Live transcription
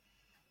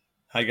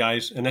Hi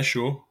guys, in this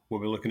show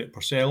we'll be looking at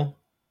Purcell,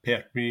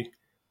 Pertwee,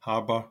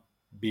 Harbour,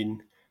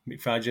 Bean,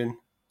 McFadyen,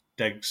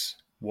 Diggs,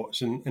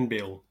 Watson and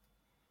Bale.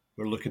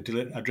 We're looking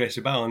to address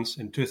the balance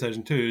in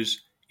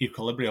 2002's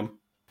Equilibrium.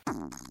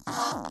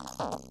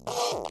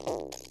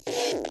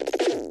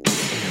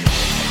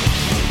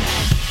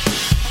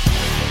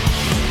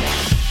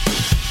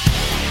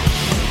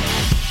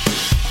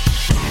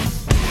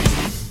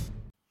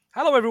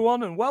 Hello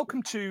everyone and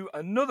welcome to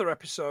another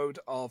episode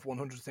of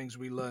 100 Things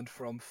We Learned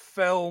from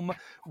Film.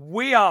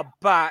 We are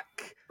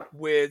back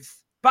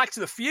with Back to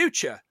the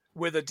Future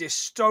with a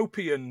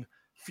dystopian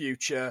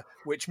future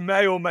which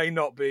may or may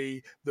not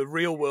be the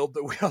real world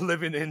that we are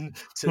living in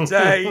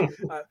today.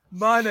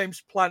 My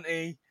name's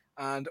Planty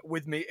and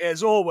with me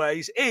as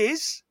always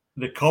is...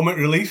 The comic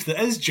relief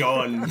that is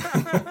John.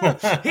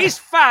 He's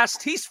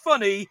fast, he's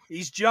funny,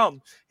 he's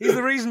John. He's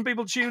the reason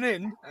people tune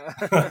in.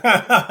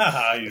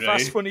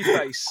 Fast, funny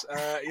face.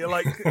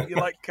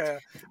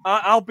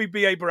 I'll be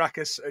B.A.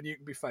 Baracus and you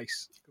can be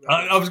Face.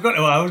 I was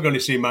going to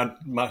say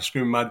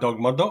Screaming Mad Dog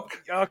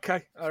Murdoch.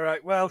 Okay, all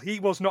right. Well, he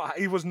was not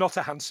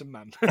a handsome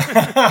man.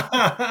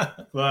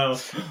 Well,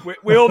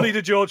 we all need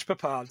a George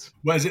Papard.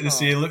 What is it they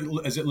say?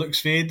 Is it looks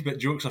fade, but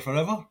jokes are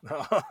forever?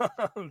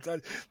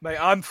 Mate,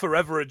 I'm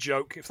forever a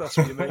joke, if that's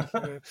what you mean.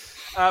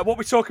 What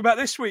we talk about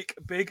this week,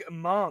 Big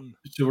Man.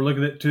 So we're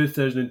looking at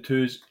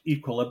 2002's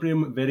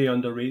Equilibrium, very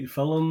underrated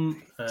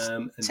film.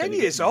 10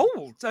 years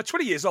old?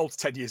 20 years old,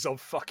 10 years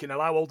old. Fucking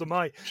hell, how old am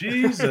I?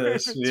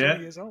 Jesus, 20 yeah.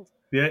 years old.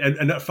 Yeah,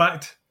 and in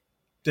fact,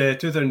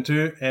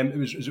 2002,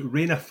 was it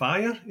Rain of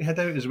Fire he had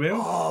out as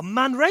well? Oh,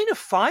 man, Rain of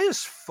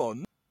Fire's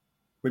fun.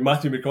 With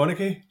Matthew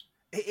McConaughey?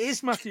 It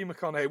is Matthew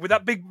McConaughey with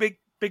that big beard.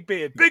 Big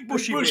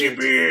bushy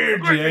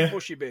beard. Big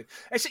bushy beard.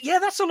 Yeah,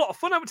 that's a lot of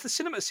fun. I went to the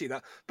cinema to see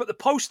that. But the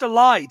poster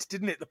lied,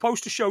 didn't it? The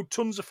poster showed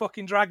tons of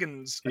fucking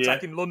dragons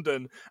attacking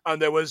London,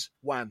 and there was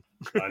one.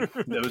 There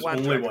was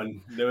only dragon.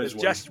 one. There was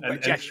one.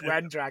 Just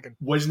one dragon.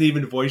 Wasn't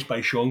even voiced by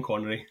Sean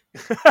Connery.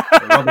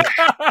 Rubbish.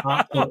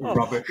 Absolute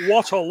rubbish.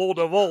 What a load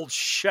of old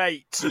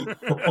shite.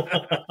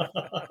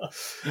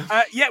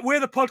 We're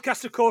the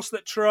podcast, of course,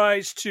 that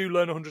tries to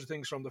learn 100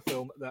 things from the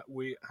film that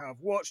we have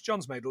watched.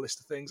 John's made a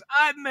list of things.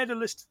 I've made a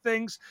list of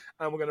things,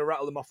 and we're going to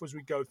rattle them off as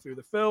we go through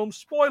the film.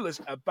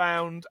 Spoilers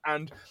abound,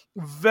 and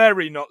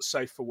very not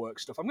safe for work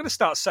stuff. I'm going to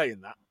start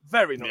saying that.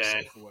 Very not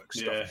safe for work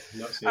stuff.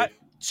 Yeah, not safe.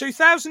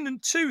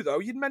 2002, though,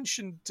 you'd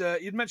mentioned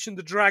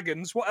the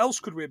dragons. What else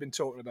could we have been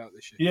talking about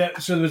this year? Yeah,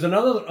 so there was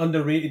another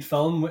underrated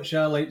film which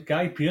I like,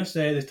 Guy Pearce,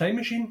 The Time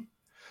Machine.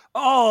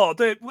 Oh,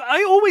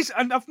 I always,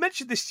 and I've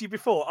mentioned this to you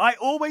before, I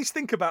always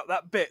think about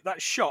that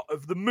shot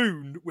of the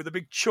moon with a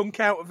big chunk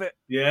out of it.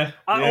 Yeah.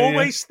 I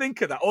always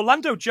think of that.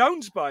 Orlando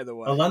Jones, by the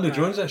way. Orlando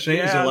Jones, that's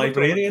right, he's a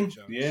librarian.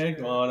 Yeah,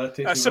 oh, that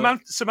takes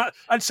Samantha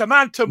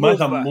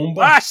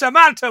Mumba.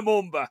 Samantha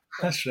Mumba.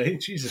 That's right,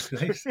 Jesus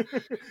Christ.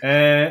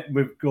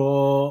 We've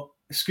got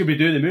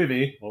Scooby-Doo the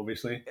movie,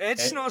 obviously.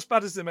 It's not as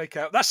bad as they make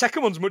out. That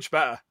second one's much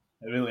better.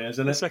 It really is,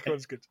 isn't it? The second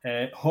one's good.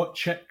 Hot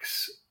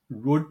Chicks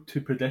Road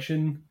to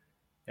Perdition.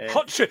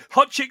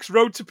 Hot Chicks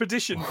Road to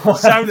Perdition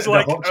sounds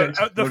like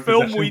the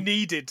film we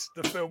needed.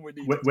 The film we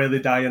needed. Where They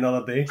Die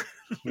Another Day,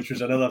 which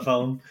was another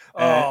film.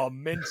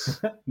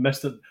 Mince.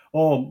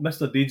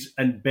 Mr. Deeds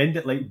and Bend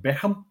It Like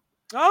Beckham.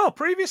 Oh,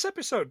 previous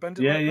episode. Bend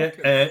It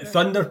Like Beckham.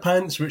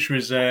 Thunderpants, which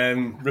was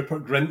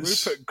Rupert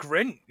Grint's. Rupert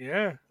Grint,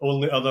 yeah.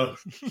 Only other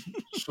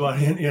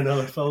swearing into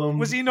another film.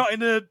 Was he not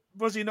in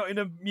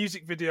a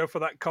music video for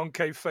that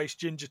concave faced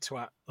ginger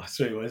twat? That's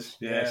who he was.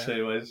 Yeah, so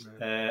he was.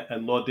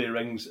 And Lord of the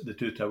Rings, The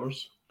Two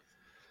Towers.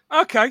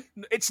 Okay,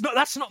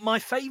 that's not my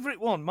favourite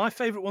one. My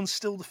favourite one's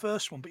still the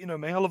first one, but you know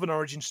me, I love an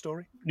origin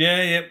story.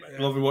 Yeah.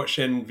 I love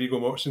watching Viggo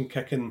Mortensen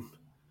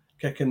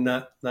kicking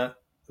that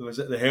was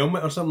it the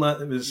helmet or something like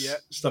that was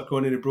stuck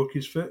on and he broke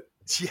his foot.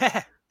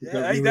 Yeah.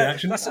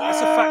 That's a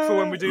fact for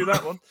when we do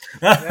that one.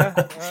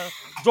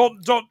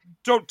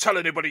 Don't tell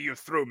anybody you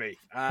threw me.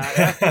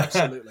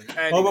 Absolutely.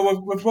 Anyway. Oh,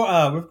 well, we've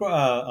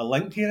got a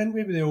link here, haven't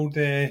we, with the old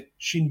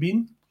Sean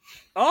Bean?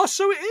 Oh,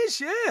 so it is,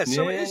 yeah.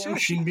 So it is.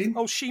 Sheen Bean.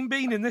 Oh, Sheen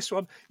Bean in this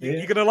one.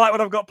 You're going to like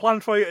what I've got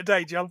planned for you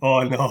today, John.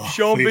 Oh, no.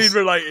 Sean Bean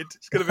related.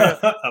 It's going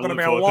to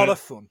be a lot of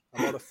fun.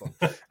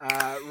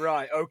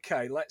 Right,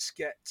 okay. Let's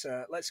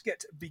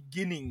get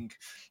beginning.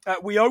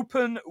 We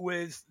open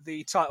with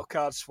the title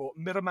cards for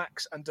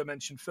Miramax and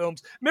Dimension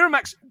Films.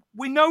 Miramax,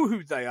 we know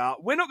who they are.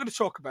 We're not going to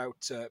talk about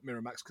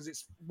Miramax because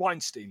it's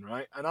Weinstein,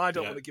 right? And I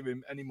don't want to give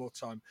him any more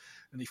time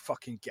than he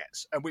fucking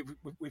gets. And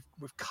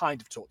we've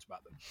kind of talked about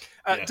them.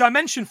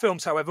 Dimension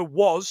Films, however,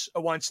 was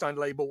a Weinstein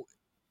label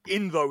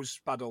in those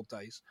bad old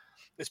days.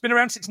 It's been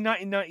around since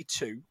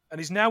 1992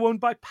 and is now owned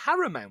by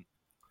Paramount.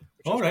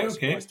 All right,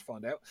 okay. Nice to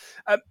find out.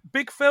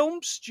 Big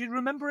films. Do you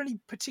remember any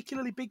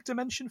particularly big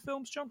Dimension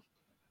films, John?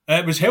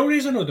 It was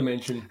Hellraiser, no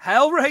Dimension.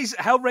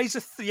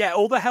 Hellraiser,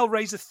 all the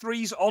Hellraiser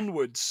 3s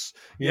onwards.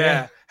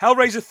 Yeah.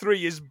 Hellraiser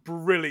 3 is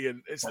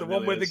brilliant. It's the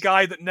one with the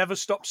guy that never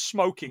stopped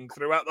smoking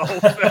throughout the whole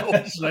film.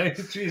 That's right,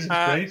 Jesus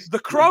Christ. The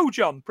Crow,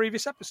 John,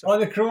 previous episode. Oh,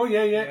 The Crow,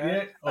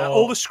 yeah.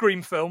 All the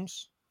Scream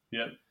films.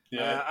 Yeah.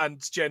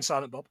 and Jay and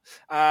Silent Bob.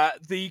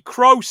 The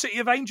Crow, City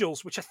of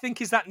Angels, which I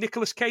think is that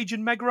Nicolas Cage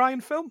and Meg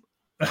Ryan film.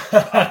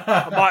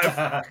 I might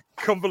have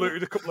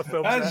convoluted a couple of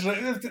films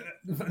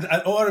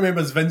there. All I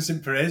remember is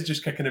Vincent Perez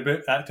just kicking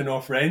about acting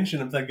all French,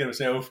 and I'm thinking to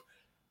myself,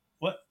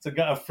 what? They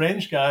got a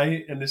French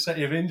guy in the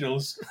City of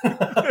Angels. What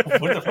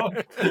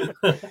the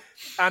fuck?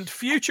 And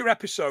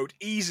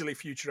easily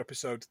future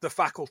episode, The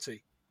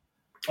Faculty.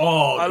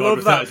 Oh, I God, love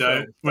without that a doubt.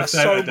 film.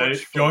 Without a doubt. Much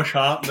fun. Josh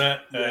Hartnett.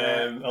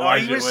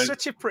 He was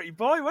such a pretty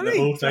boy, wasn't the he?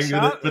 whole thing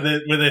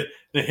with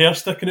the hair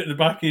sticking out the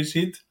back of his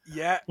head.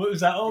 Yeah. What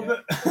was that all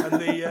about?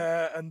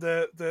 and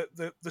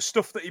the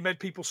stuff that he made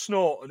people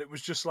snort, and it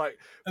was just like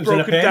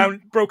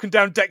broken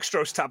down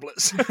dextrose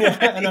tablets.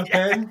 And a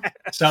pen.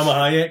 Salma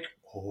Hayek.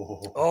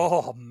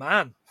 Oh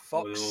man,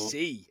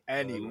 Foxy.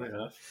 Anyway.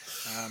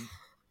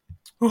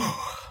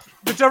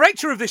 The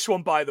director of this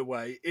one, by the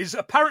way, is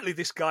apparently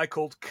this guy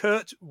called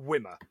Kurt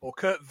Wimmer,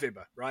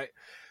 right?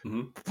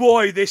 Mm-hmm.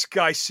 Boy, this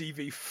guy's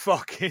CV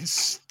fucking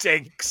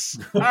stinks.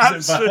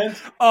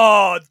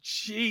 Oh,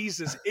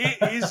 Jesus. It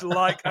is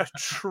like a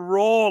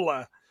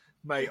trawler,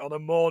 mate, on a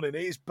morning.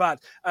 It is bad.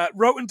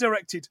 Wrote and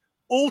directed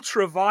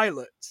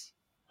Ultraviolet.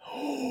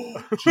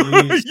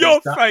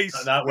 Your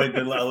face. That went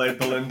in like a lead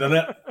balloon, didn't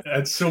it? It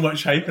had so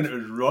much hype and it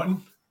was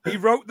rotten. He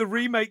wrote the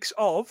remakes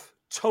of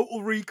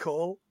Total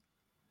Recall,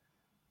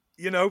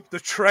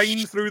 The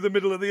Train Through the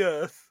Middle of the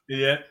Earth.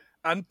 Yeah.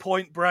 And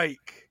Point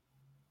Break.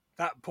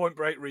 That Point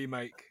Break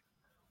remake.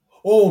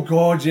 Oh,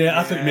 God, yeah.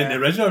 I thought you meant the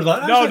original. I was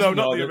like, no,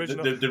 not the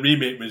original. The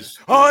remake was...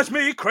 Oh, it's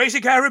me, Crazy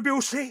Gary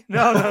Busey.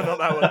 No, not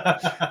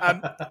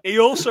that one. He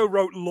also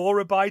wrote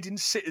Law-Abiding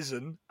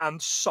Citizen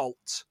and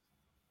Salt.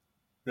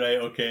 Right,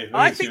 okay.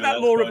 I think that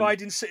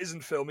Law-Abiding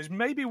Citizen film is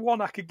maybe one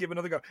I could give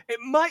another go.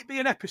 It might be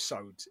an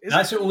episode.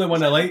 That's the only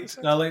one I liked.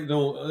 That was the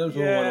only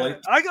one I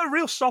liked. I got a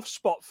real soft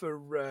spot for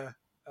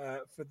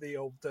the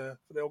old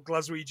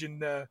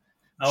Glaswegian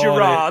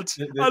Gerard.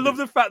 I love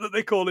the fact that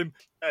they call him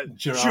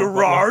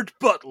Gerard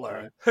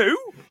Butler. Who?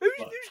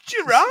 Who's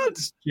Gerard?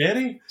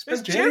 Jerry.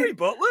 It's Jerry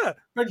Butler.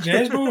 I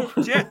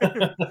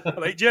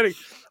like Jerry.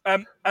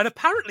 And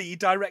apparently he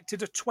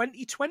directed a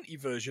 2020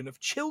 version of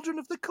Children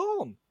of the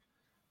Corn,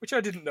 which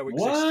I didn't know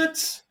existed.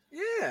 What?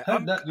 Yeah,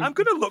 I'm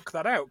going to look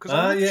that out because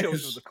I love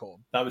Children of the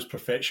Corn. That was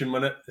perfection,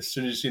 wasn't it? As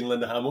soon as you seen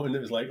Linda Hamilton,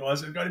 it was like, oh,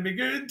 is it going to be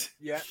good?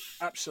 Yeah,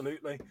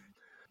 absolutely.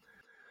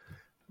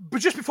 But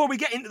just before we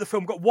get into the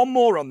film, got one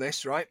more on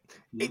this, right?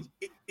 Mm.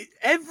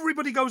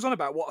 Everybody goes on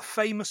about what a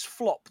famous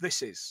flop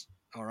this is,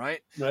 all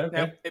right? Okay.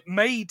 Now, it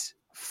made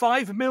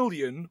 $5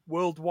 million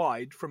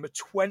worldwide from a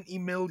 $20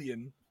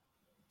 million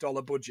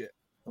budget.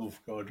 Oh,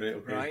 God, right,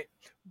 okay. Right?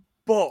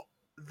 But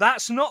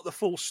that's not the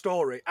full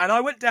story. And I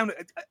went down...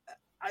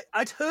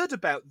 I'd heard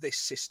about this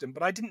system,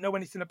 but I didn't know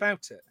anything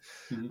about it.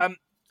 Mm-hmm.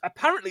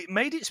 Apparently, it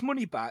made its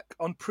money back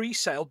on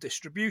pre-sale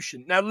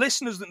distribution. Now,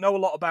 listeners that know a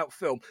lot about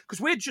film, because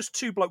we're just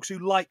two blokes who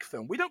like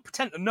film. We don't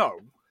pretend to know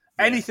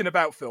anything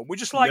about film. We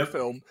just like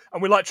film,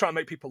 and we like trying to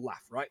make people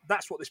laugh, right?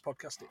 That's what this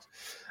podcast is.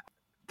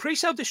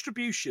 Pre-sale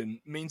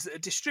distribution means that a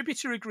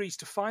distributor agrees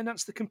to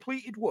finance the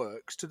completed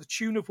works to the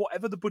tune of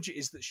whatever the budget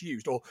is that's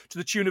used, or to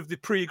the tune of the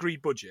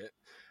pre-agreed budget,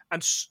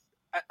 and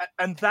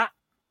that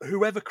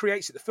whoever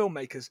creates it, the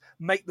filmmakers,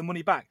 make the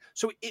money back.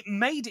 So it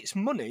made its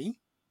money,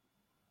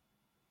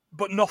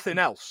 but nothing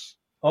else.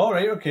 All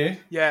right, okay.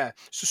 Yeah.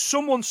 So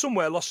someone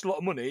somewhere lost a lot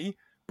of money,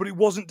 but it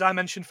wasn't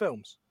Dimension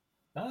Films.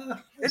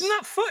 Isn't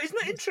that fun? Isn't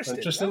that interesting?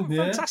 Interesting,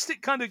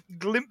 fantastic kind of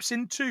glimpse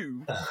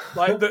into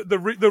like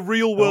the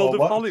real world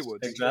of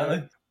Hollywood.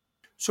 Exactly.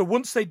 So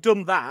once they'd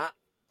done that,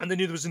 and they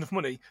knew there was enough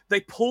money, they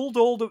pulled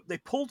all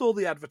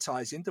the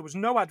advertising. There was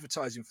no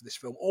advertising for this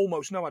film,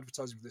 almost no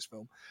advertising for this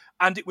film,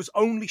 and it was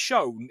only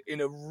shown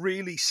in a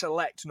really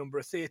select number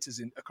of theaters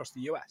across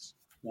the US.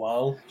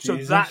 Wow! So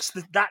Jesus.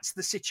 that's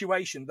the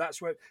situation.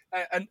 That's where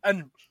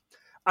and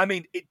I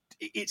mean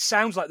it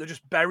sounds like they're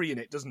just burying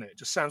it, doesn't it? It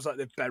just sounds like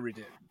they've buried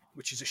it,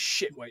 which is a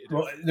shit way to do it.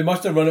 Well, they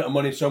must have run out of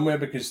money somewhere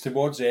because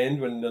towards the end,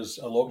 when there's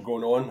a lot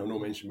going on, I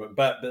don't mention it,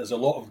 but there's a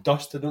lot of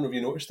dust. I don't know if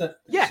you noticed it.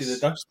 Did you see the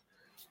dust?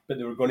 But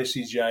they were going to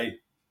CGI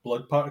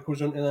blood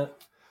particles onto that.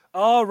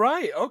 Oh,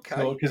 right, okay.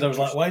 Because I was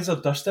like, why is there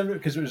dust everywhere?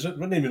 Because it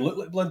didn't even look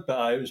like blood,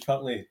 but it was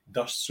apparently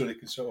dust, so they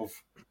could sort of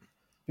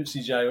put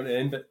CGI on the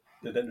end, but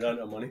they didn't run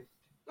out of money.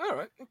 All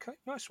right, okay,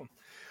 nice one.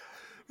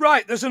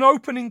 Right, there's an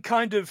opening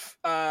kind of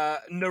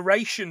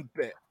narration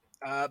bit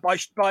by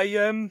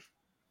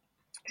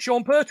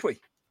Sean Pertwee.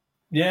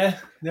 Yeah.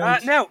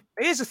 Now,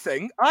 here's the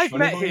thing. I've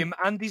met him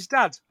and his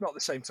dad, not at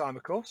the same time,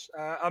 of course.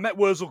 I met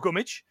Wurzel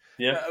Gummidge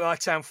at my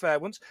town fair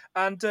once.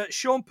 And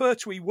Sean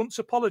Pertwee once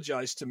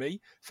apologised to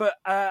me for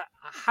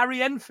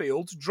Harry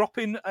Enfield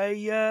dropping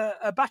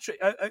a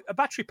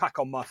battery pack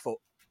on my foot.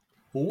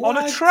 What?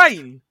 On a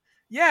train.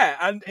 Yeah,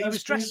 and He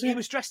was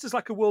dressed as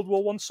like a World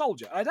War I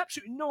soldier. I had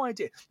absolutely no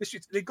idea.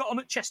 They got on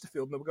at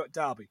Chesterfield and they were going to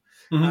Derby,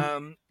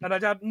 and I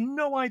had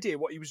no idea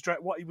what he was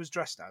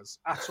dressed as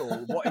at all,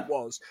 what it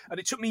was. And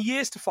it took me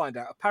years to find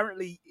out.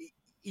 Apparently,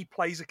 he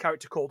plays a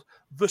character called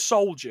the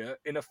Soldier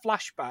in a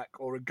flashback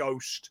or a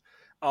ghost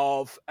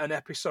of an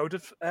episode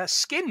of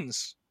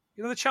Skins.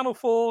 You know, the Channel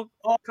 4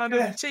 kind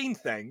of teen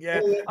thing.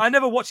 Yeah. I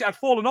never watched it. I'd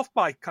fallen off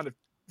by kind of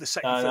the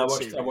second, third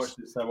series. I watched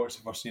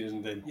the first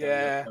season.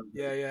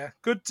 Yeah.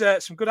 Good,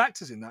 some good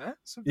actors in that. Eh?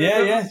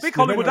 Big They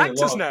Hollywood went on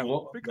actors a now.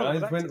 lot. Big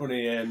Hollywood actors. Went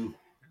on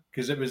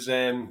because it was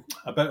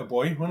about a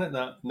boy, wasn't it?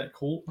 That Nick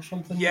Holt or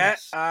something. Yeah,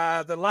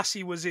 the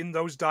lassie was in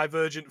those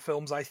Divergent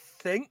films, I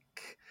think.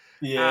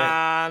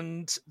 Yeah,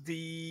 and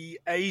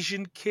the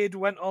Asian kid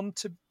went on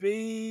to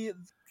be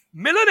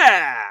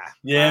Millionaire.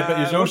 Yeah, but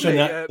he was also in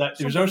that.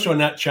 He was also in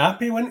that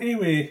Chappie, wasn't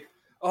he?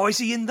 Oh, is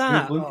he in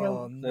that?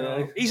 Oh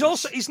no! He's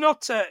also he's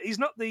not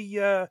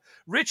the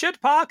Richard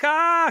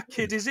Parker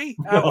kid, is he?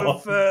 Out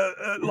of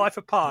Life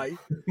of Pi?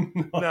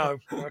 No.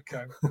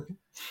 Okay.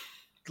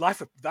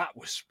 That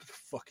was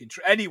fucking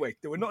true. Anyway,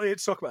 we're not here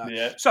to talk about that.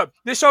 Yeah. So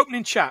this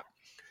opening chat,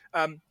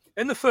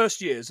 in the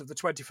first years of the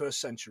 21st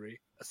century,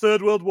 a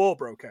third world war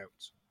broke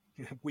out.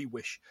 We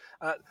wish.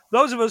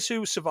 Those of us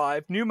who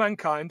survived knew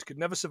mankind could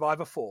never survive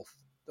a fourth,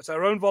 that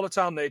our own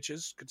volatile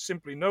natures could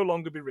simply no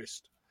longer be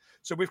risked.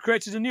 So we've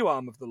created a new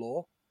arm of the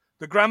law,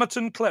 the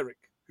Grammaton Cleric,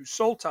 whose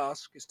sole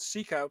task is to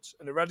seek out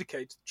and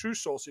eradicate the true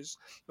sources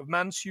of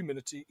man's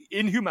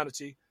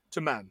inhumanity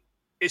to man,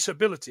 its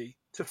ability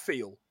to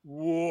feel.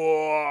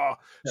 Whoa!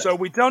 Yeah. So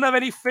we don't have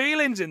any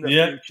feelings in the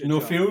future. No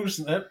John. Feels.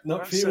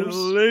 Not feels.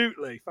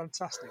 Absolutely.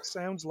 Fantastic.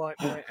 Sounds like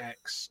my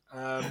ex.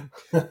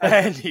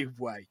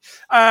 Anyway.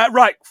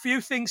 Right.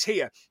 Few things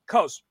here.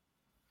 Because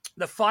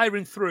they're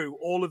firing through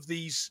all of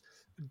these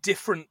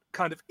different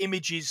kind of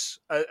images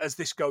as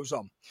this goes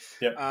on.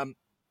 Yeah.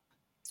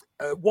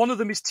 One of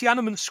them is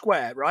Tiananmen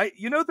Square, right?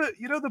 You know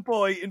the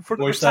boy in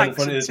front of the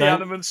tanks in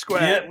Tiananmen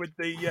Square with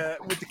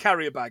the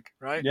carrier bag,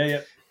 right?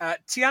 Yeah.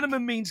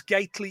 Tiananmen means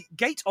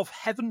gate of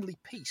heavenly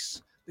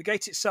peace. The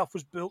gate itself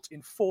was built in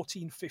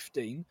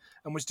 1415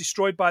 and was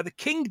destroyed by the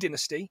Qing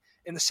dynasty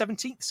in the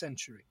 17th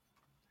century.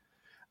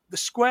 The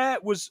square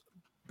was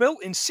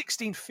built in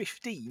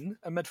 1615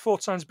 and made 4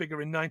 times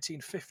bigger in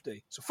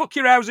 1950. So fuck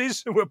your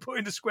houses, we're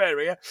putting the square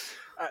here.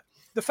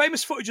 The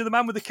famous footage of the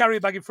man with the carrier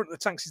bag in front of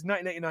the tanks is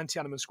 1989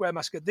 Tiananmen Square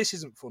massacre. This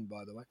isn't fun,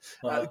 by the way.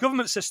 The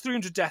government says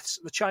 300 deaths.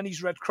 The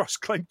Chinese Red Cross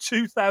claimed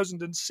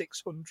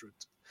 2,600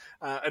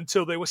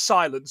 until they were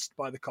silenced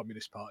by the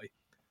Communist Party.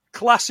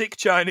 Classic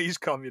Chinese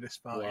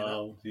Communist Party.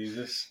 Wow,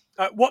 Jesus.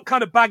 What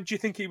kind of bag do you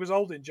think he was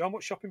holding, John?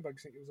 What shopping bag do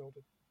you think he was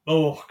holding?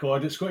 Oh,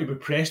 God, it's got to be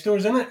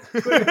Presto's, isn't it?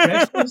 It's got to be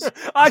Presto's.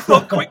 I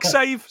thought Quick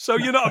Save, so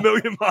you're not a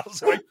million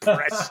miles away.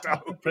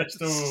 Presto.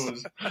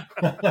 Presto's.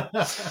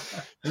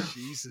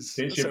 Jesus.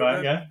 Takes you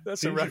back, yeah?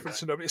 That's a reference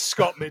to nobody. It's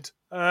Scott Mid.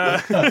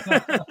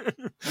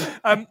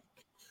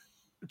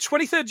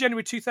 23rd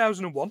January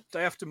 2001,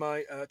 day after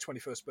my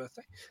 21st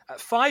birthday,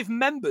 5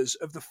 members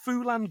of the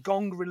Falun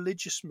Gong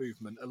religious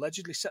movement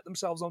allegedly set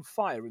themselves on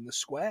fire in the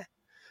square.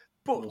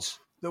 But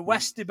the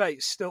West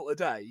debates still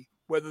today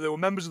whether they were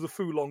members of the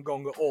Falun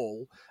Gong at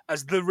all,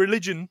 as the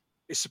religion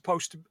is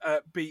supposed to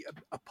be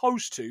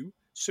opposed to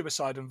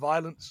suicide and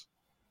violence.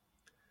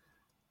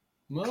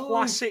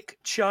 Classic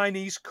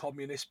Chinese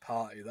Communist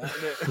Party, that,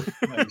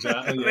 isn't it?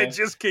 Exactly. They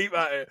just keep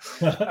at it.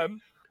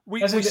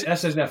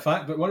 This isn't a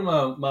fact, but one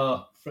of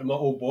my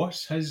old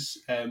boss, his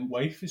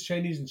wife is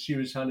Chinese, and she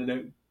was handing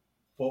out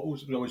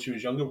bottles when she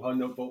was younger,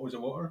 handing out bottles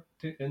of water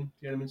in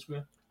Tiananmen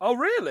Square. Oh,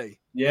 really?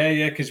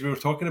 Yeah, because we were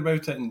talking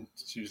about it, and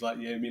she was like,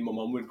 "Yeah, me and my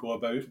mum would go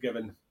about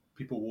giving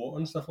people water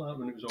and stuff like that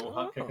when it was all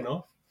hot kicking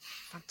off."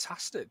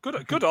 Fantastic!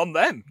 Good on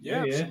them.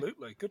 Yeah,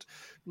 absolutely. Good.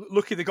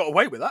 Lucky they got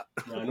away with that.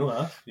 I know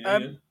that. Yeah.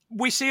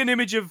 We see an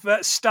image of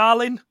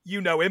Stalin. You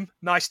know him.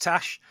 Nice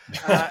tash.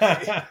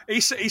 He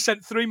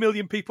sent 3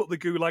 million people to the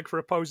Gulag for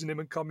opposing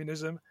him and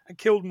communism, and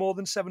killed more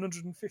than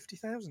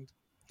 750,000.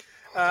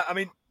 I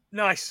mean,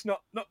 nice. Not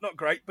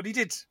great, but he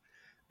did.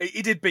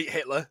 He did beat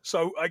Hitler,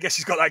 so I guess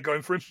he's got that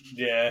going for him.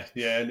 Yeah,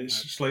 and it's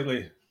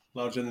slightly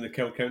larger than the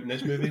kill count in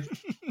this movie.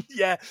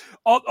 Yeah.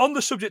 On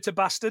the subject of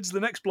bastards,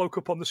 the next bloke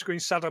up on the screen,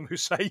 Saddam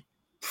Hussein.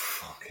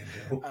 Fucking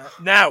hell.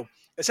 Now,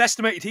 it's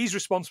estimated he's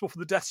responsible for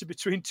the deaths of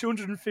between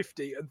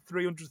 250 and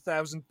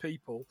 300,000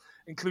 people,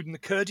 including the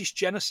Kurdish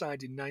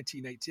genocide in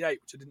 1988,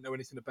 which I didn't know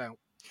anything about.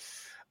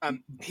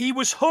 He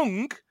was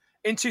hung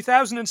in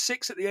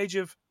 2006 at the age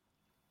of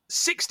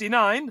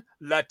 69,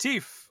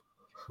 Latif,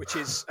 which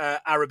is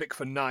Arabic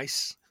for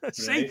nice.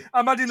 See, right.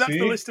 I'm adding that to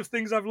the list of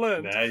things I've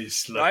learned.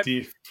 Nice, Latif.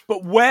 Right?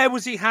 But where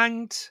was he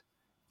hanged?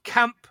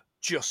 Camp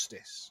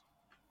Justice.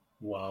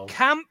 Wow.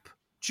 Camp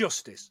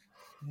Justice.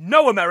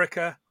 No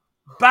America,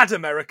 bad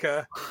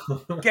America,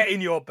 get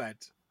in your bed.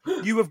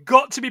 You have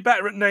got to be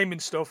better at naming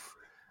stuff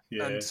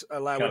and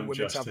allowing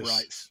women to have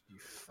rights. You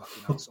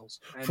fucking assholes.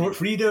 For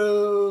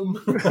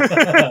freedom.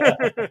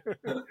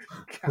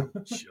 Camp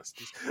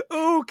Justice.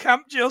 Oh,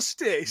 Camp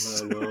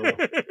Justice.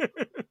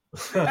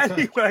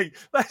 Anyway,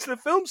 that's the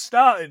film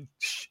starting.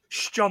 Shh,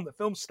 John, the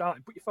film's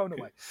starting. Put your phone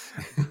away.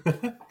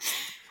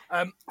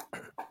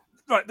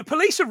 Right, the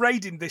police are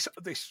raiding this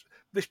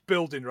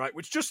building, right,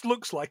 which just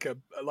looks like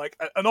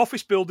an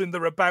office building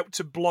they're about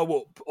to blow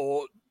up,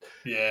 or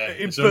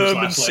in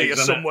Bermondsey or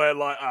somewhere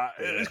like that.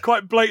 Yeah. It's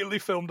quite blatantly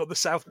filmed on the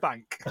South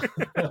Bank.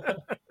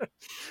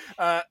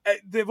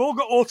 They've all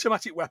got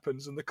automatic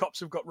weapons, and the cops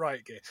have got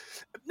riot gear.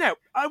 Now,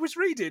 I was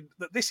reading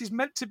that this is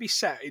meant to be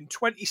set in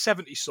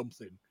 2070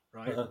 something,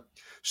 right?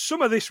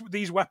 Some of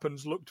these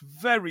weapons looked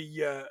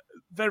very,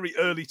 very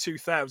early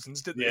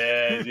 2000s, didn't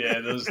they? Yeah.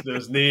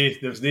 There's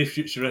no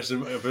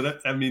futurism about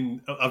it. I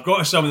mean, I've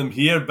got some of them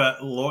here, but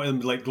a lot of them,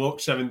 like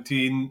Glock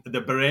 17,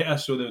 the Beretta.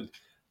 So they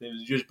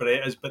used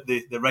Berettas, but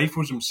the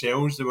rifles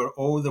themselves, they were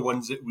all the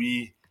ones that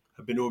we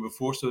have been over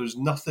before. So there's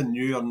nothing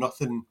new or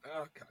nothing.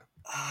 Okay.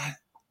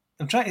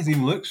 I'm trying to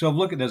even look. So I've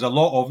looked at. There's a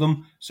lot of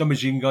them. Some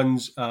machine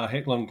guns,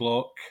 Heckler and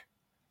Glock,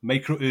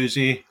 micro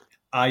Uzi,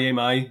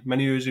 IMI,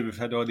 mini Uzi. We've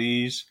had all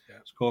these. Yeah.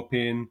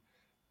 Scorpion.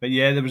 But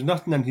yeah, there was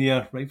nothing in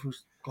here.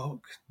 Rifles,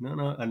 Glock,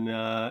 no, and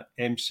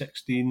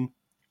M16.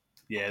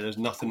 Yeah, there's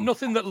nothing.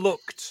 Nothing that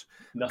looked.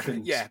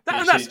 Nothing. Yeah,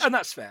 and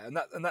that's fair, and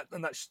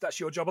that's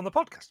your job on the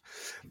podcast.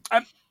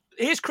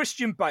 Here's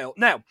Christian Bale.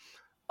 Now,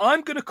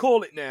 I'm going to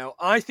call it now.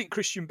 I think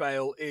Christian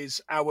Bale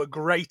is our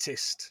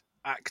greatest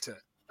actor,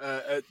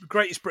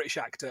 greatest British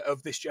actor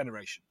of this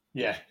generation.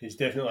 Yeah, he's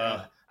definitely.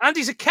 And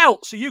he's a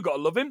Celt, so you got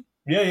to love him.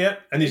 Yeah,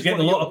 and he's getting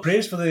a lot of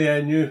praise for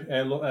the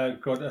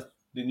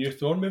new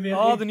Thor movie.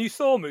 Oh, the new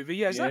Thor movie.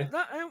 Yeah, is that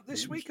out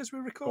this week as we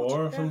record?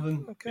 Thor or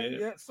something.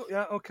 Okay.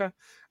 Okay.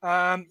 No,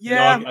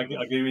 I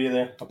agree with you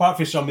there. Apart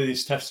from some of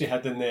these tiffs he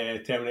had in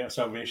the Terminator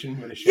Salvation,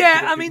 with the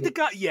I mean the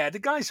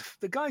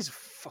guy's a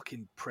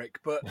fucking prick,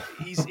 but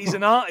he's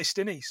an artist,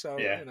 isn't he? So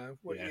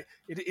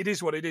it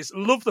is what it is.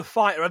 Love the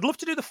Fighter. I'd love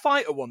to do the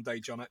Fighter one day,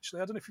 John.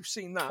 Actually, I don't know if you've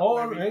seen that.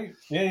 Oh, right.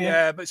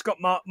 Yeah, but it's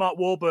got Mark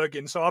Wahlberg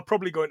in, so I'll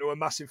probably go into a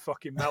massive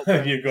fucking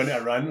meltdown. You're going to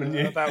a rant, wouldn't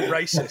you? About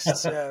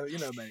racists.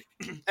 Yeah, mate.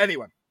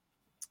 Anyway,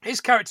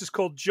 his character's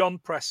called John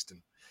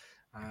Preston.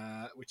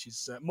 Which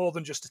is more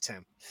than just a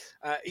town.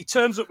 He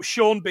turns up with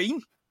Sean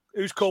Bean,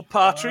 who's called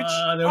Partridge.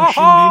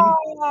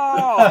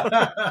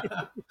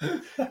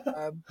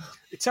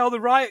 They tell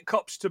the riot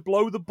cops to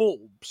blow the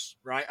bulbs,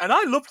 right? And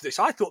I loved this.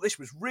 I thought this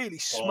was really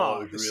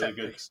smart. It was really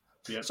good.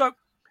 Yep. So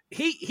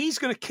he's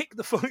going to kick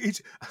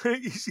he's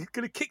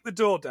going to kick the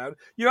door down.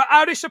 You're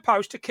only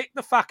supposed to kick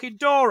the fucking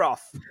door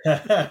off.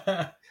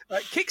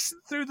 Kicks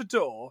through the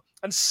door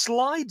and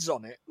slides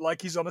on it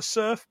like he's on a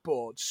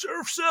surfboard.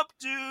 Surf's up,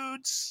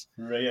 dudes!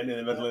 Right into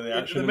the middle of the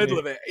action. In the middle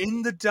of it,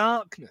 in the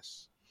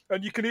darkness.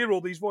 And you can hear all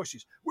these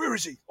voices. Where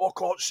is he? I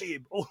can't see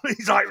him.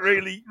 He's like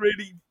really,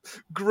 really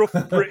gruff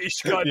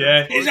British kind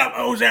of. He's up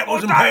those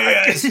apples and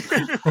pears.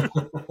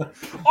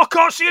 I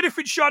can't see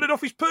anything shining off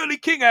his Pearly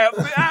King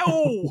outfit at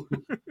all.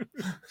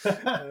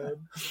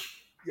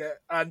 Yeah,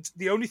 and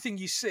the only thing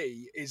you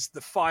see is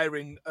the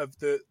firing of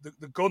the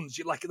guns.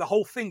 Like the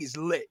whole thing is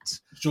lit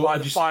by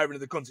the firing of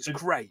the guns. It's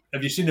great.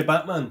 Have you seen the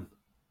Batman?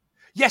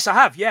 Yes, I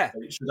have. Yeah.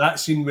 So that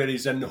scene where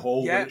he's in the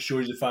hall, where it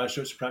shows the fire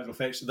shots of practical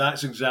effects.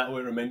 That's exactly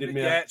what it reminded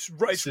me of. Yeah,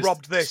 it's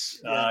robbed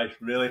this. It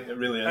really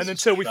is. And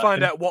until we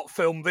find out what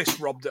film this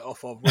robbed it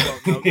off of, we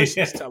won't know.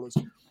 Listeners tell us.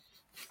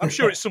 I'm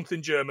sure it's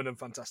something German and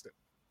fantastic.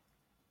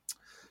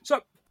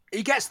 So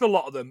he gets the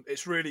lot of them.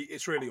 It's really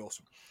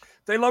awesome.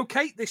 They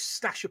locate this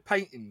stash of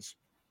paintings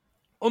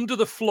under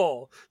the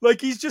floor.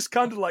 Like he's just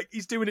kind of like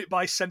he's doing it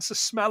by sense of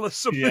smell or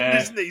something,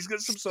 isn't he? He's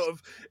got some sort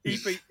of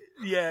EP.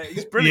 Yeah,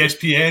 he's brilliant.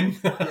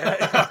 ESPN. Yeah,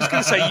 I was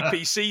going to say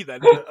EPC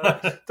then.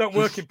 Don't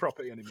work in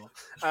property anymore.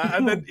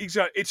 And then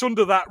it's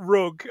under that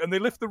rug, and they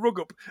lift the rug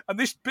up, and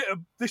this bit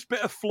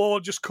of floor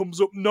just comes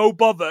up, no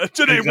bother,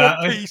 in one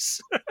piece.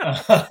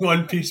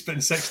 One piece, but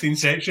in 16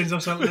 sections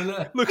or something. Isn't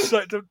it? Looks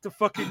like the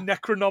fucking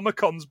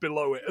Necronomicon's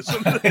below it or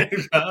something.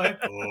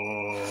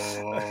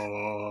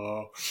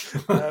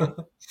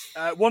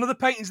 One of the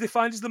paintings they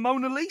find is the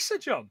Mona Lisa,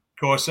 John. Of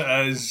course it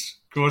is.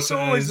 It's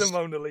always the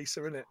Mona Lisa,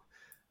 isn't it?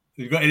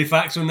 You got any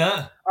facts on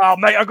that? Oh,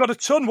 mate, I've got a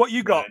ton. What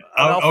you got?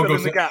 I'll fill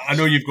in the gaps. I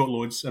know you've got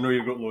loads.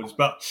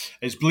 But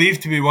it's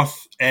believed to be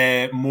worth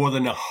more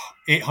than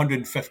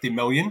 850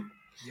 million.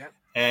 Yeah.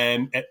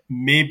 It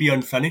may be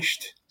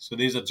unfinished. So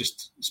these are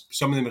just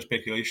some of them are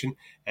speculation.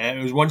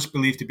 It was once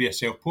believed to be a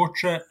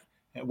self-portrait.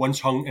 It once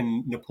hung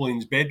in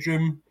Napoleon's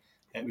bedroom.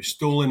 It was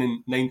stolen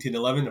in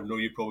 1911. I know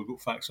you probably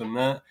got facts on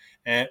that.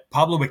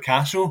 Pablo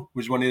Picasso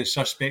was one of the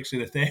suspects of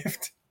the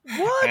theft.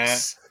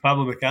 What?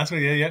 Pablo Picasso,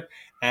 yeah.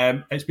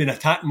 It's been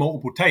attacked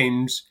multiple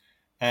times,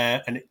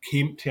 and it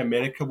came to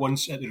America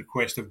once at the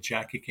request of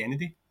Jackie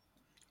Kennedy.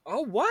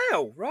 Oh,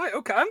 wow. Right,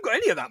 okay. I haven't got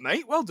any of that,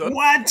 mate. Well done.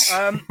 What?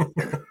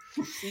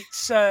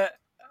 It's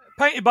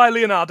painted by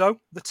Leonardo,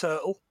 the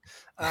turtle.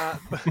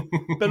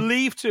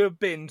 Believed to have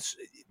been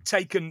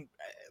taken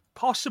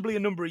possibly a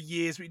number of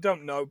years, we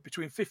don't know,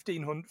 between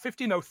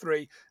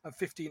 1503 and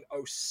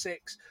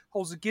 1506,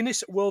 holds the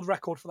Guinness World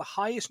Record for the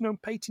highest known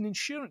patent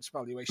insurance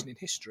valuation in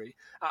history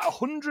at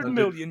 $100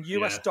 million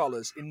US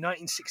dollars in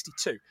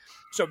 1962.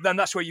 So then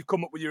that's where you've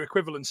come up with your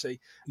equivalency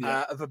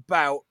of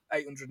about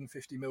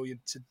 850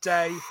 million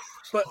today.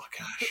 But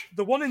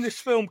the one in this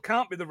film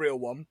can't be the real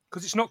one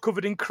because it's not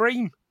covered in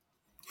cream.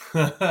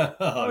 That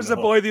was the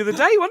boy the other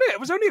day, wasn't it? It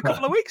was only a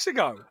couple of weeks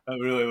ago.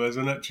 It really was,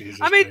 wasn't it? Jesus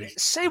Christ.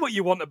 Say what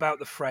you want about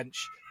the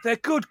French. They're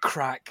good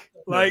crack.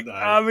 Like,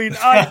 God,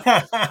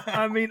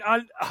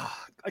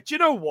 Do you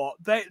know what?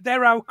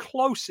 They're our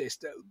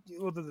closest,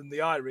 other than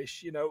the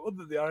Irish.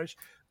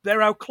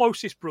 They're our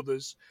closest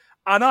brothers.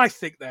 And I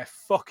think they're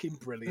fucking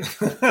brilliant.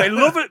 They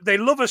love it. They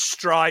love a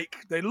strike.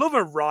 They love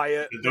a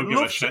riot. They don't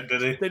give a shit, do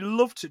they? They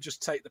love to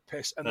just take the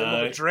piss, and they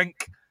love a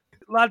drink.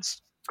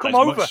 Lads, come As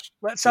over. much-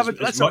 Let's have it.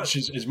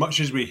 As much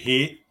as we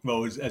hate,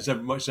 well, as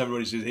much as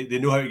everybody says, they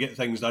know how to get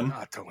things done.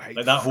 I don't hate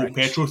Like that whole French.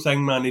 petrol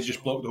thing, man. They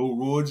just block the whole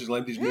roads as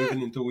long as he's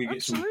moving until we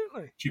get some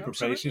Absolutely. cheaper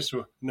prices. So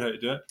they know how to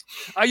do it.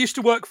 I used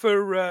to work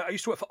for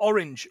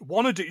Orange.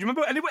 Wanadoo. You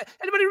remember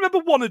anybody remember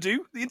Wanadoo,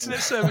 the internet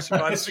service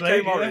provider that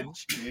became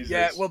Orange? Jesus.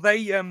 Yeah. Well,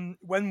 they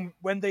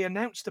when they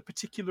announced a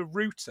particular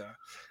router,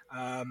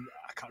 I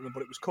can't remember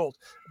what it was called,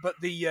 but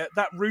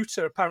that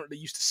router apparently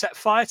used to set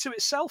fire to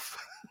itself.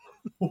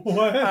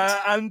 What?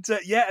 And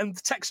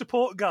the tech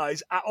support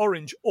guys at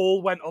Orange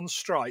all went on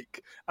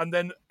strike, and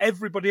then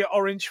everybody at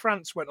Orange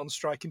France went on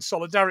strike in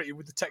solidarity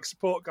with the tech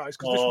support guys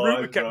because this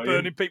router kept brilliant.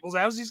 burning people's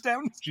houses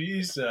down.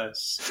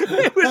 Jesus.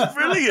 It was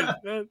brilliant.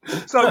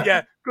 So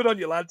yeah, good on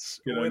you,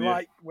 lads. Good we on you.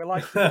 like you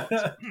lot.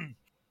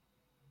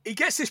 He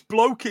gets this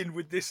bloke in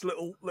with this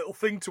little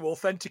thing to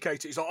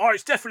authenticate it. He's like, "Oh,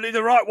 it's definitely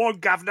the right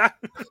one, Gavner."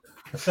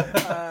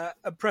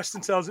 And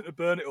Preston tells him to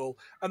burn it all.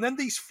 And then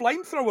these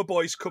flamethrower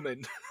boys come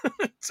in.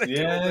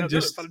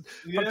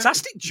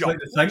 Fantastic job. Like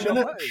the thing, isn't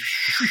it?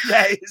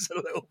 Yeah, it is a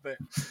little bit.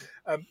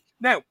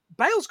 Now,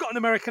 Bale's got an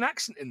American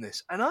accent in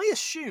this, and I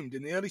assumed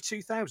in the early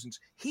 2000s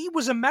he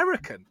was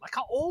American. Like,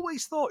 I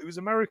always thought he was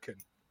American.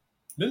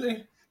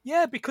 Really?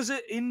 Yeah, because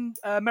in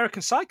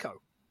American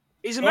Psycho,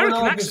 his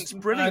American accent's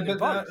brilliant in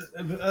both.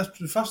 That's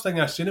the first thing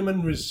I seen him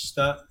in was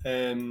that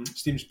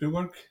Steven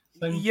Spielberg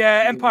thing.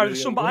 Yeah, Empire of the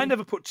Sun, but I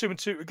never put two and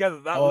two together.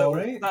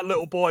 That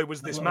little boy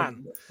was this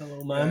man. That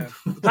little man.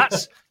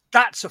 That's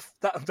a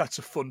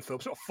fun film.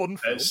 It's not a fun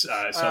film. That's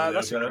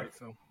a great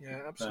film. Yeah,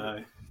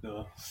 absolutely.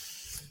 No.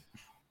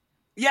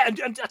 Yeah,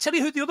 and I tell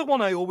you who the other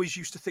one I always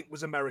used to think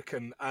was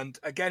American, and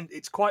again,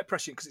 it's quite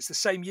prescient because it's the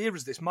same year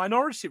as this,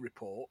 Minority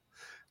Report.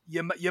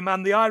 Your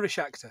man, the Irish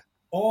actor.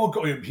 Oh,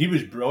 God, he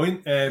was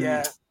brilliant.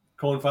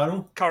 Colin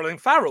Farrell,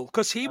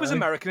 because he was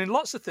American in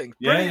lots of things.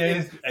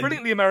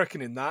 Brilliantly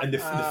American in that. And the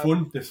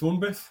phone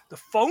booth. The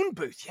phone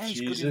booth, yeah,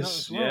 he's good in that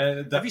as well.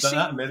 Yeah,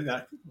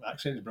 that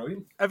accent is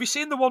brilliant. Have you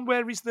seen the one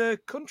where he's the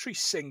country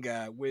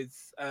singer with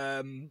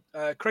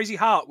Crazy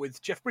Heart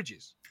with Jeff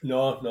Bridges?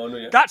 No,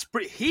 yet. That's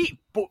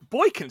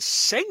boy can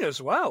sing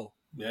as well.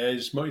 Yeah,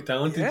 he's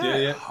multi-talented,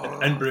 yeah.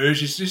 In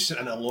Bruges, he's just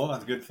in a lot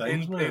of good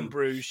things, in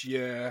Bruges,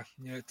 yeah.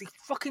 The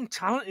fucking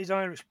talented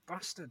Irish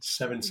bastards.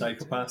 7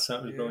 Psychopaths,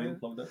 that was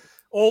brilliant, loved it.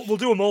 We'll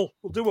do them all.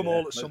 We'll do them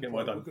all at some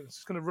point. Done.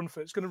 It's going to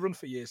run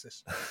for years.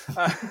 This.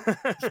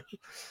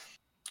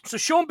 So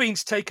Sean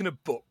Bean's taken a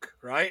book,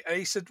 right? And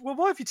he said, "Well,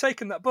 why have you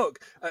taken that book?"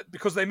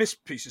 Because they miss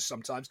pieces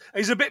sometimes.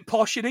 He's a bit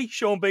posh, isn't he,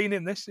 Sean Bean,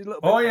 in this?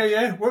 Oh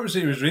yeah. What was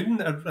it he was reading?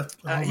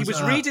 He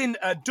was reading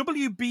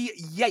W.B.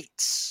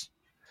 Yeats.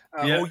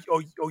 Or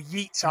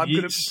Yeats, I'm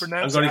going to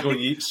pronounce it. I'm going to go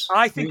Yeats.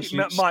 I think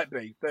it might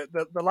be.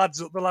 The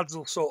lads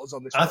will sort us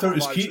on this. I thought it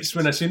was Keats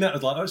when I seen it. I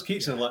was like, it's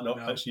Keats. And I'm like, no,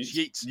 that's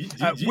Yeats.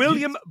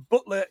 William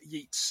Butler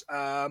Yeats,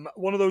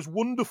 one of those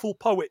wonderful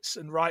poets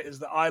and writers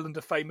that Ireland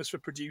are famous for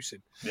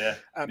producing. Yeah.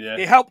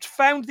 He helped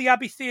found the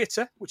Abbey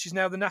Theatre, which is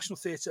now the National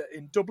Theatre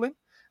in Dublin,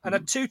 and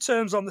had 2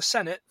 terms on the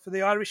Senate for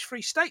the Irish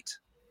Free State.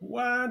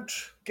 What?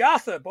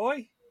 Garther,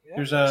 boy. Yeah,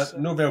 he was a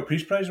Nobel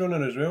Peace Prize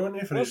winner as well,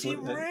 wasn't he? For his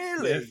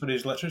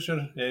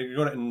literature. Yeah, he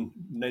got it in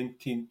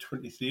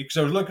 1923. Because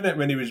I was looking at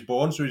when he was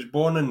born. So he was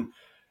born in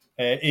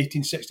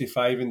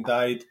 1865 and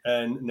died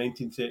in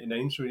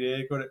 1939. So yeah,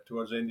 he got it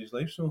towards the end of his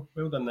life. So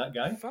well done, that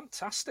guy.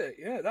 Fantastic.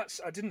 Yeah,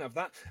 I didn't have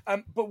that.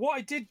 But what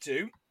I did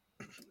do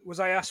was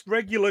I asked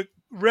regular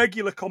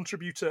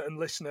contributor and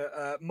listener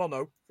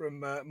Mono from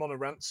Mono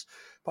Rants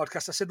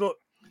podcast. I said, look,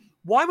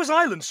 why was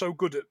Ireland so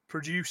good at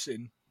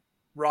producing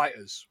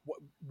writers?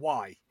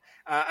 Why?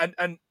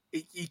 And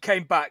he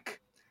came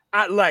back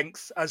at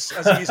length as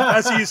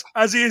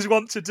he is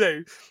wont to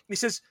do. He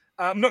says,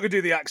 "I'm not going to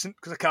do the accent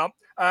because I can't.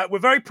 We're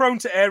very prone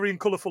to airy and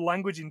colourful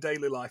language in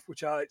daily life,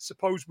 which I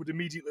suppose would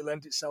immediately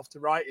lend itself to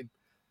writing.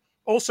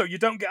 Also, you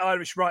don't get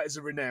Irish writers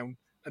of renown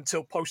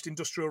until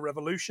post-industrial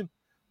revolution.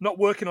 Not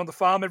working on the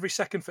farm every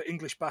second for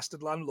English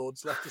bastard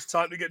landlords left us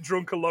time to get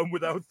drunk alone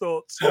with our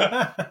thoughts.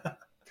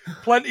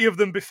 Plenty of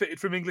them befitted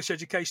from English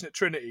education at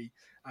Trinity."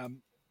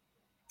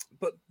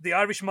 But the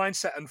Irish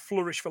mindset and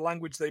flourish for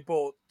language they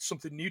brought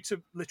something new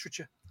to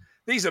literature.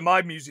 These are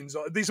my musings.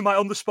 These are my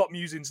on-the-spot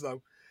musings,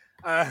 though.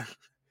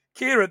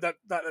 Kira,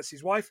 that's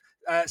his wife,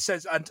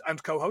 says,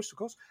 and co-host, of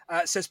course,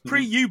 says,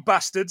 "Pre-you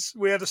bastards,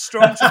 we had a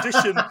strong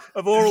tradition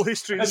of oral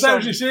history and song." Is that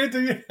what you say,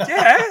 do you?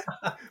 Yeah,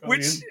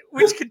 which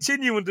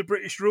continue under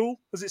British rule,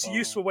 as it's a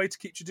useful way to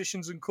keep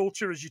traditions and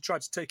culture as you try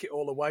to take it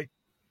all away.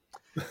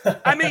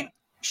 I mean,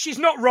 she's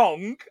not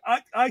wrong.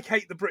 I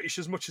hate the British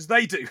as much as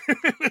they do,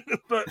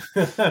 but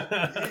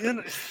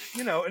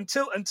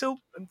until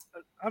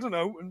I don't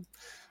know,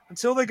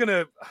 until they're going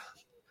to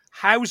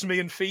house me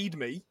and feed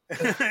me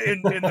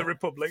in the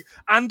Republic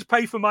and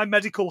pay for my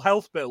medical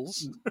health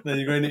bills. Then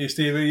you're going to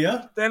stay where you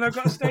are? Then I've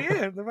got to stay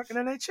here. The fucking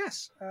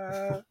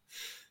NHS.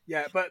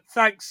 Yeah, but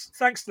thanks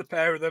to the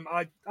pair of them.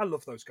 I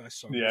love those guys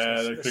so much.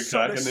 Yeah, they're good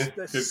crack, aren't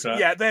they? Good crack.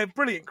 Yeah, they're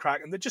brilliant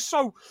crack, and they're just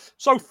so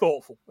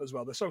thoughtful as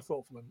well. They're so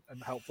thoughtful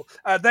and helpful.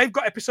 They've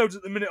got episodes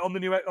at the minute on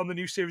the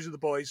new series of The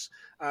Boys,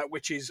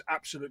 which is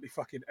absolutely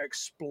fucking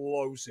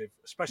explosive,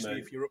 especially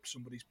if you're up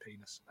somebody's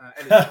penis.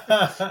 Anyway,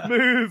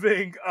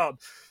 moving on.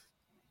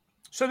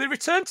 So they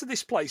return to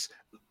this place,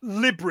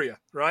 Libria,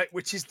 right,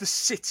 which is the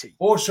city.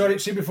 Oh, sorry.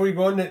 See, before you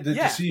go on, did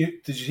you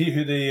see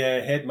who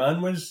the head man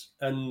was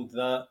in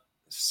that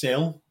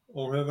cell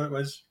or whoever it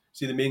was?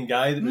 See the main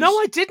guy? That was, no,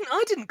 I didn't.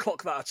 I didn't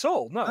clock that at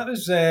all. No, that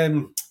was.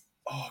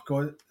 Oh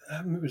God,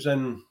 it was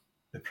in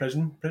the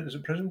prison. Is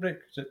it Prison Break?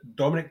 Is it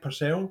Dominic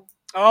Purcell?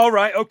 Oh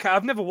right, okay.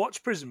 I've never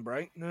watched Prison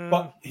Break. No.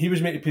 But he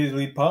was meant to play the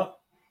lead part.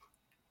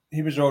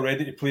 He was all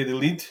ready to play the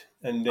lead,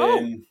 and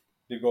then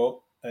they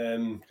got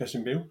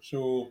Christian Bale.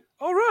 So.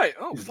 Oh right.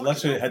 Oh, he's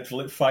literally had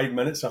like 5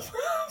 minutes of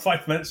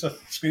 5 minutes of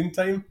screen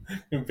time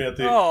compared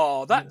to.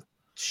 Oh, that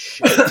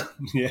shit.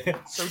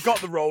 Yeah. So he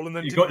got the role, and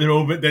then he got the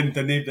role, but then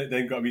got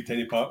a wee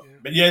tiny part. Yeah.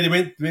 But yeah, they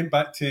went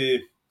back to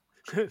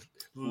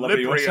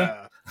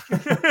Libria.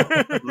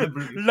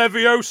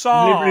 Leviosa.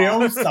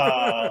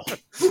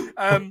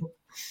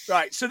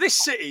 Right. So this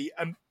city,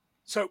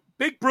 so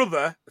Big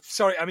Brother,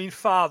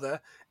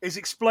 Father, is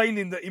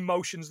explaining that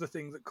emotion's the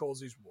thing that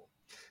causes war.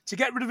 To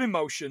get rid of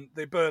emotion,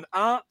 they burn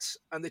art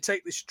and they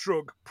take this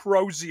drug,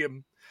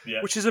 Prosium,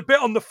 which is a bit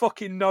on the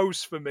fucking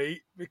nose for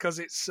me because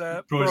it's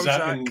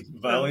Prozac and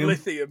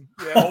lithium.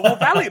 Yeah, or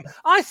Valium.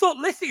 I thought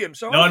lithium,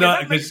 so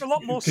that makes a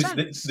lot more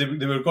sense. They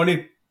were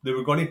going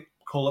to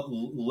call it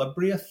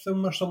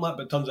Libriathum or something like that,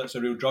 but it turns out it's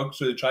a real drug,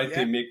 so they tried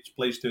to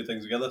place two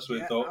things together, so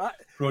they thought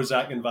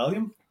Prozac and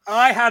Valium.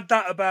 I had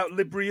that about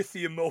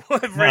Libriathium or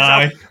whatever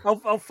it is.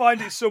 I'll find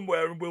it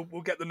somewhere and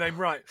we'll get the name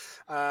right.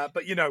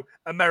 But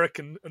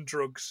American and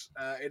drugs,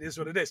 it is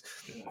what it is.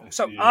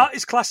 So art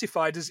is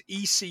classified as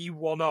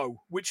EC10,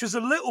 which is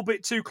a little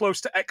bit too close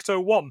to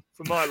Ecto-1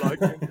 for my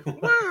liking.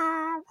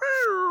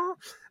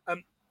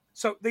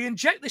 So they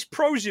inject this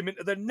Prosium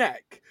into their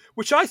neck,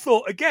 which I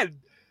thought, again,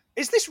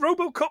 is this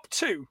RoboCop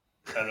 2?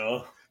 I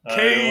know.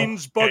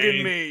 Kane's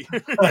bugging me.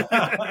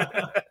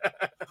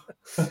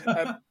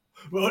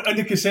 Well, and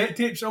the cassette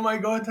tapes, oh my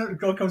God,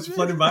 it comes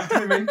flooding back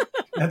to me, man.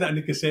 I had that on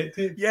the cassette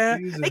tape. Yeah,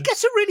 it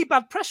gets a really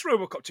bad press,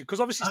 RoboCop 2, because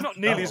obviously it's not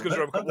nearly as good as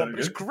RoboCop 1, but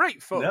it's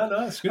great fun.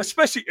 No, it's good.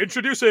 Especially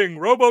introducing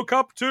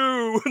RoboCop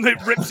 2, and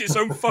it rips its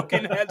own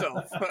fucking head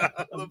off.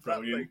 I love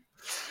that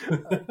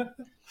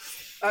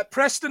thing.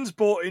 Preston's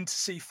brought in to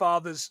see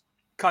Father's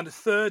kind of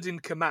third in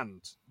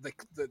command,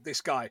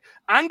 this guy,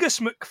 Angus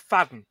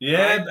McFadden.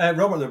 Yeah, right?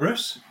 Robert the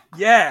Bruce.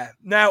 Yeah.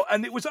 Now,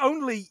 and it was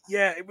only,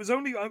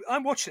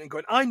 I'm watching it and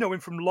going, I know him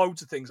from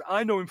loads of things.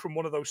 I know him from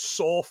one of those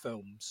Saw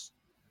films.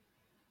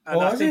 And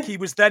I think he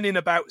was then in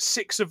about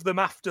 6 of them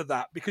after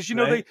that, because,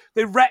 they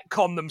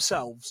retcon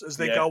themselves as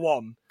they go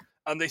on,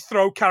 and they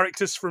throw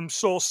characters from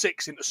Saw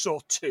 6 into Saw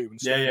 2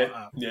 and stuff like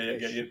that.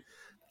 Yeah.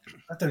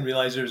 I didn't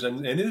realise there was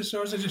any of the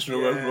Saws. I just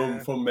know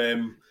from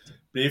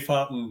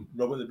Braveheart and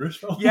Robert the Bruce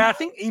film. Yeah, I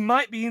think he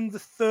might be in the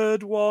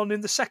third one.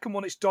 In the second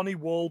one, it's Donnie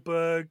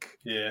Wahlberg.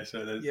 Yeah,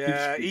 so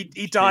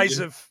he dies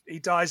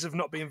of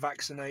not being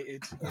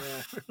vaccinated.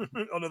 Yeah.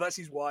 Oh no, that's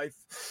his wife.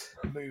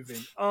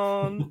 Moving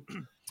on.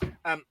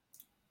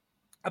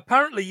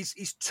 Apparently,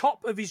 he's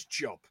top of his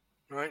job,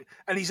 right?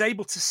 And he's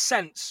able to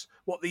sense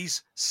what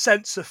these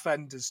sense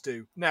offenders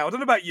do. Now, I don't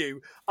know about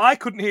you, I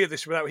couldn't hear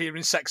this without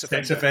hearing sex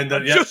offender. Sex offender,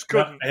 I just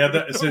couldn't. I heard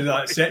that as soon as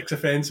like sex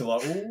offence. I'm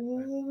like,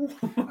 oh.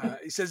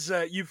 He says,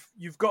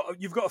 "You've got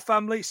a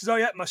family." He says, "Oh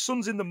yeah, my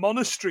son's in the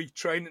monastery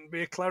training to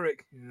be a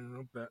cleric."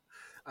 Yeah, I bet.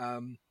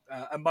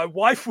 And my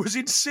wife was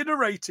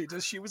incinerated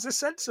as she was a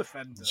sex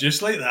offender.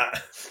 Just like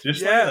that. Like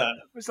that.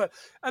 It's like,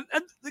 and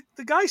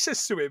the guy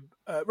says to him,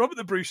 Robert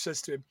the Bruce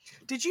says to him,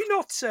 "Did you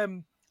not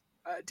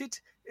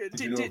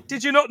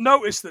did you not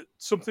notice that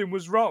something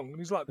was wrong?" And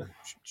he's like,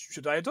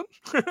 "Should I have done?"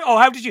 "Oh,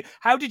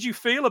 how did you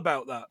feel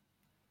about that?"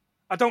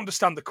 "I don't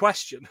understand the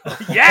question."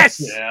 Yes.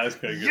 Yeah, that's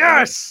pretty good.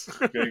 Yes.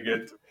 Very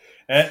good.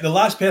 The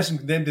last person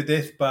condemned to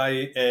death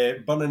by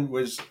burning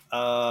was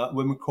a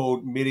woman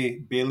called Mary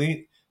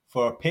Bailey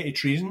for petty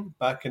treason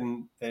back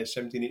in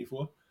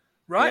 1784.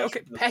 Right.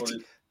 Okay.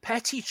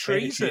 Petty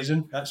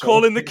treason. That's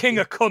calling the king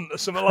a cunt or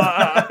something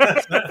like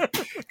that.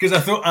 Because I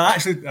thought I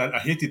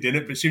hated doing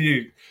it, but soon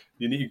you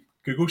need to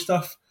Google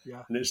stuff,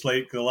 and it's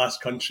like the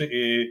last country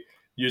to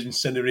use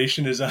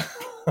incineration as a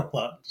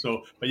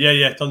so. But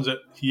yeah, turns out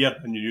here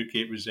in the UK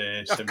it was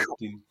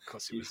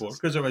 1784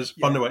 because it was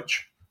Burn the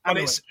Witch. And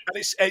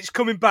it's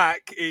coming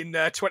back in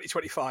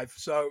 2025.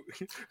 So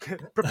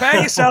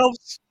prepare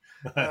yourselves.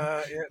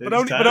 But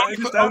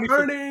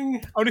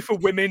only for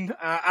women,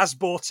 as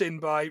bought in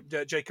by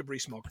Jacob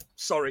Rees-Mogg.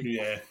 Sorry,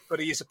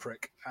 but he is a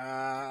prick.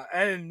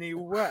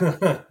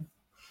 Anyway,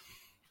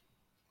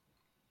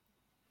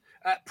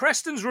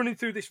 Preston's running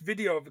through this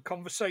video of a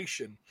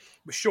conversation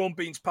with Sean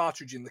Bean's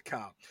Partridge in the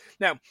car.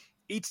 Now,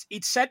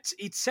 he'd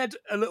said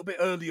a little bit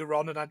earlier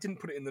on, and I didn't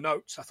put it in the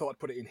notes. I thought I'd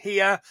put it in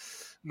here,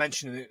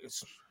 mentioning it.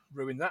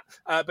 Ruined that.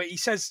 But he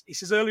says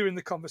earlier in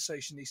the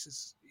conversation, he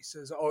says,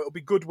 oh, it'll be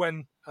good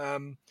when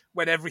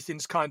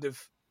everything's kind of,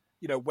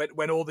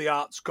 when all the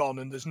art's gone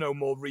and there's no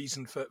more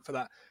reason for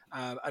that.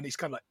 And he's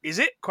kind of like, is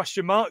it? ?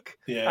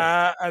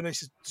 Yeah. And he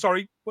says,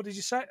 sorry, what did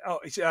you say? Oh,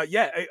 he says,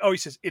 yeah. Oh, he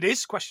says, it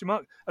is ? And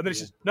then he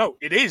says, no,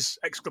 it is !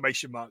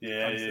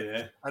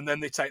 Yeah. And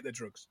then they take their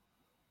drugs.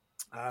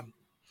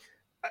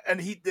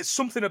 And there's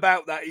something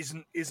about that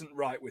isn't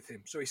right with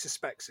him, so he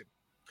suspects him.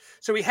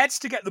 So he heads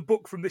to get the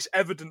book from this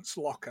evidence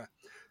locker,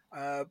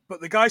 but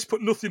the guy's put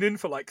nothing in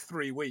for like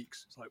 3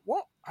 weeks. It's like,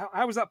 what?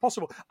 How is that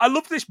possible? I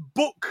love this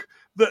book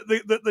that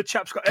the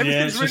chap's got.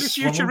 Everything's really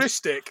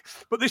futuristic,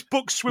 but this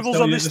book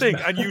swivels on this thing,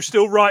 and you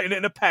still writing it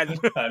in a pen.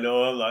 I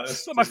know.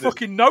 It's not my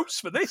fucking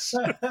notes for this.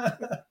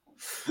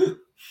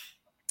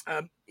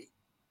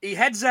 He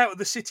heads out of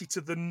the city to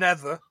the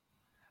Nether,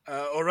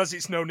 or as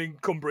it's known in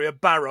Cumbria,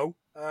 Barrow.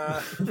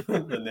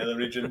 The Nether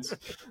regions.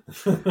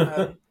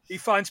 He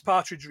finds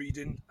Partridge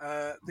reading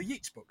the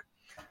Yeats book,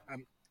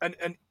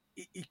 and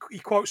he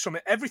quotes from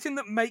it: "Everything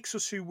that makes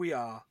us who we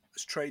are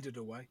has traded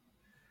away."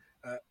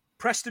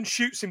 Preston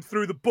shoots him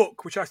through the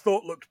book, which I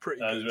thought looked pretty.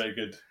 That was very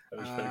good.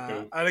 That was pretty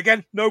cool. And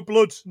again, no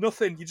blood,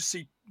 nothing. You just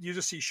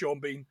see Sean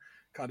Bean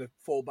kind of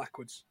fall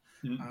backwards,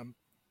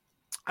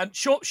 and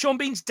Sean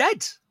Bean's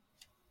dead.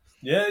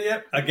 Yeah.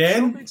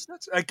 Again.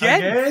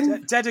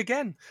 Dead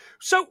again.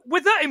 So,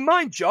 with that in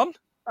mind, John,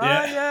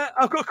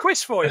 I've got a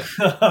quiz for you.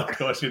 Of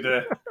course you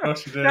do.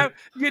 Now,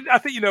 I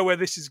think you know where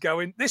this is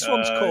going. This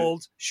one's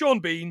called Sean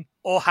Bean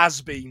or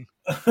Has Been.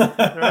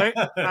 Right?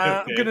 Okay.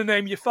 I'm going to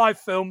name you 5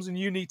 films, and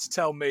you need to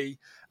tell me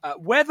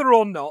whether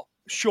or not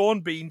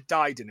Sean Bean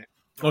died in it.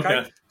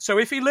 Okay. So,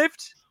 if he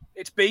lived,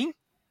 it's Bean.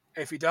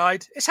 If he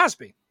died, it's Has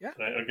Been. Yeah.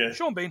 Right. Okay.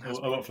 Sean Bean has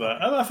been. I'm up for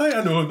that. I think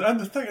I know.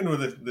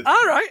 the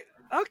All right.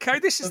 Okay,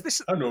 this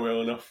is. I know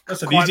well enough.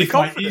 That's an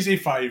easy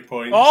 5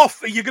 points. Oh,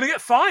 you're going to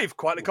get 5.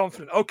 Quietly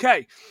confident.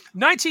 Okay,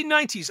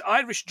 1990s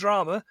Irish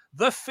drama,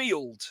 The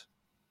Field.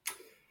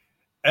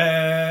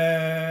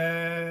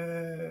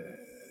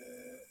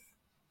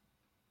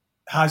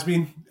 Has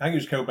Been. I think he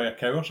was killed by a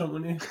cow or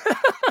something. Wasn't he?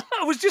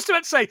 I was just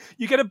about to say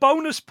you get a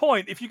bonus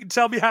point if you can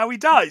tell me how he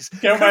dies.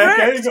 Killed by a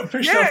cow. He got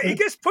pushed off. He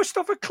gets pushed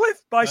off a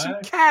cliff by some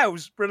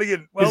cows.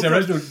 Brilliant. Well, the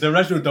original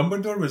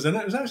Dumbledore was in it.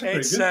 It was actually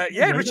pretty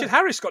good. Richard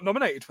Harris got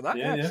nominated for that.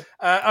 Yeah.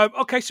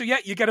 Okay, so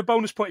you get a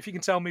bonus point if you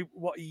can tell me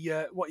what he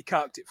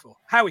carked it for.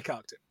 How he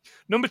carked it.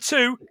 Number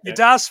 2, your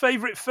dad's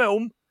favourite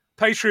film,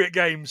 Patriot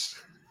Games.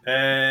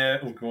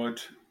 Oh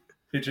God.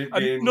 Patriot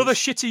Games. Another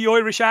shitty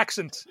Irish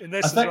accent in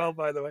this as well,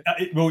 by the way.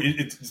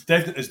 It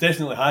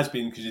definitely has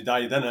been because he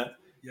died in it.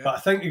 Yeah. But I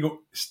think he got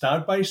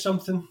stabbed by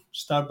something.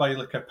 Stabbed by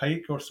like a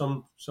pike or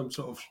some sort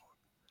of.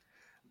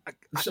 It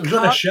was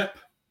on a ship.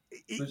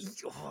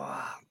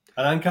 An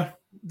anchor.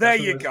 There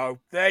you go.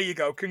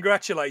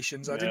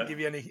 Congratulations. I didn't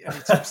give you any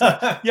tips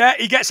there. Yeah,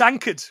 he gets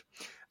anchored.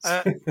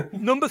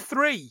 Number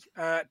 3,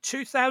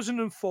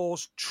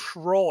 2004's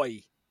Troy.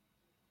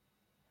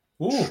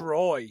 Ooh.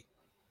 Troy.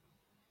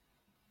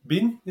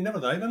 Bean? He never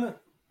died in it.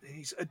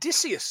 He's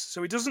Odysseus,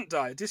 so he doesn't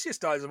die. Odysseus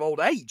dies of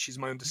old age, is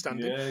my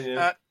understanding.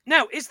 Yeah.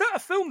 Now, is that a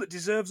film that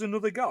deserves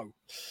another go?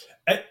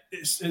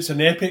 It's an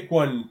epic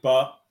one,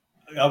 but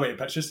I'll wait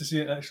pictures to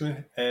see it, actually.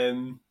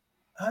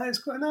 It's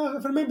quite,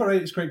 if I remember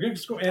right, it's quite good.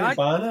 It's got Eric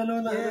Bana and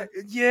all that.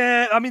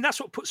 Yeah, I mean,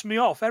 that's what puts me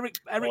off. Eric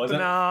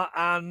Bana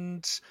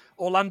and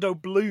Orlando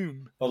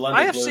Bloom.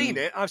 I've seen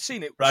it.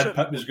 Brad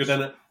Pitt was good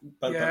in it.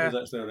 Brad Pitt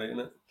was actually all right in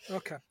it.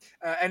 Okay.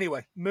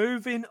 Anyway,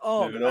 moving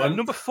on.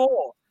 Number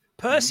 4.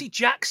 Percy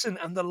Jackson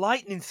and the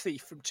Lightning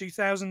Thief from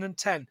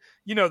 2010.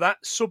 You know that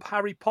sub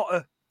Harry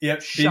Potter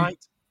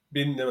shite.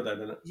 Bean never died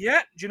in it.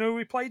 Yeah. Do you know who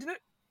he played in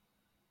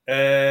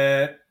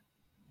it?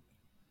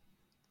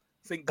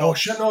 Think God. Oh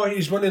shit! No,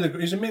 he's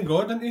he's the main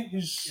god, isn't he?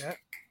 He's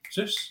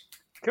Zeus.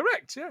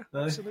 Correct. Yeah.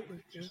 Absolutely.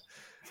 Yeah.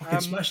 Fucking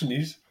smashing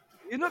these.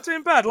 You're not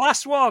doing bad.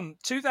 Last one,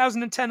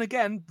 2010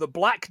 again. The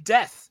Black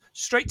Death,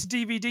 straight to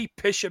DVD.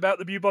 Pish about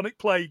the bubonic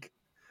plague.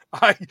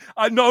 I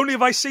not only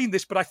have I seen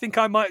this, but I think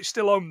I might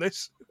still own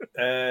this.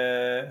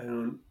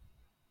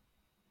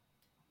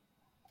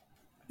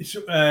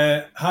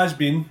 Has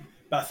been,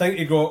 but I think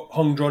he got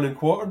hung, drawn, and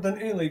quartered,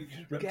 didn't he? Like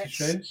ripped to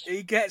shreds.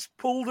 He gets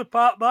pulled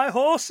apart by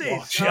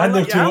horses. I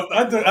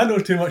know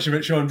too much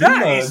about Sean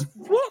Bean.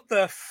 What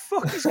the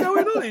fuck is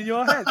going on in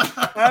your head?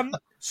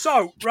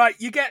 So right,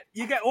 you get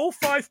all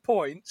 5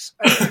 points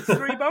and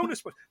 3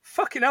 bonus points.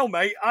 Fucking hell,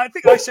 mate! I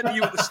think I said to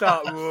you at the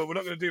start, we're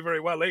not going to do very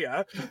well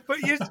here, but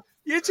you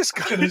just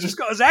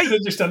got us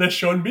 8. Just done a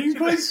Sean Bean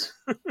quiz.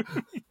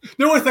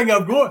 The only thing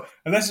I've got,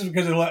 and this is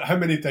because of how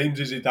many times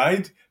has he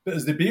died, but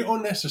there's debate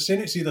on this. They're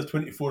saying it's either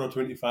 24 or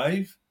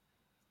 25.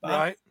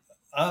 Right.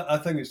 I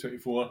think it's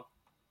 24. Okay.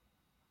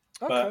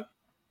 But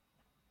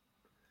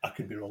I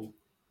could be wrong.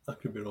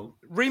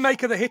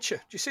 Remake of The Hitcher.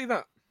 Do you see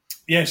that?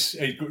 Yes.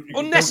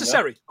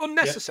 Unnecessary.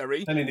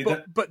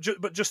 Yeah, but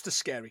just as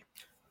scary.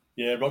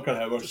 Yeah, Rutger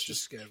Hauer's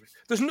just scary.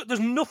 There's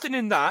nothing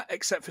in that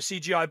except for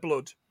CGI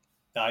blood.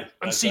 Aye.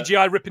 And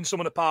CGI ripping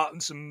someone apart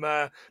and some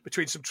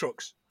between some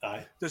trucks.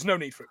 Aye. There's no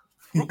need for it.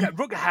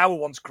 Rutger Hauer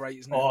one's great,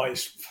 isn't it? Oh,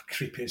 it's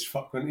creepy as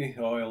fuck, isn't he?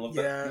 Oh, I love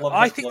it. Yeah, Love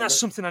I it, think love that's it.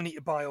 something I need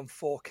to buy on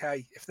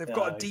 4K if they've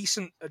got Aye.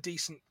 a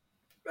decent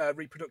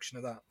reproduction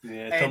of that.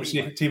 Yeah,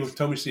 Anyway.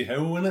 Thomas C.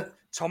 Howell in it.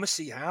 Thomas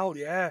C. Howell,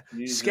 yeah,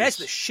 Jesus. scares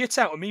the shit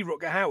out of me,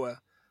 Rutger Hauer,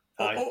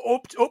 Aye.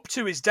 up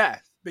to his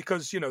death,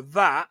 because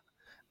that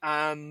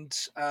and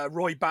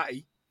Roy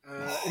Batty.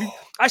 Who,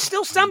 I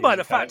still stand by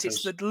the fact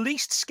it's the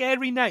least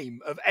scary name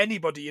of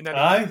anybody in any.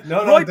 Aye,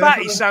 no, Roy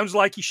Batty definitely. sounds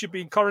like he should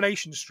be in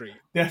Coronation Street.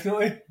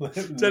 Definitely.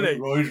 Doesn't he?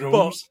 Roy's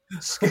Rolls.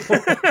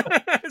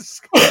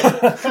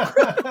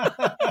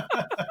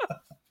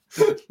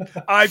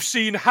 I've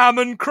seen ham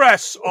and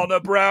cress on a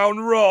brown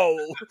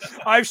roll.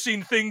 I've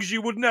seen things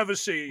you would never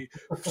see.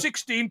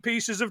 16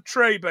 pieces of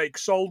tray bake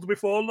sold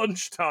before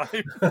lunchtime.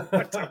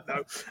 I don't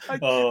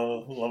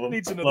know. Love him.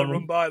 Needs another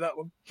run by that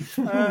one.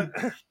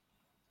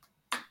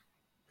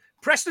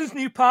 Preston's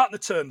new partner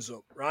turns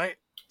up, right?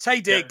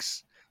 Taye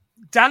Diggs,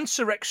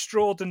 dancer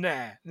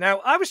extraordinaire.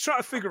 Now, I was trying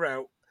to figure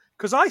out,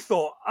 because I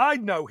thought I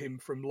know him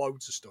from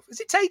loads of stuff.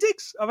 Is it Taye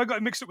Diggs? Have I got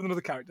him mixed up with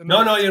another character?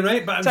 No, you're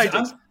right. But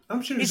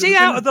I'm sure. Is he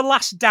out of The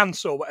Last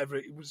Dance or whatever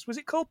it was? Was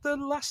it called The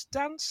Last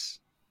Dance?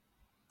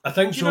 I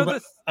think so,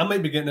 but I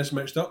might be getting this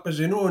mixed up. Is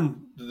he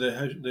on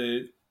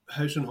the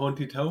House on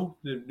Haunted Hill,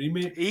 the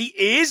remake? He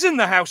is in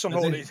the House on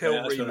Haunted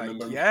Hill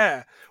remake.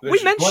 Yeah,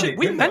 we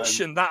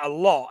mentioned that a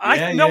lot.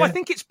 I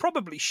think it's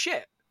probably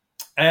shit.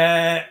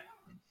 I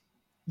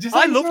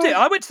loved it.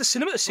 I went to the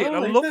cinema to see it, and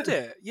I loved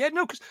it. Yeah,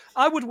 no, because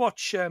I would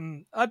watch.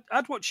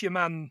 I'd watch your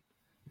man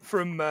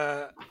from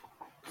that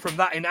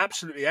in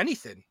absolutely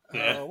anything.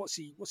 Yeah. What's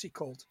he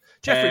called?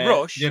 Jeffrey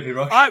Rush. Jeffrey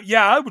Rush.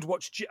 I would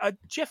watch.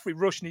 Jeffrey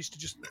Rush needs to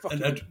just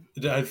fucking. And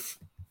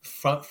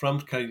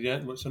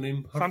Famke, what's her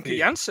name? Famke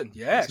Janssen.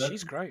 Yeah,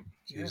 she's great.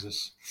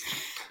 Jesus.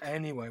 Yeah.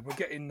 Anyway, we're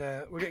getting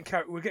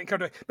carried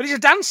away. But he's a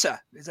dancer.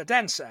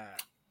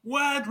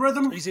 What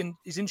rhythm? He's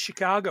in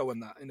Chicago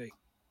and that, isn't he?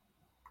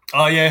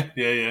 Oh yeah.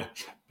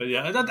 But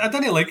yeah, I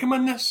didn't like him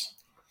in this.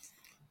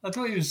 I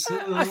thought he was.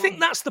 I think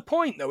that's the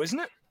point, though, isn't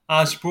it?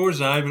 I suppose,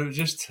 but it was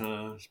just.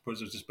 I suppose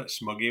it was just a bit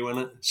smuggy,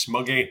 wasn't it?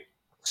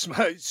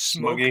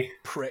 Smuggy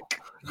prick.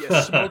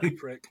 Yeah, smug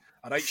prick.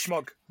 I hate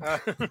smug.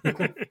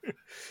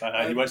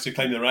 He wants to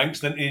climb the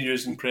ranks, didn't he?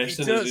 Using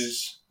Preston as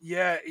his.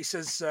 Yeah, he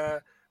says,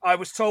 I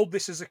was told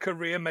this is a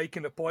career, make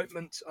an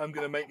appointment. I'm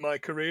going to make my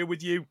career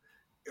with you.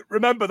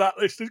 Remember that,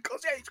 listeners, because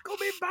it's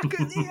coming back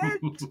at the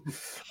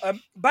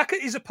end. Back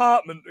at his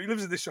apartment, he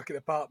lives in this fucking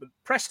apartment.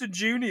 Preston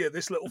Jr.,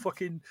 this little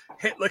fucking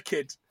Hitler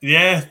kid.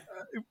 Yeah.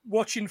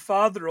 Watching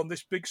father on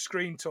this big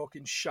screen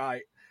talking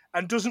shite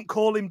and doesn't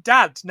call him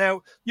dad.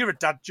 Now, you're a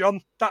dad,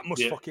 John. That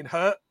must fucking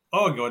hurt.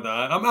 Oh, God.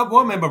 I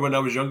remember when I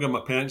was younger, my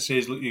parents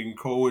says, look, you can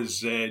call us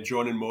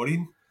John and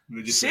Maureen.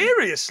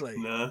 Seriously?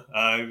 No,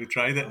 we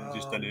tried it and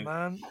just didn't.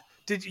 Man.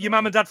 Did your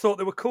mum and dad thought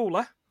they were cool,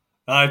 eh?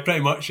 Aye, pretty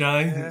much,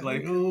 aye. Yeah.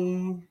 Like,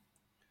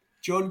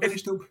 John, can you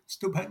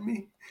still hitting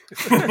me?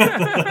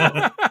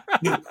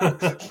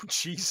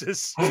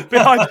 Jesus.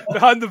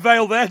 Behind the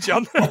veil there,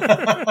 John.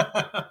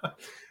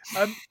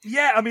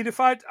 Yeah, I mean, if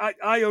I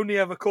only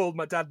ever called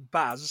my dad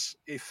Baz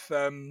if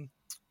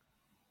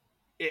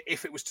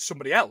it was to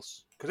somebody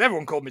else. Because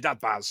everyone called me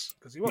Dad Baz.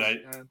 Because he was. Right.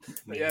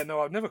 But yeah,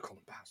 no, I've never called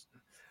him Baz.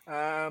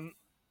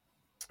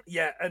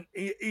 Yeah, and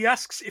he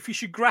asks if he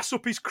should grass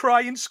up his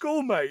crying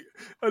schoolmate.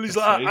 And he's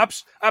like,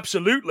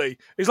 absolutely.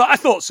 He's like, I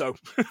thought so.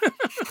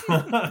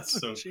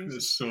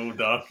 It's so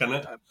dark, isn't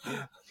it?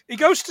 He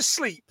goes to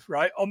sleep,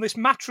 right, on this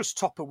mattress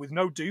topper with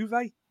no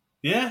duvet.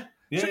 Yeah.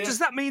 So does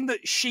that mean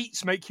that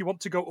sheets make you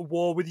want to go to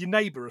war with your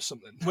neighbour or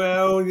something?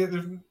 Well,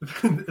 in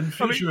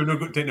future we've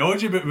not got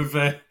technology, but we've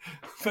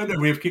found a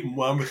way of keeping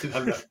warm with it,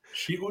 having a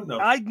sheet on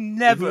them. I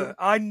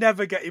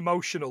never get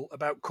emotional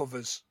about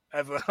covers,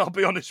 ever. I'll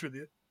be honest with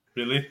you.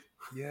 Really?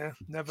 Yeah,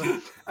 never.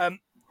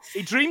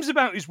 He dreams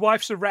about his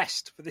wife's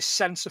arrest for this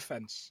sense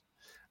offence.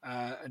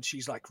 And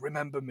she's like,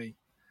 remember me.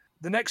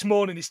 The next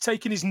morning, he's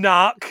taking his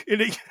narc.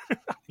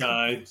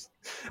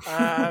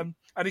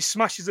 And he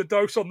smashes a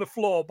dose on the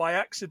floor by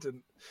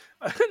accident.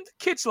 And the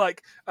kid's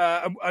like,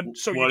 and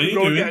so you can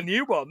go and get a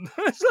new one.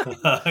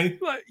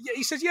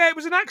 He says, yeah, it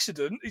was an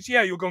accident.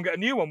 You'll go and get a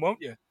new one,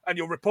 won't you? And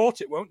you'll report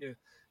it, won't you?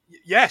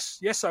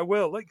 Yes, I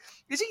will. Like,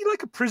 is he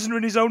like a prisoner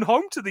in his own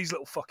home to these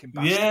little fucking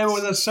bastards? Yeah,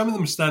 well, there's some of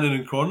them standing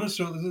in corners,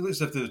 so it looks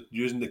like they're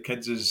using the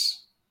kids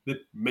as they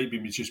maybe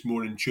just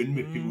more in tune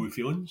with people with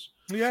feelings.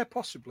 Yeah,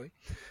 possibly.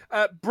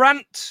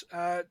 Brant,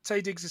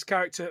 Taye Diggs'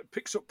 character,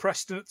 picks up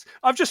Preston.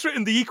 I've just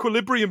written the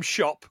Equilibrium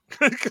shop.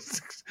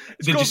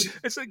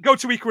 It's go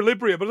to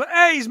Equilibrium. But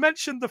hey, he's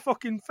mentioned the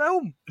fucking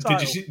film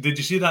title. Did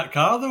you see that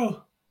car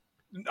though?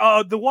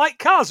 The white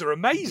cars are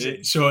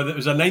amazing. So it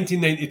was a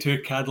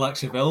 1992 Cadillac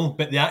Seville,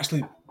 but they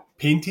actually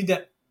painted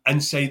it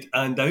inside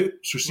and out.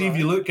 So see if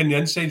you look in the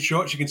inside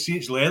shots, you can see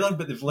it's leather,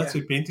 but they've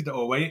literally painted it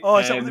all white. Oh,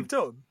 is that what they've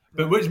done?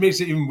 But what makes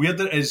it even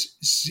weirder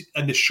is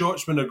in the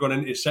shots when they're going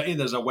into the city,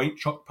 there's a white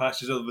truck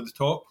passes over the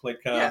top,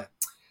 like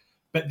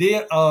But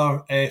they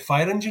are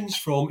fire engines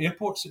from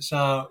airports. It's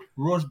a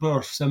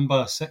Rosberg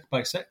Simba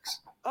 6x6.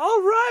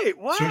 Oh right!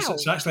 Wow. So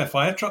it's actually a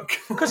fire truck.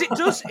 Because it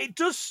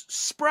does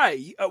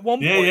spray at one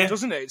point,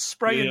 doesn't it? It's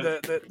spraying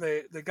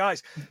the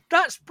guys.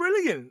 That's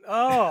brilliant.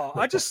 Oh,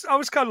 I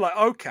was kind of like,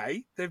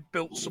 okay, they've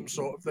built some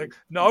sort of thing.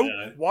 No,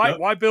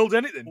 why build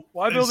anything?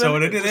 Why build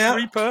anything?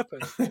 Just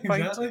repurpose.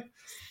 Exactly.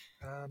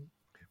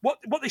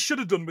 What they should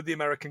have done with the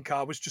American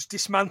car was just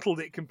dismantled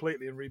it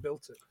completely and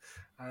rebuilt it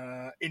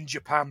in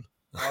Japan,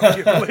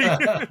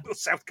 arguably, or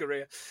South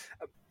Korea.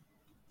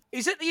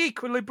 He's at the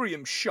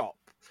Equilibrium shop,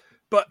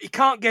 but he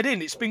can't get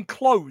in. It's been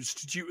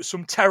closed due to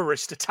some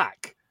terrorist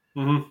attack.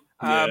 Mm-hmm.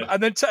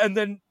 And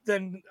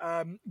then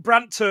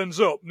Brandt turns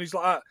up and he's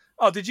like,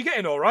 "Oh, did you get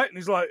in all right?" And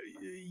he's like,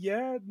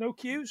 "Yeah, no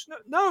queues.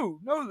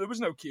 No, there was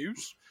no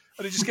queues."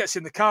 And he just gets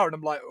in the car, and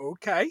I'm like,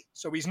 "Okay,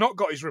 so he's not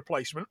got his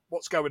replacement.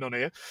 What's going on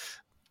here?"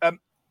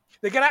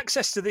 They get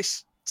access to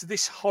this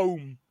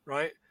home,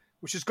 right,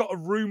 which has got a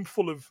room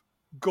full of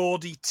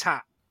gaudy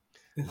tat.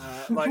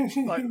 Like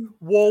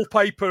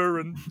wallpaper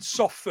and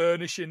soft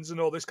furnishings and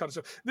all this kind of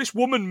stuff. This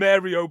woman,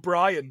 Mary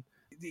O'Brien,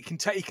 you can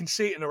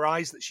see it in her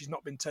eyes that she's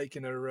not been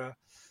taking her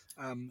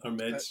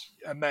meds.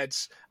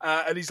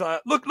 And he's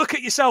like, look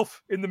at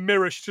yourself in the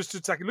mirror. She's just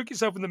attacking. Look at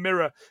yourself in the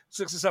mirror.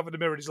 She looks herself in the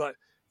mirror, and he's like,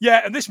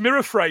 yeah, and this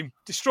mirror frame,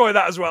 destroy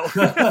that as well.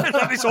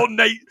 Like this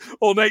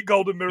ornate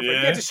golden mirror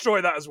frame. Yeah,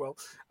 destroy that as well.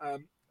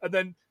 And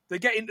then they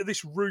get into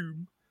this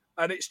room.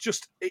 And it's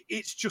just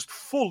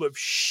full of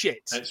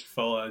shit. It's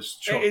full.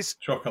 It's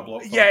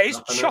chock-a-block. Yeah,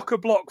 it's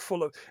chock-a-block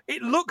full of.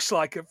 It looks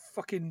like a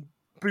fucking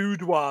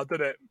boudoir,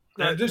 doesn't it?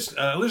 Like,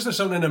 it looks like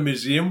something in a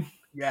museum.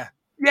 Yeah,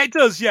 it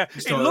does. Yeah,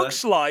 it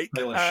looks like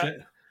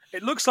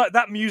it looks like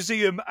that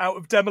museum out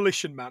of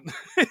Demolition Man.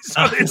 It's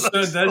what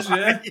it looks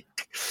like.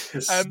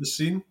 The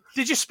scene.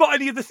 Did you spot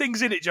any of the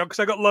things in it, John? Because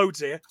I got loads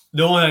here.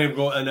 The only thing I've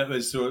got in it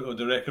was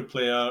the record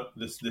player,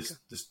 the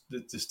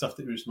stuff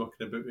that we were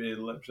smoking about,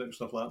 lipstick and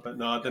stuff like that. But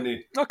no, I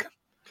didn't. Okay.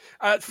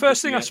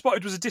 First thing I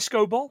spotted was a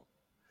disco ball,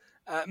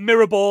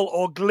 mirror ball,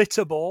 or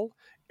glitter ball.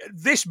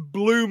 This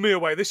blew me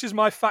away. This is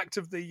my fact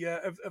of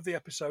the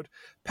episode.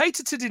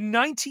 Patented in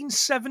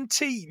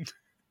 1917.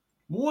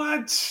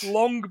 What?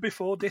 Long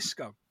before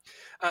disco.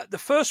 The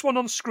first one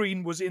on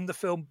screen was in the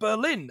film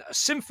Berlin, a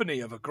symphony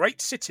of a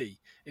great city,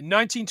 in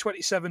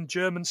 1927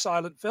 German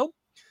silent film.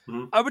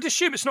 Mm-hmm. I would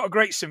assume it's not a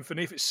great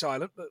symphony if it's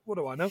silent, but what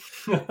do I know?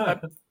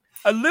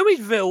 A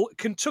Louisville,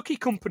 Kentucky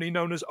company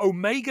known as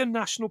Omega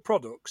National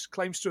Products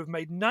claims to have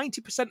made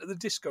 90% of the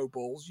disco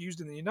balls used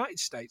in the United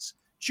States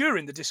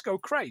during the disco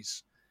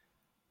craze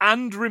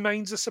and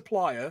remains a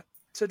supplier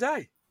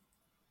today.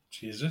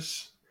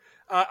 Jesus.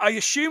 I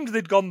assumed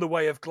they'd gone the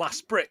way of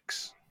glass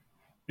bricks.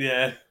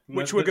 Yeah.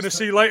 Which we're going to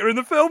see later in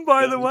the film,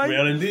 by the way.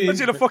 Well, indeed. I've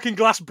seen a fucking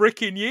glass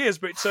brick in years,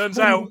 but it turns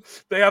out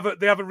they have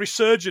a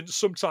resurgence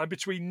sometime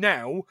between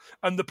now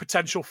and the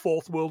potential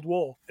Fourth World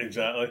War.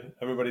 Exactly.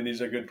 Everybody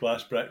needs a good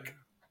glass brick.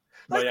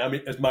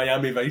 Is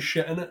Miami Vice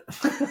shit in it?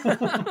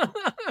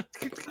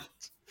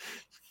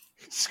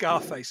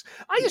 Scarface.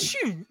 I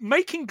assume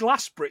making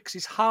glass bricks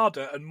is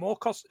harder and more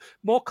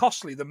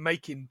costly than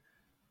making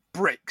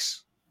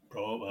bricks.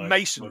 Probably.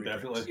 Masonry.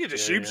 Definitely. You'd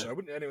assume so,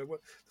 wouldn't you? Anyway,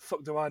 what the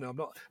fuck do I know? I'm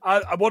not.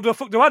 What the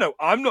fuck do I know?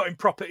 I'm not in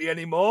property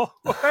anymore.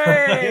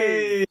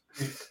 Hey!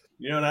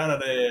 You're out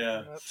of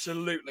there.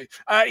 Absolutely.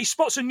 He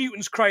spots a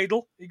Newton's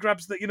cradle. He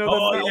grabs the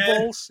metal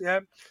balls. Yeah.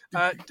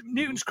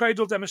 Newton's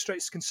cradle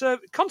demonstrates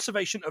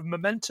conservation of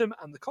momentum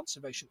and the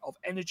conservation of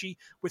energy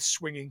with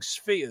swinging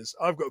spheres.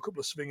 I've got a couple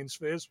of swinging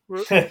spheres.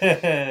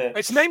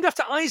 It's named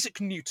after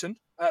Isaac Newton,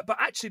 but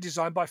actually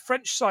designed by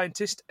French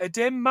scientist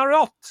Edem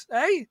Marot.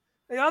 Hey?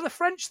 They are the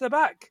French, they're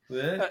back.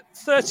 Yeah.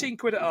 13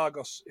 quid at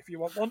Argos, if you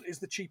want one, is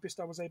the cheapest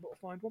I was able to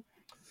find one.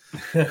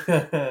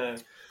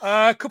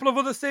 A couple of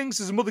other things.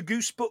 There's a Mother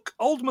Goose book.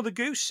 Old Mother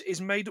Goose is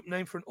a made-up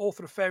name for an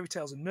author of fairy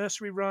tales and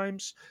nursery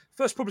rhymes.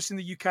 First published in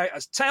the UK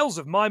as Tales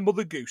of My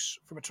Mother Goose,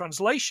 from a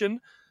translation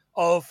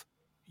of,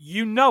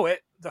 you know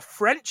it, the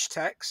French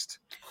text,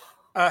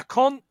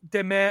 Conte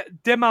de ma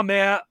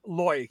mère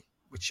Loy,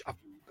 which I've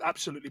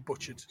absolutely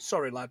butchered.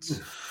 Sorry, lads.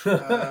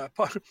 Pardonnez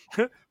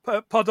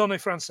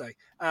français.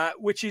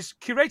 Which is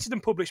curated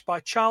and published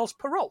by Charles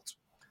Perrault.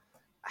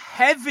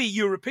 Heavy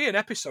European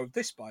episode,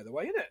 this, by the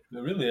way, isn't it?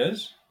 It really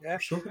is. Yeah. We're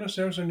soaking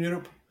ourselves in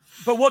Europe.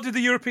 But what did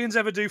the Europeans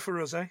ever do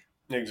for us, eh?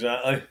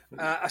 Exactly.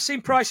 I've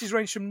seen prices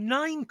range from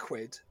 9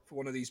 quid for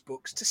one of these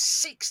books to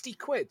 60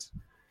 quid.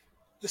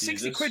 The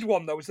 60 quid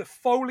one, though, is the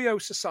Folio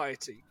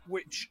Society,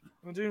 which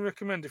I do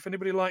recommend if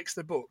anybody likes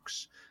their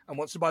books and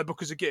wants to buy a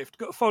book as a gift.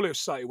 Go to the Folio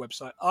Society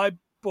website. I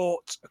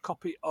bought a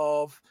copy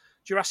of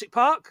Jurassic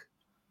Park,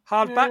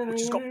 hardback,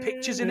 which has got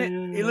pictures in it,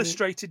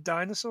 illustrated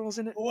dinosaurs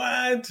in it.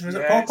 What? Was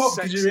it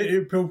pop-up? Did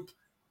you pull?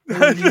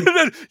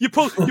 You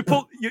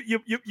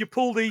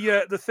pull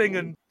the thing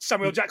and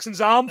Samuel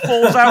Jackson's arm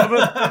falls out of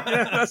it.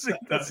 Yeah,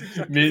 that's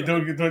exactly Mate,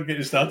 don't get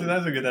you started.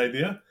 That's a good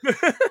idea.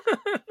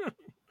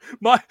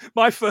 My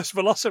first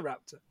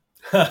Velociraptor.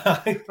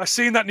 I've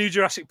seen that new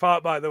Jurassic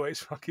Park, by the way.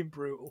 It's fucking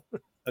brutal.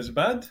 Is it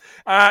bad?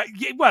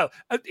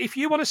 If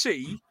you want to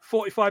see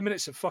 45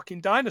 minutes of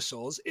fucking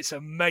dinosaurs, it's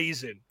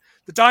amazing.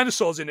 The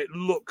dinosaurs in it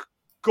look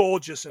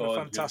gorgeous and are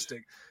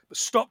fantastic. But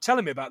stop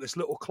telling me about this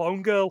little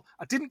clone girl.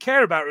 I didn't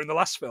care about her in the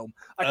last film.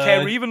 I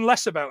care even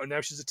less about her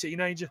now she's a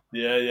teenager.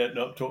 Yeah,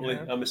 no, totally.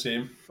 Yeah. I'm the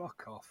same.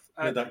 Fuck off.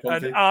 And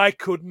I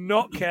could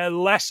not care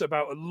less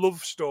about a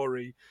love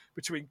story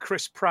between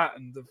Chris Pratt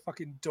and the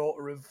fucking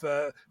daughter of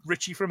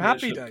Richie from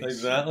Happy Days.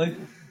 Exactly.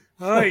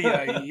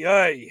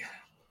 Ay.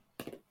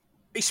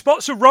 He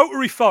spots a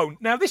rotary phone.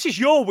 Now, this is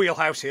your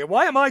wheelhouse here.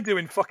 Why am I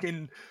doing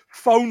fucking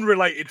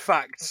phone-related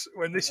facts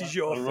when this is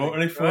your thing?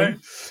 Rotary phone.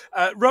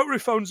 Right? Rotary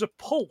phones are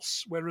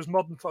pulse, whereas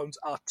modern phones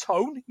are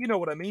tone. You know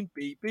what I mean?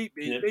 Beep, beep,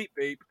 beep, beep,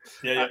 beep.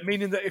 Yeah.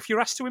 Meaning that if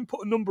you're asked to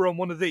input a number on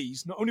one of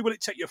these, not only will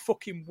it take you a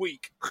fucking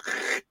week,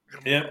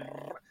 it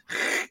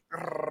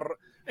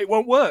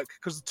won't work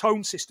because the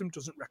tone system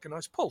doesn't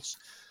recognise pulse.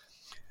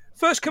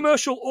 First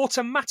commercial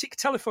automatic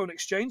telephone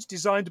exchange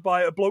designed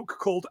by a bloke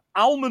called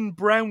Almond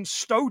Brown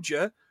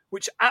Stoger,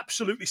 which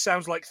absolutely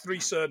sounds like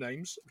 3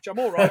 surnames, which I'm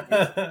all right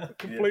with,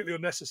 completely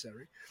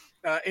unnecessary,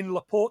 in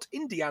LaPorte,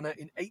 Indiana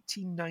in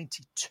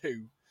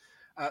 1892.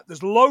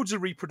 There's loads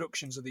of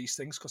reproductions of these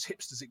things because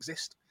hipsters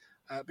exist.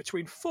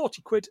 Between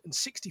 40 quid and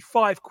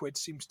 65 quid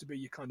seems to be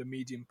your kind of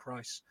medium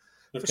price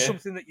for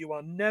something that you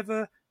are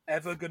never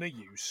ever going to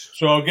use.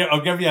 So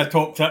I'll give you a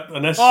top tip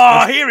on this.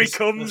 Here he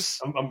comes.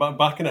 I'm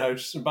back in the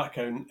house. I'm back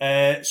home.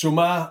 So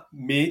my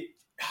mate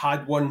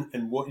had one,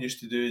 and what he used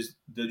to do is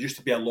there used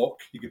to be a lock.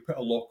 You could put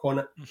a lock on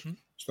it,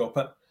 stop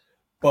it.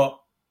 But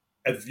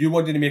if you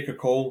wanted to make a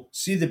call,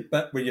 see the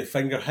bit where your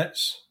finger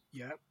hits.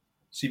 Yeah.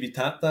 See if you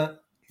tap that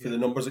for the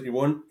numbers that you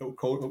want, it'll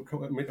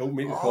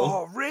make a call.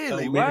 Oh,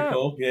 really? It'll make a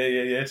call.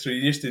 Yeah. So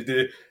you used to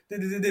do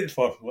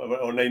for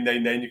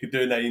 999. You could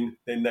do 9,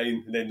 then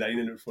 9, and then 9,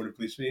 and it would phone the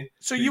police for you.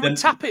 So you would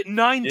tap it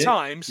 9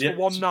 times for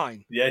 1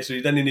 9. Yeah, so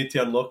you didn't need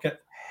to unlock it.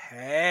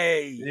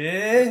 Hey.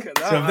 Yeah. So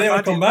if they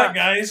ever come back,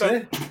 guys,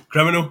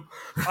 criminal.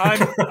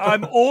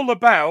 I'm all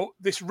about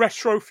this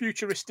retro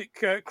futuristic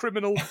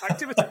criminal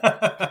activity.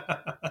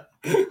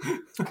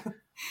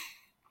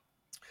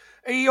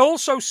 He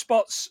also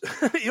spots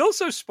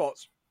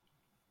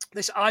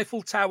this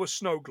Eiffel Tower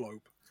snow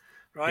globe,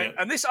 right? Yeah.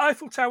 And this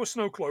Eiffel Tower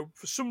snow globe,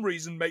 for some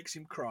reason, makes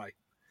him cry.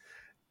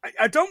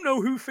 I don't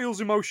know who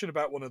feels emotion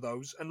about one of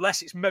those,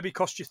 unless it's maybe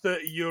cost you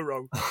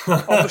 €30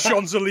 on the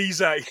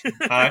Champs-Elysees.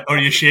 Or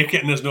you shake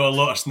it and there's not a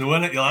lot of snow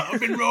in it. You're like,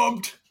 I've been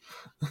robbed.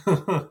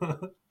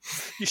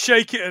 You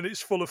shake it and it's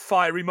full of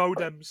fiery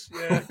modems.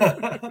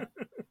 Yeah.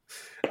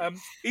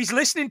 He's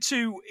listening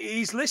to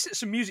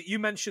some music. You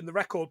mentioned the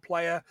record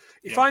player.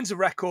 He finds a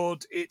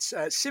record. It's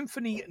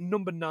Symphony No.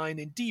 9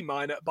 in D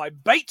minor by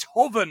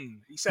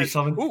Beethoven. He says,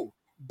 "Ooh,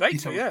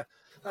 Beethoven, yeah,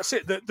 that's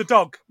it. The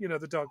dog,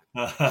 the dog."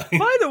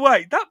 By the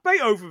way, that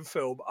Beethoven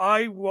film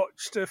I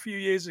watched a few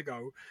years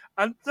ago,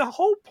 and the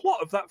whole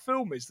plot of that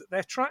film is that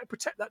they're trying to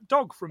protect that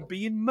dog from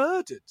being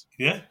murdered.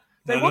 Yeah,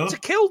 they want to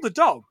kill the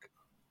dog.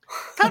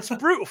 That's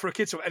brutal for a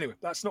kid. So anyway,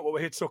 that's not what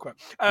we're here to talk about.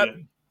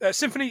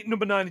 Symphony No.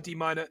 9 in D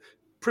minor.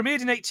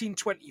 Premiered in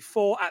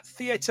 1824 at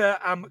Theater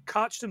am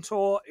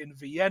Karstentor in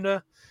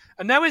Vienna.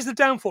 And now is the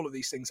downfall of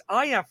these things.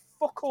 I have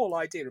fuck all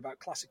idea about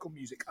classical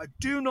music. I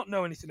do not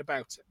know anything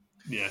about it.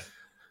 Yeah.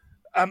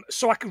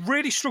 So I can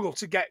really struggle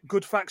to get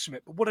good facts from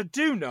it. But what I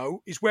do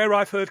know is where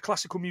I've heard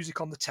classical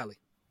music on the telly.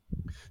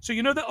 So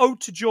you know the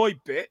Ode to Joy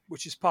bit,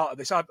 which is part of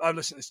this. I've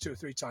listened to this 2 or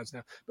 3 times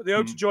now. But the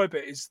Ode to Joy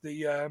bit is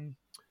the...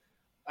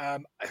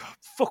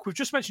 we've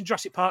just mentioned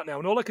Jurassic Park now,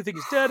 and all I can think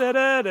is da da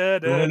da da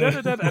da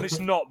da da, and it's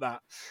not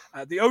that.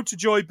 The Ode to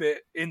Joy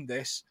bit in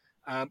this,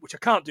 which I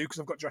can't do because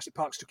I've got Jurassic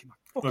Park stuck in my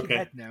fucking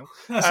head now.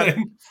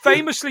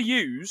 Famously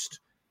used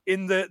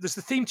in there's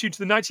the theme tune to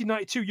the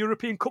 1992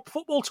 European Cup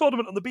football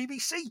tournament on the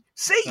BBC.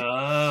 See,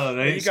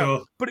 there you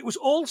go. But it was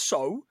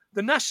also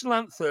the national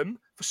anthem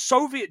for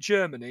Soviet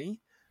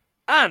Germany,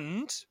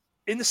 and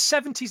in the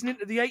 70s and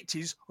into the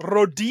 80s,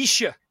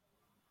 Rhodesia,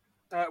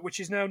 which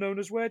is now known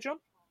as where, John?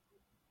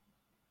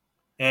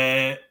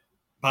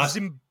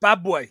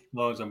 Zimbabwe.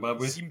 No,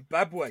 Zimbabwe.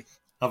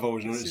 I've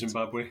always known it's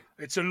Zimbabwe.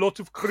 It's a lot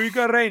of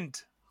Kruger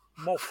End,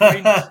 my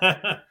friend.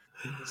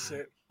 That's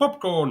it.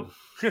 Popcorn.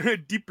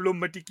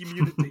 Diplomatic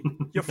immunity.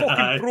 You're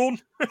fucking prawn.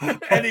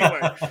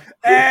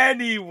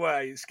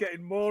 Anyway, it's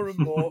getting more and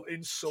more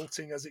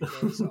insulting as it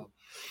goes on.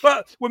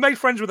 But we're made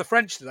friends with the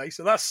French today,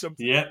 so that's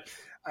something. Yeah.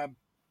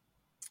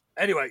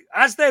 Anyway,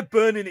 as they're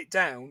burning it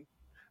down,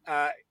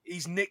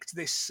 he's nicked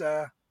this.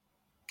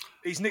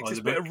 He's nicked this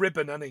bit of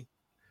ribbon, hasn't he?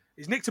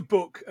 He's nicked a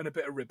book and a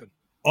bit of ribbon.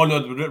 Oh, no,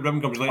 the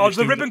ribbon comes later. Oh,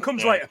 the ribbon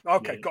comes later.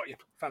 Okay, got you.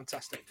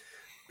 Fantastic.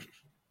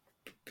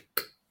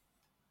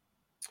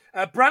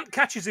 Brandt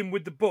catches him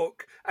with the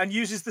book and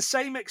uses the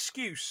same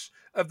excuse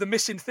of the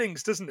missing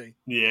things, doesn't he?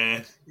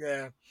 Yeah.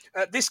 Yeah.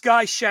 This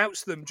guy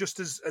shouts them just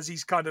as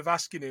he's kind of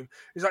asking him.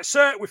 He's like,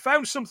 "Sir, we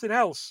found something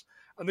else."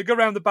 And they go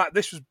around the back.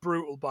 This was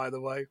brutal, by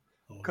the way.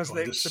 because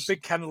it's a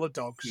big kennel of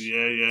dogs.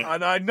 Yeah.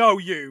 And I know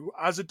you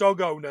as a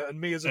dog owner and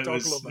me as a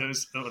dog lover. It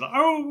was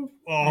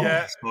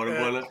yeah, it's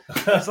horrible, isn't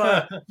it? It's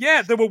like,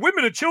 yeah, there were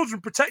women and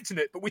children protecting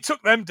it, but we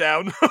took them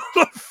down.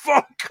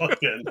 Fuck.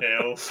 Fucking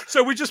hell.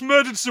 So we just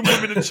murdered some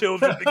women and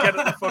children to get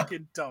at the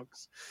fucking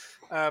dogs.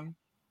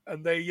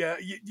 And they,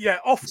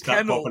 off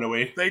kennel,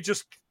 they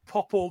just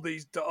pop all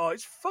these. Oh,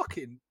 it's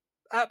fucking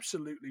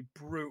absolutely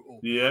brutal.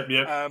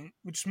 Yeah.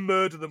 We just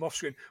murder them off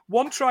screen.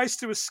 One tries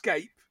to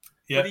escape,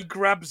 but he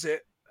grabs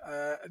it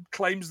and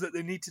claims that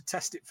they need to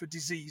test it for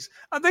disease,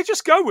 and they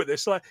just go with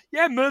this, like,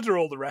 murder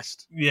all the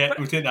rest. Yeah, but,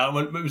 we'll take that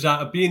one. It was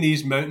a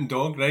Bearnese mountain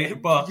dog, right?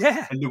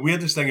 And the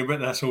weirdest thing about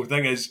this whole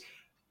thing is,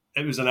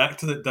 it was an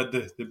actor that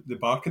did the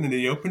barking and the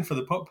yelping for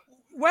the pup.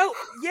 Well,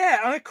 yeah,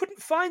 and I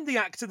couldn't find the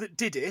actor that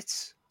did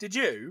it. Did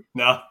you?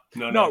 No.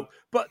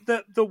 But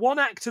the one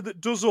actor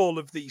that does all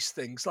of these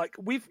things, like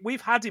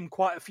we've had him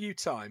quite a few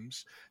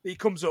times. He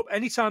comes up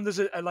anytime there's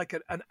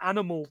an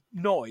animal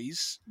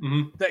noise,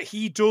 that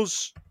he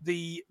does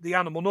the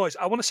animal noise.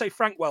 I want to say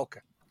Frank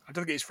Welker. I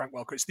don't think it's Frank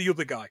Welker. It's the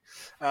other guy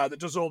that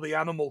does all the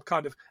animal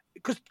kind of,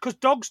 because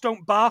dogs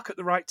don't bark at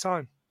the right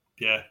time.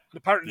 Yeah. And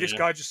apparently this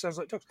guy just sounds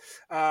like dogs.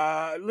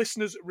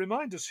 Listeners,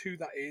 remind us who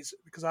that is,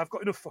 because I've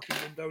got enough fucking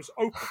windows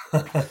open.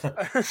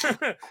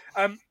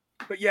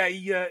 But yeah,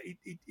 he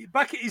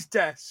back at his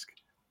desk,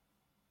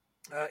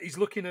 he's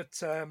looking at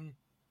the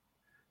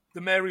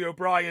Mary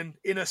O'Brien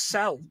in a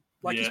cell.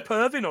 Like he's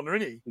perving on her,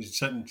 isn't he? He's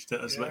sitting,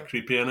 that's a bit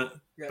creepy, isn't it?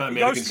 Yeah. He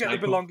goes to get the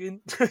belonging.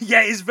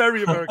 Yeah, he's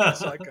very American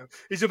Psycho.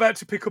 He's about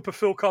to pick up a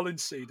Phil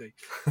Collins CD.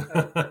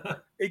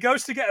 He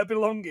goes to get her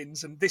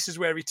belongings, and this is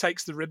where he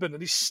takes the ribbon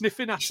and he's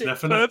sniffing at it.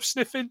 Perv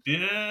sniffing.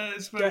 Yeah,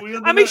 it's very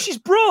weird. I mean, she's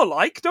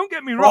bra-like, don't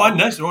get me wrong.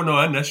 And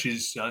this,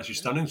 she's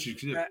stunning.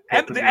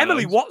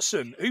 Emily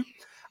Watson,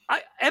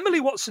 Emily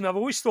Watson, I've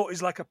always thought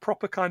is like a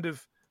proper kind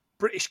of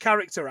British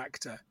character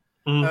actor.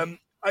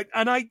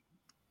 I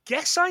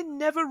guess I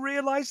never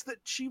realised that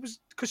she was,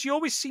 because she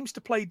always seems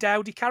to play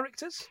dowdy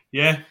characters.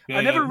 Yeah.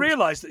 I never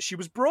realised that she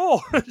was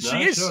bra.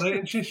 She is. Right,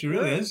 isn't she? She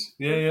really is.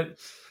 Yeah.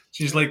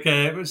 She's like,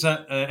 what's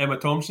that, Emma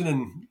Thompson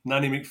and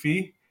Nanny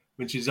McPhee,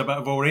 when she's a bit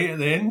of all right at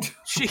the end.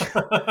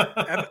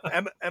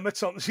 Emma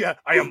Thompson, yeah.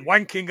 I am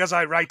wanking as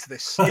I write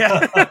this.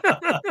 Yeah.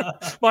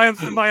 My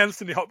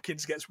Anthony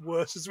Hopkins gets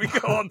worse as we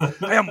go on.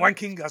 I am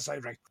wanking as I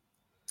write.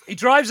 He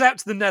drives out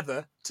to the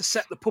Nether to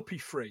set the puppy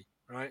free,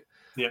 right?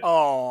 Yeah.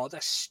 Oh, the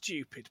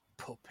stupid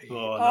puppy.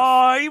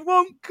 Oh, he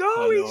won't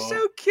go. He's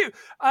so cute.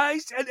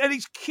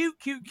 He's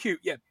cute.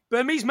 Yeah.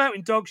 Burmese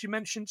mountain dogs, you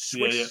mentioned.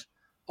 Swiss,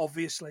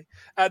 obviously.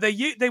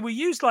 They were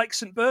used like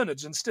St.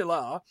 Bernards, and still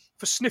are,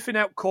 for sniffing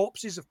out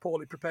corpses of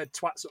poorly prepared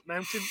twats up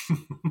mountains.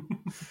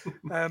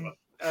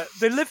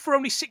 They live for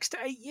only 6 to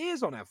 8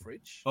 years on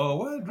average. Oh,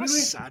 what? Really?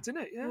 That's sad, isn't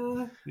it?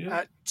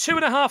 Yeah.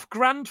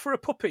 $2,500 for a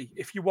puppy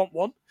if you want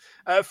one.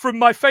 From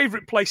my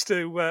favourite place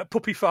to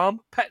puppy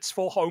farm,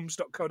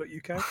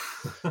 petsforhomes.co.uk.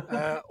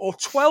 Or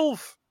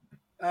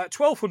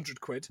 1,200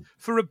 quid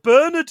for a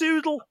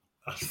Bernedoodle.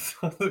 I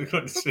thought we were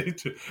going to say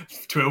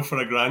 12 for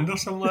 $1,000 or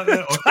something like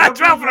that.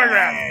 12 for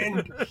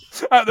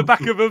 $1,000 at the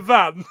back of a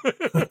van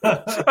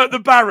at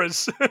the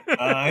Barras.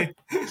 Aye.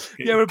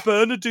 Yeah, a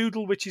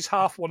Bernedoodle, which is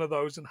half one of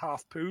those and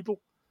half poodle.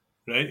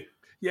 Right.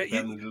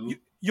 Yeah,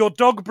 your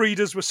dog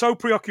breeders were so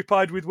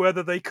preoccupied with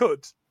whether they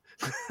could.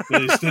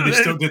 They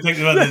still did think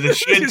whether they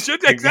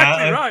should.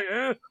 Exactly right.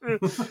 Yeah.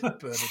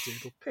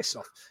 Bernedoodle, piss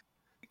off.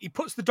 He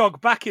puts the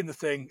dog back in the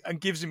thing and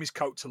gives him his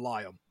coat to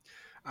lie on.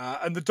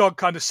 And the dog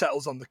kind of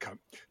settles on the coat.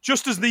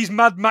 Just as these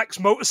Mad Max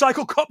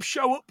motorcycle cops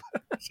show up.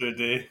 So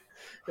they.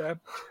 Yeah.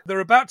 They're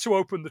about to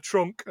open the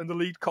trunk, and the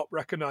lead cop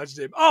recognises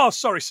him. Oh,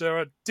 sorry,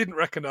 sir, I didn't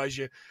recognise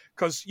you.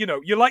 Because,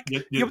 you're like...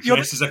 You're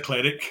dressed as a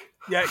cleric.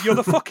 Yeah, you're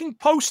the fucking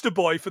poster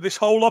boy for this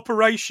whole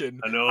operation.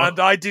 I know. And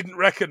I didn't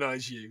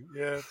recognise you.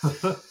 Yeah.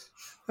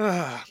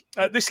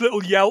 This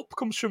little yelp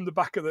comes from the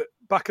back of the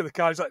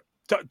car. He's like,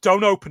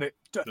 don't open it.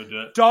 Do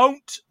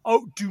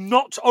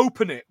not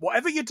open it.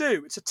 Whatever you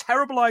do, it's a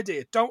terrible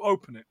idea. Don't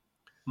open it.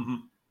 Mm-hmm.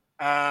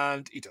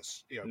 And he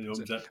does. He opens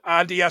it.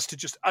 And he has to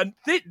just... And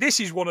this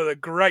is one of the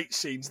great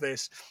scenes,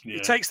 this. Yeah.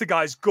 He takes the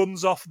guy's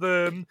guns off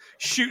them,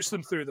 shoots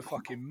them through the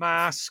fucking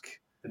mask.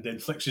 And then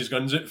flicks his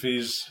guns at for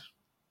his...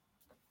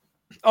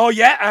 Oh,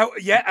 yeah,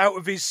 out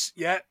of his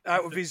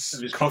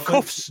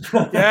cuffs.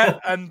 Yeah,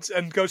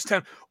 and goes to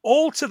town.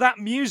 All to that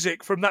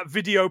music from that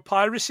video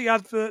piracy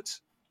advert.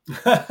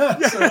 So,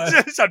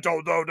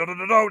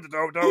 no.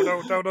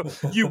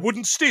 You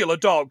wouldn't steal a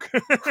dog.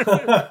 You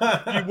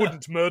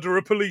wouldn't murder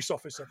a police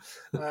officer.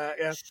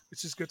 Yeah,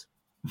 which is good.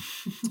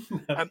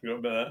 I forgot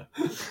about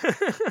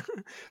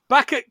that.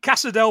 Back at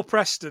Casa del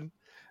Preston,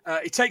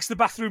 he takes the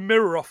bathroom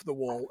mirror off the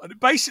wall, and it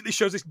basically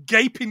shows this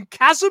gaping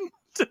chasm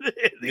to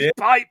these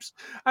pipes.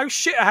 How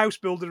shit a house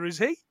builder is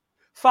he?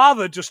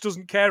 Father just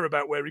doesn't care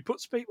about where he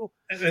puts people.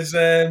 It was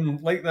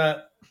like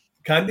that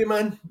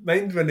Candyman,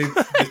 mind, when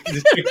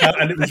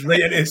and it was right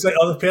into the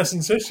other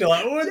person's house. You're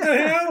like, what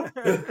the hell?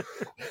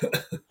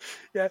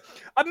 Yeah,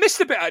 I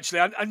missed a bit actually.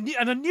 I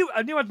knew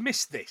I'd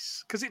missed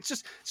this because it's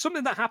just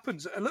something that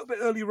happens a little bit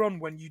earlier on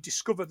when you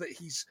discover that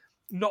he's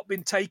not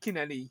been taking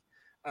any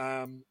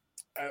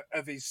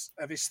of his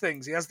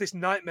things. He has this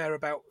nightmare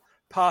about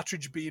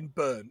Partridge being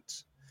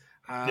burnt,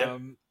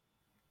 and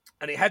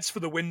he heads for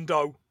the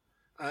window.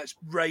 It's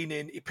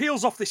raining. He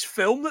peels off this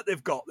film that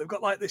they've got. They've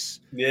got like this.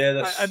 Yeah,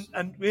 that's...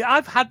 and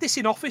I've had this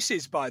in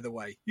offices, by the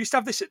way. Used to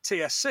have this at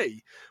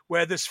TSC,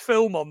 where there's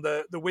film on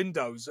the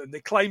windows, and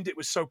they claimed it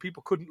was so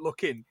people couldn't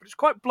look in, but it's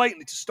quite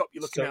blatantly to stop you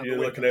looking out. You're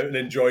looking out and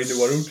enjoying the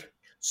world.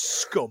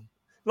 Scum,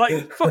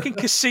 like fucking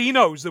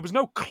casinos. There was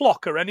no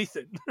clock or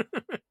anything,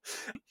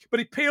 but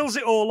he peels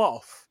it all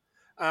off.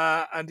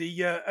 And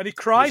he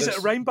cries at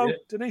a rainbow,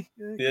 doesn't he?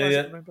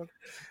 Yeah.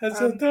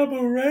 It's a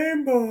double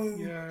rainbow.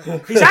 Yeah.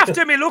 He's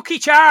after me Lucky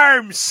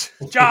Charms,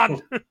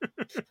 John.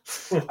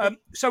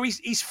 So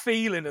he's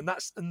feeling, and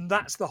that's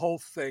the whole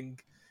thing.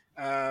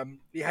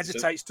 He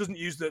hesitates, doesn't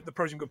use the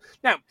pros and gum.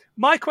 Now,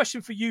 my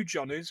question for you,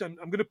 John, is, and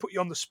I'm going to put you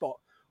on the spot.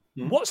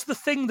 What's the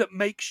thing that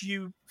makes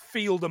you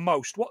feel the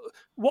most?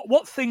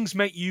 What things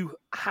make you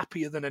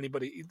happier than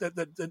anybody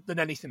than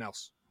anything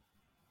else?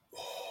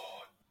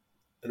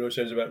 I know it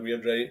sounds a bit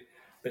weird, right?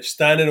 But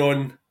standing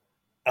on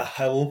a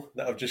hill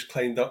that I've just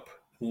climbed up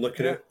and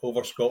looking out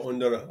over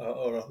Scotland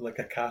or like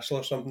a castle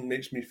or something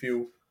makes me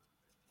feel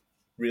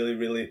really,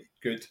 really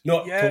good.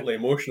 Not totally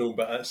emotional,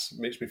 but that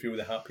makes me feel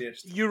the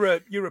happiest. You're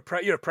a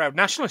proud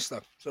nationalist,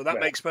 though, so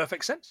that makes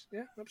perfect sense.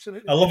 Yeah,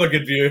 absolutely. I love a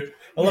good view.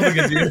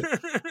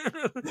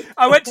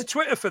 I went to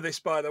Twitter for this,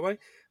 by the way.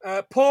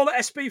 Paul at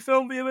SB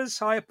Film Viewers.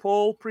 Hi,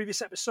 Paul.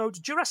 Previous episode,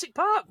 Jurassic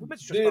Park. We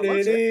mentioned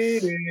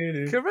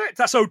correct.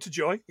 That's Ode to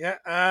Joy.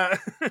 Yeah.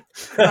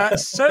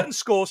 Certain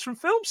scores from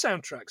film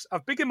soundtracks I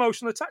have big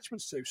emotional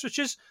attachments to, such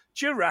as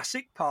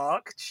Jurassic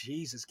Park.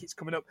 Jesus, keeps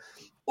coming up.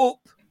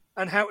 Up.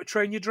 And How to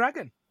Train Your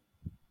Dragon.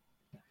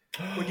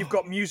 When you've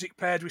got music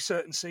paired with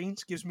certain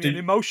scenes, gives me an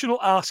emotional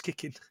arse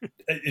kicking.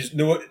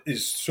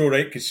 It's so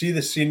right, because see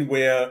the scene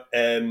where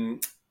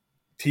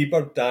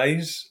T-Bird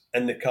dies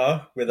in the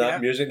car with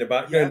that music in the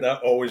background,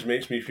 that always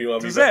makes me feel a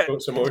wee bit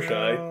got some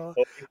emotion.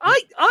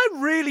 I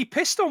really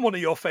pissed on one of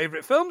your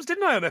favourite films,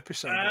 didn't I, on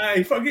episode?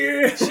 Aye, fuck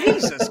you.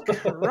 Jesus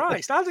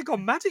Christ, I'd have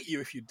gone mad at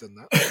you if you'd done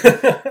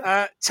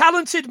that.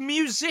 Talented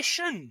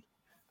musician.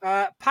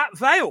 Pat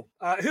Vale,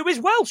 who is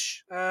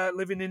Welsh,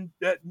 living in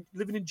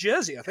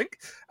Jersey, I think,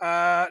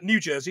 New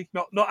Jersey,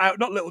 not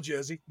Little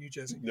Jersey, New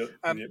Jersey.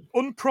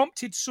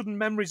 Unprompted sudden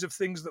memories of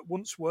things that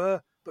once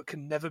were but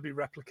can never be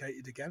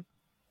replicated again.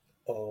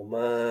 Oh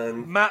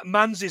man,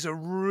 Mans is a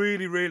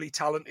really, really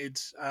talented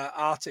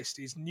artist.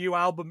 His new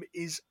album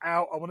is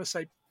out. I want to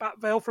say Pat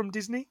Vale from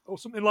Disney or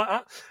something like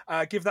that.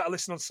 Give that a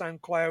listen on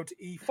SoundCloud.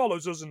 He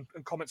follows us and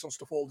comments on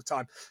stuff all the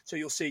time, so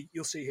you'll see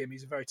him.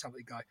 He's a very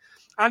talented guy.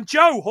 And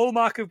Joe,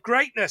 Hallmark of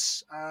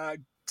Greatness,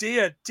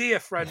 dear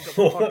friend of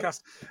the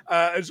podcast,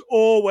 as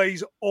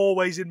always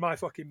in my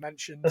fucking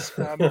mentions.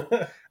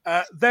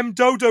 Them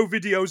dodo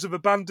videos of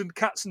abandoned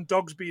cats and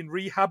dogs being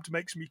rehabbed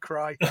makes me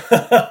cry.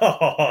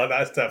 Oh,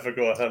 that's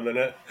difficult, isn't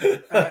it?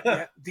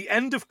 The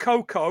end of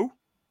Coco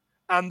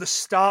and the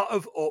start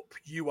of Up,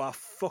 you are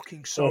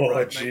fucking so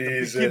right, mate.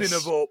 Jesus. The beginning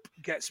of Up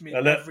gets me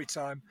every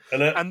time.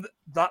 And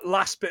that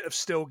last bit of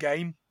Still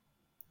Game.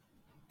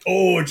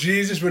 Oh,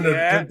 Jesus, when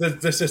they're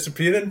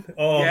disappearing.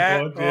 Oh,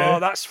 God, yeah. Oh,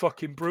 that's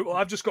fucking brutal.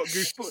 I've just got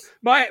goosebumps.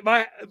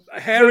 My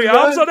hairy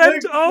arms on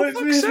end. Oh,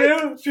 fuck's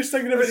sake. Just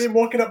thinking about him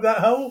walking up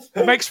that hill.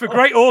 It makes for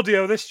great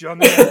audio, this, John.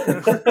 Get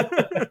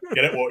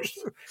it watched.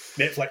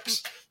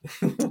 Netflix.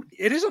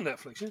 It is on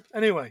Netflix, yeah.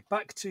 Anyway,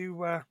 back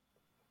to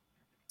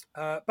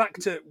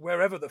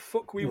wherever the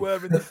fuck we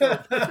were in the film.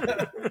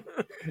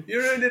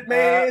 You're in it,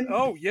 man.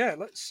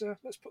 Let's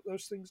put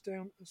those things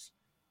down as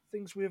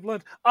things we have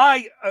learned.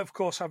 I, of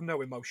course, have no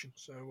emotion.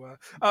 So,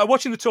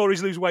 watching the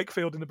Tories lose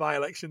Wakefield in the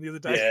by-election the other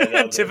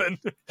day, Tiverton,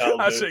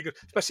 that's really good,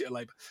 especially at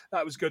Labour.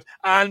 That was good.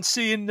 And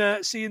seeing the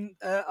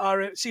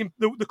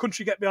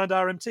country get behind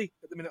RMT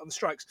at the minute on the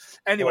strikes.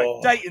 Anyway,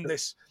 dating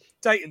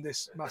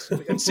this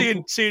massively, and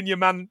seeing your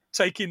man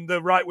taking the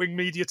right-wing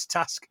media to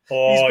task.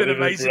 He's been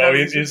amazing.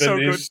 He's so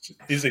good.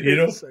 He's a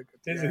hero. He's so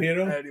good. He's a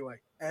hero.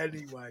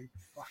 Anyway,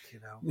 fucking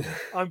hell.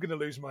 I'm going to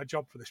lose my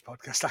job for this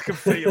podcast. I can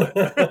feel it.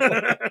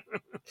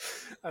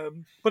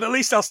 But at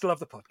least I'll still have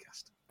the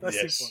podcast. That's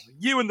important.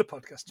 You and the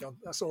podcast, John.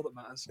 That's all that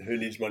matters. Who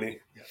needs money?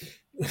 Yeah.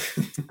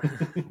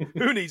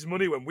 Who needs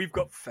money when we've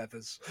got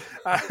feathers?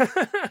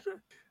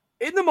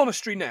 In the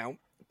monastery now,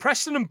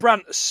 Preston and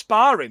Brant are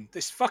sparring.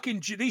 These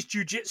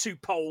jiu-jitsu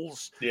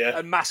poles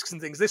and masks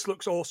and things. This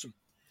looks awesome.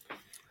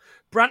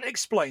 Brant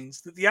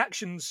explains that the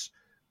actions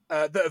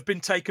that have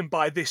been taken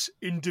by this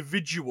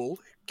individual,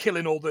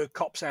 killing all the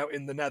cops out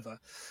in the Nether,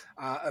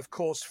 have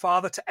caused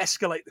Father to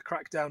escalate the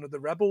crackdown of the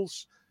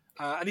rebels.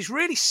 And he's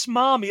really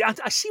smarmy.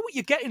 I see what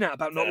you're getting at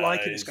about not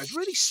liking this guy. He's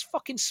really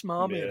fucking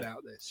smarmy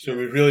about this. So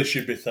we really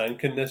should be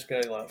thanking this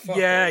guy. Like, fuck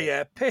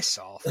off. Piss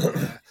off.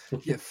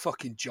 Your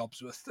fucking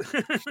Jobsworth.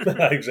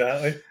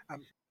 Exactly.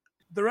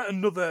 They're at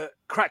another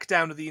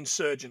crackdown of the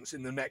insurgents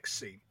in the next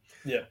scene.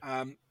 Yeah.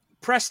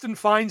 Preston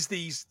finds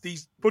these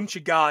bunch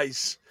of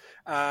guys,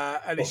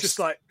 and he's just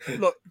like,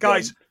 "Look,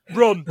 guys,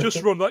 run,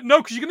 just run!" Like, no,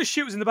 because you're going to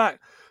shoot us in the back.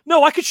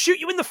 No, I could shoot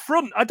you in the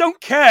front. I don't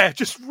care.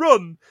 Just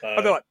run.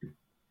 And they're like,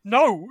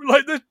 "No,"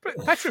 like they're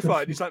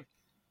petrified. He's like,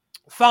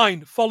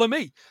 "Fine, follow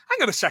me."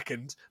 Hang on a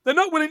second. They're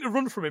not willing to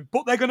run from him,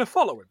 but they're going to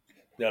follow him.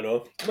 Yeah,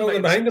 no. Well,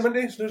 they're behind him, aren't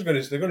they? So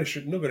they're going to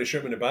shoot. Not going to shoot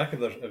him in the back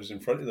if it was in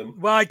front of them.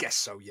 Well, I guess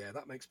so. Yeah,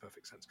 that makes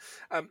perfect sense.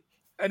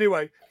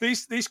 Anyway,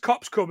 these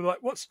cops come and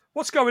like,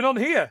 what's going on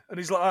here? And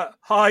he's like,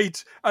 hide,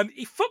 and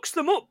he fucks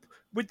them up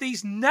with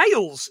these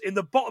nails in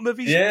the bottom of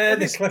his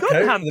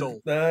gun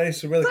handle.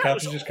 Nice, so where the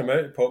cartridges come out,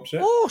 it pops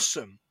out.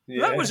 Awesome.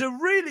 Yeah. That was a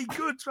really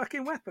good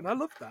fucking weapon. I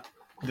love that.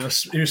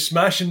 He was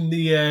smashing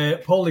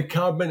the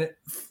polycarbonate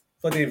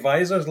bloody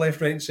visors left,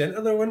 right, and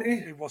centre there, wasn't he?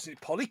 It wasn't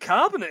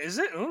polycarbonate, is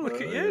it? Oh,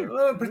 look at you.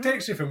 Well, it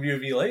protects you from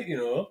UV light, you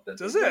know.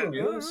 Does it?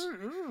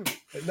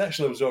 It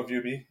naturally absorbs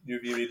UV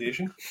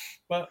radiation.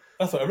 But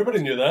I thought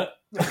everybody knew that.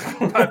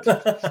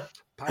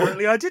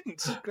 Apparently I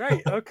didn't.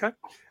 Great, okay.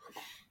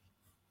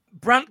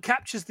 Brandt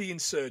captures the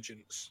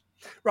insurgents.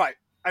 Right,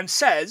 and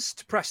says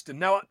to Preston,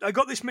 now I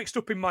got this mixed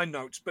up in my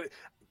notes, but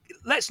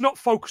let's not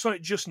focus on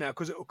it just now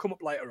because it will come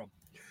up later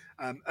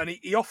on. And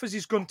he offers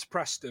his gun to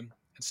Preston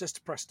and says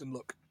to Preston,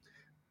 look,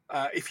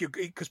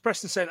 because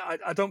Preston said,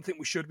 I don't think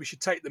we should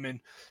take them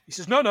in. He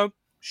says, no,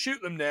 shoot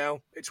them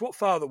now. It's what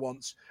father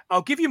wants.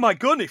 I'll give you my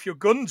gun if your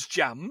gun's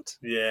jammed.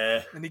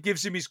 Yeah. And he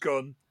gives him his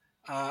gun.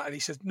 And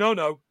he says,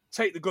 no,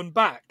 take the gun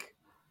back.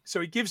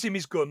 So he gives him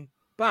his gun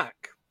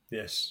back.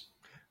 Yes.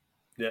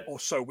 Yeah. Or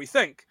so we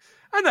think.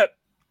 And that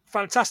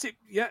fantastic,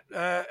 yeah.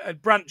 And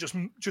Brandt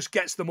just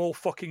gets them all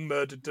fucking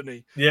murdered, doesn't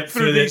he? Yep.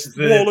 Through this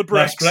wall of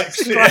bricks,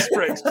 glass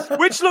bricks,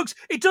 which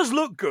it does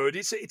look good.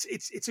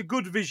 It's a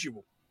good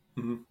visual.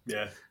 Mm-hmm.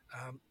 Yeah.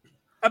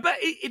 But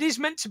it is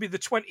meant to be the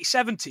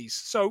 2070s,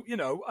 so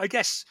I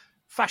guess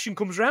fashion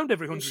comes round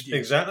every 100 years.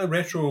 Exactly,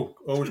 retro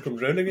always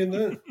comes round again,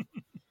 doesn't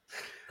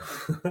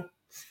it?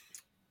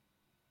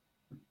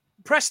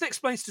 Preston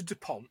explains to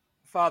DuPont,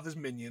 father's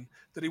minion,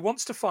 that he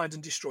wants to find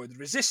and destroy the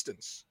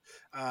resistance,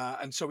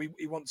 and so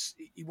he wants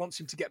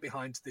him to get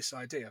behind this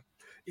idea.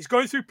 He's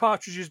going through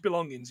Partridge's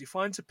belongings. He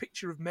finds a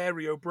picture of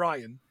Mary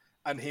O'Brien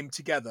and him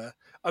together,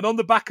 and on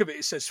the back of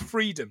it says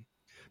 "Freedom."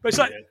 But it's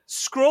like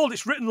scrawled.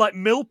 It's written like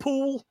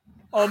Millpool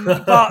on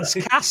Bart's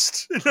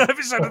cast in the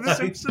episode of The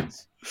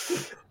Simpsons.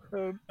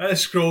 I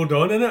scrolled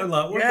on in it. I'm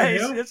like, what the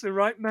hell? It's a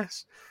right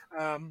mess.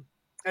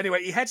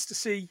 Anyway, he heads to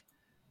see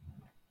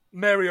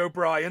Mary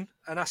O'Brien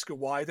and ask her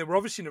why. They were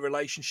obviously in a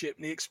relationship,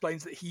 and he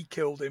explains that he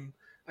killed him,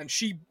 and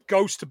she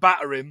goes to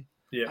batter him,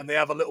 and they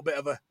have a little bit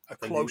of a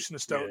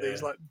closeness, don't they?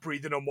 He's like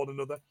breathing on one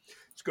another.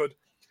 It's good.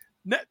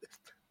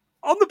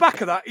 On the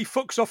back of that, he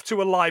fucks off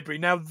to a library.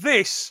 Now,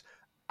 this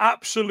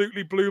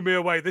absolutely blew me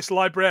away, this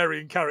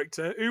librarian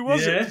character. Who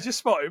was it? Did you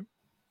spot him?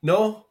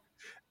 No.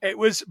 It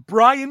was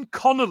Brian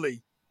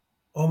Connolly.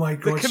 Oh my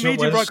God. The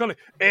comedian Brian Connolly.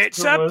 It's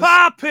a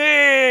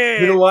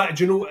puppy! You know what?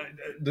 Do you know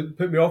what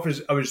put me off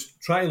is I was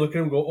trying to look at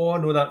him and go, oh, I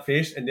know that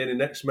face. And then the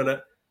next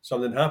minute,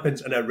 something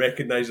happens and I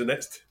recognise the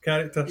next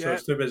character. So I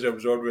was too busy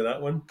absorbed with that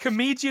one.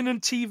 Comedian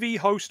and TV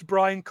host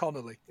Brian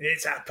Connolly.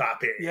 It's a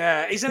puppy.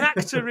 Yeah, he's an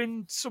actor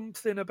in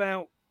something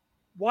about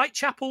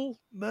Whitechapel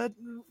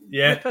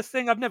Ripper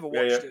thing. I've never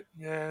watched it.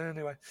 Yeah,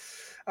 anyway.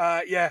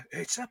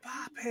 It's a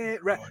puppy.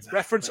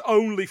 Reference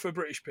only for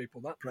British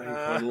people. That Brian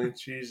Connolly,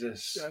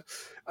 Jesus.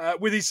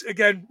 With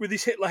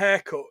his Hitler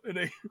haircut,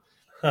 isn't he?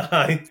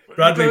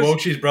 Bradley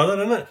Walsh's brother,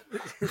 isn't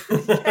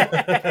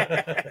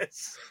it?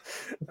 Yes.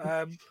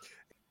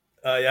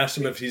 I asked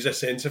him if he's a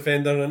sex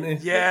offender, isn't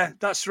he? Yeah,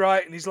 that's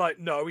right. And he's like,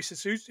 no. He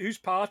says, "Who's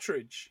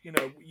Partridge?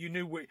 You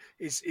knew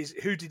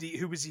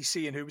who was he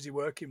seeing? Who was he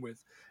working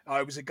with?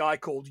 It was a guy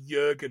called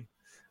Jurgen."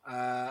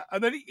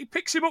 And then he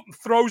picks him up and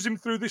throws him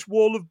through this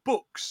wall of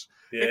books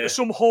into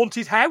some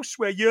haunted house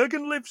where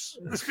Jurgen lives.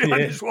 That's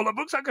behind this wall of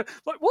books. I'm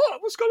like,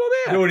 what? What's going on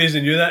here? The only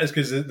reason I knew that is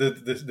because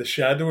the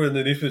shadow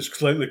underneath is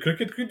slightly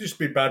crooked. Could just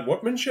be bad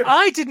workmanship.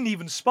 I didn't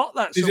even spot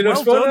that. Did you not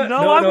spot that?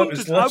 No, I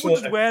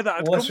wondered where that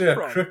had come from.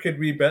 A crooked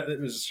wee bit that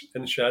was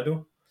in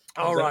shadow.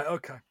 All right,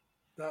 okay.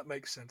 That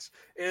makes sense.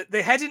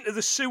 They head into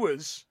the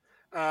sewers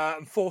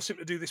and force him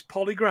to do this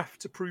polygraph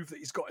to prove that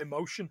he's got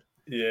emotion.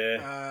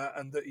 Yeah.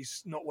 And that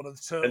he's not one of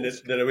the turtles.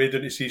 And they're away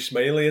down to see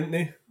Smiley, isn't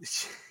he?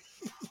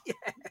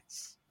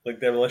 Yes. Like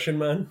Demolition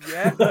Man?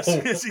 Yeah, that's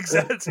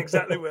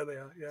exactly where they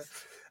are,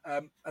 yeah.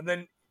 And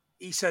then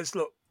he says,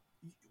 look,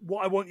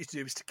 what I want you to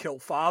do is to kill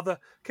Father.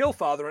 Kill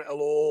Father and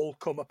it'll all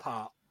come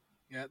apart.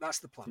 Yeah, that's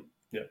the plan.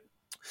 Yeah.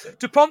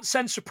 DuPont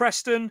sends for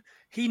Preston.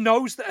 He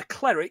knows that a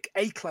cleric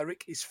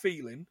is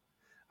feeling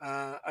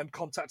and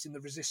contacting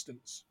the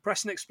resistance.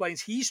 Preston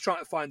explains he's trying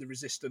to find the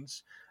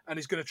resistance and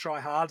he's going to try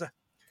harder.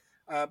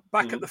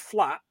 Back at the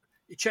flat,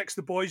 he checks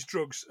the boys'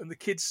 drugs and the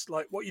kid's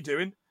like, what are you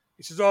doing?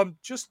 He says, I'm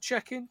just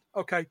checking.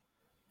 Okay.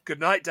 Good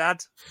night,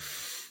 Dad.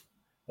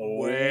 Oh.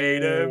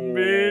 Wait a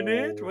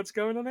minute. What's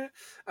going on here?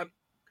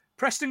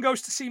 Preston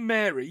goes to see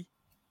Mary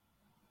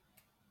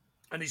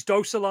and his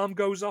dose alarm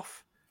goes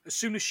off. As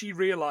soon as she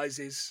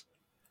realises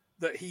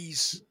that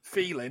he's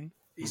feeling,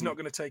 he's not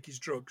going to take his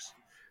drugs.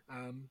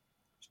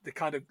 The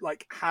kind of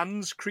like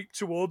hands creep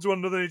towards one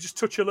another and just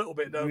touch a little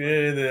bit, don't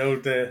they? Yeah, the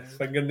old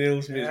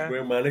fingernails,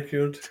 well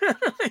manicured.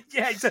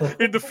 Yeah,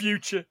 exactly. In the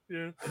future.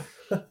 Yeah.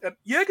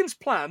 Jurgen's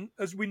plan,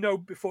 as we know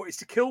before, is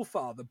to kill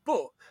Father,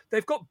 but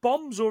they've got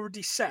bombs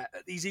already set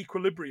at these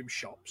equilibrium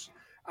shops.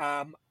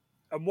 And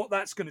what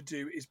that's going to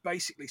do is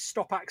basically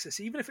stop access,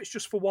 even if it's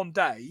just for one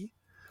day,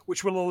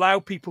 which will allow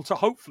people to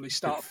hopefully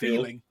start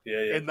feeling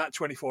in that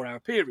 24-hour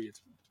period.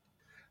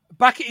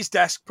 Back at his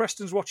desk,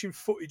 Preston's watching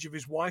footage of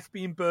his wife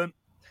being burnt,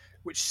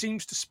 which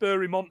seems to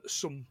spur him on to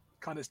some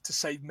kind of to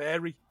save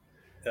Mary.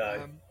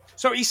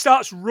 So he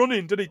starts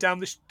running, doesn't he, down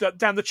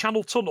the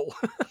Channel Tunnel.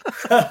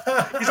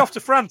 He's off to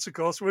France, of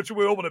course, which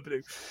we all want to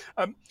do.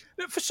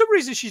 For some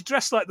reason, she's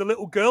dressed like the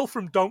little girl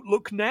from Don't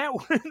Look Now.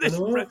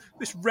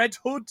 This red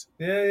hood.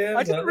 Yeah.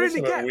 I didn't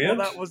really get what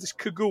that was, this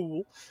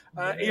cagoule.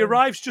 He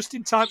arrives just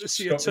in time to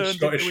see her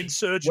turned into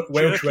insurgent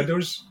Welsh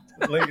widows.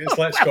 It's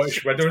like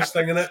Scottish widows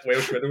thing, isn't it?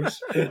 Welsh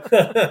widows.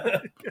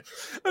 The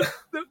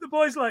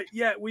boy's like,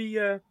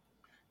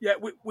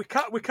 we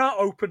can't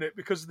open it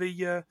because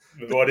the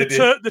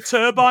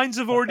turbines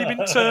have already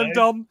been turned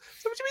on.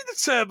 So what do you mean the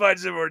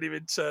turbines have already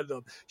been turned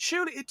on?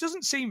 Surely it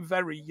doesn't seem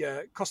very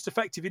cost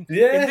effective in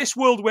this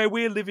world where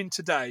we're living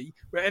today,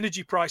 where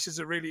energy prices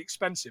are really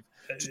expensive.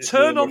 To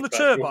turn on the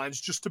turbines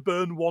just to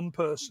burn one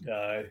person.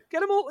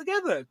 Get them all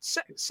together.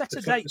 Set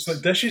a date. It's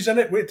like dishes in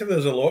it. Wait till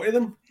there's a lot of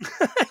them.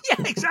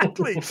 Yeah,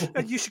 exactly.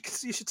 You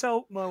should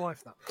tell my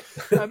wife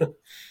that.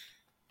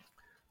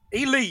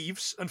 He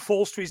leaves and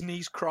falls to his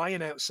knees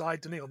crying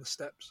outside, doesn't he, on the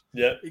steps?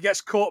 Yeah. He gets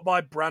caught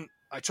by Brandt.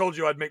 I told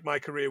you I'd make my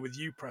career with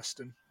you,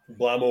 Preston.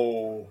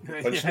 Blammo.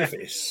 Punch in the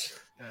face.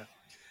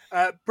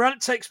 Yeah.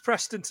 Brandt takes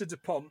Preston to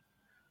DuPont.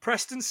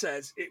 Preston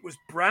says it was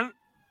Brandt.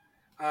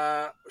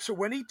 So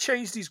when he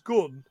changed his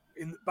gun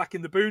back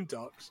in the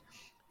Boondocks,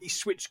 he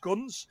switched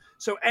guns.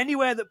 So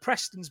anywhere that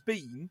Preston's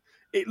been,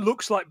 it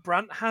looks like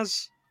Brandt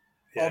has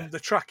on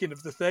the tracking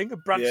of the thing.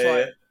 And Brandt's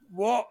like,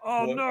 what?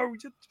 Oh, what? No,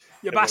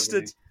 you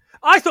bastard.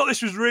 I thought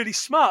this was really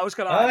smart. I was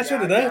kind of like,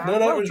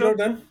 No, it was well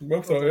done.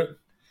 Well thought of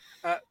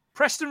it.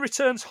 Preston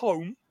returns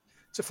home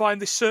to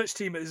find this search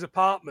team at his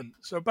apartment.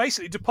 So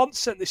basically, DuPont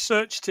sent this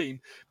search team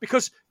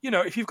because,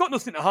 if you've got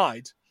nothing to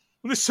hide,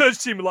 and the search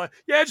team are like,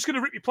 just going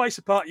to rip your place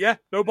apart. Yeah,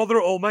 no bother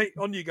at all, mate.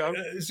 On you go.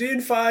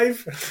 Scene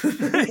 5.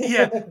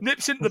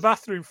 Nips into the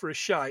bathroom for a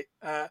shite,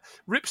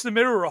 rips the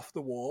mirror off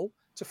the wall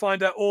to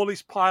find out all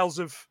his piles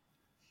of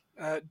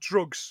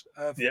drugs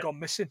have gone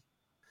missing.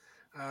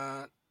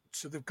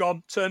 So they've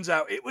gone. Turns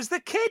out it was the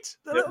kid.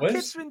 The little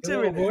kid's been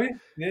doing it.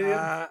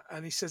 Yeah.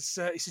 And he says,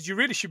 you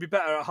really should be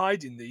better at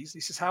hiding these.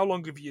 He says, how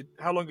long have you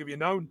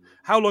known?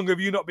 How long have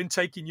you not been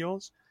taking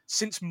yours?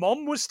 Since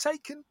Mom was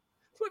taken?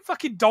 It's like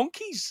fucking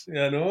donkeys.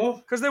 Yeah, I know.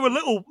 Because they were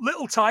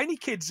little tiny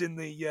kids in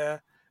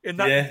that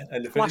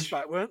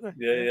flashback, weren't they?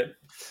 Yeah.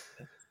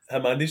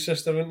 Him and his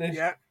sister, weren't they?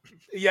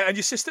 Yeah, and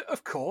your sister,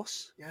 of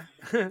course.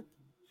 Yeah.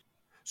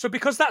 So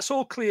because that's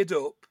all cleared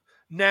up,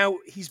 now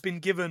he's been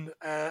given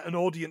an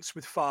audience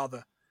with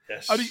Father.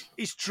 Yes. And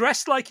he's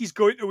dressed like he's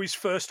going to his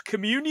first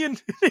communion,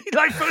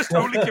 like first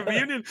Holy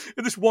Communion,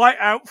 in this white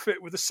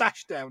outfit with a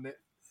sash down it.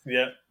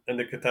 Yeah, and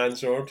the katana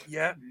sword.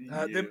 Yeah,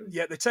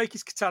 they take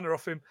his katana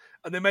off him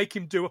and they make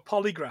him do a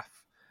polygraph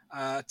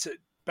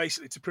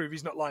to prove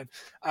he's not lying.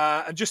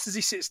 And just as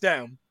he sits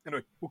down,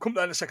 anyway, we'll come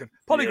to that in a second.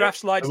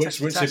 Polygraph's lie detector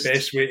test. What's the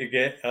best way to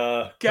get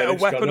a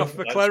weapon off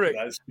a cleric?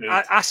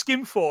 Ask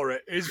him for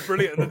it. It's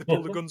brilliant, and then they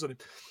pull the guns on him.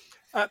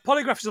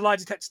 Polygraph is a lie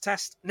detector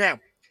test. Now,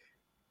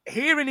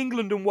 here in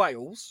England and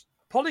Wales,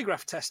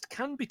 polygraph test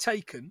can be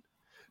taken,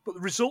 but the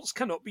results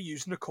cannot be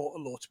used in a court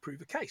of law to prove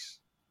a case.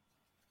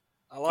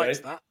 I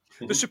liked that.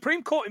 The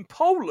Supreme Court in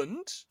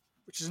Poland,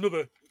 which is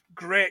another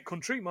great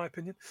country, in my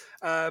opinion,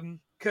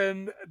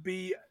 can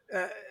be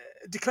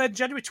declared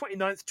January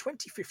 29th,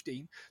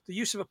 2015, the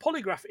use of a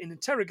polygraph in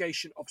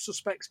interrogation of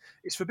suspects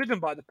is forbidden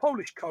by the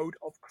Polish Code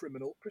of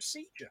Criminal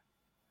Procedure.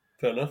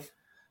 Fair enough.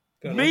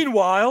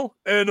 Meanwhile,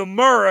 in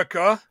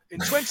America, in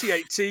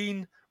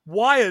 2018,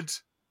 Wired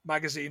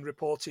magazine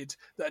reported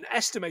that an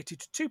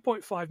estimated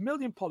 2.5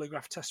 million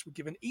polygraph tests were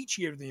given each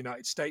year in the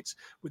United States,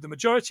 with the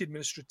majority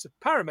administered to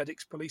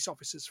paramedics, police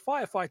officers,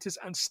 firefighters,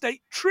 and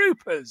state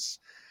troopers.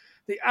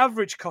 The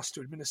average cost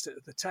to administer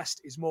the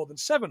test is more than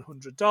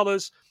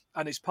 $700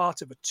 and is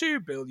part of a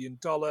 $2 billion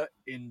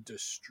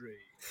industry.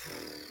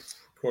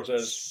 Of course it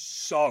is.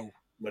 So.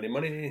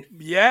 Money.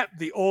 Yeah,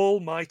 the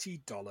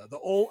almighty dollar. The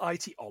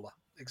all-ighty Ola.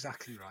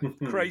 Exactly right.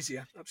 Crazy,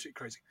 yeah? Absolutely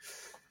crazy.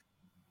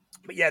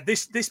 But yeah,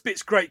 this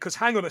bit's great because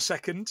hang on a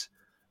second.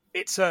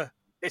 It's an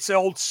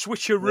old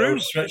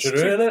switcheroo.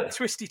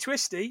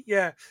 Twisty.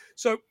 Yeah.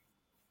 So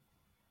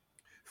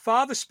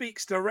Father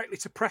speaks directly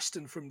to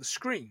Preston from the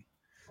screen.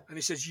 And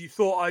he says, you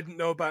thought I didn't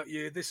know about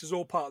you. This is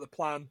all part of the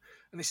plan.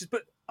 And he says,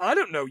 but I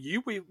don't know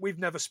you. We've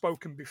never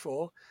spoken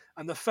before.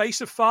 And the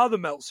face of Father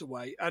melts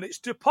away. And it's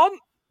DuPont.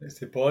 It's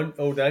DuPont,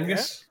 old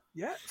Angus.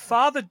 Yeah.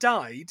 Father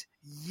died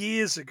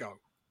years ago.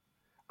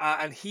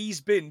 And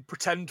he's been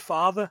pretend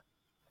father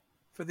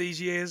for these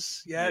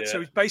years. Yeah,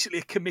 so it's basically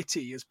a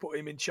committee has put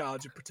him in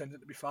charge of pretending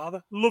to be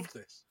father. Loved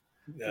this.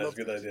 Yeah, that's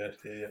a good idea.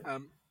 Yeah.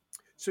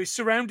 So he's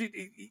surrounded.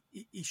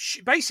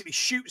 He basically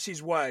shoots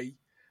his way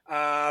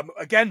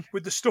again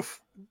with the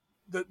stuff.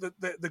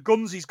 The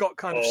guns he's got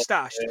kind of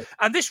stashed,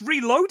 and this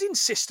reloading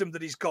system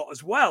that he's got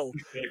as well,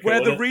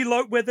 where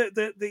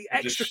the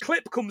extra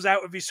clip comes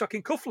out of his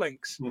fucking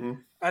cufflinks, and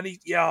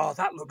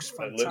that looks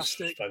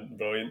fantastic. That looks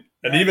brilliant.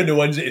 And even the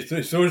ones that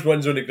he throws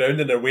ones on the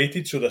ground and they're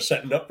weighted so they're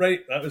sitting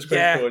upright. That was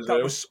quite cool as well.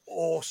 That was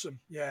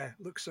awesome. Yeah,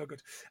 looks so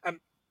good.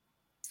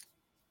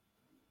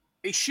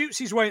 He shoots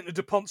his way into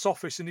DuPont's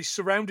office and he's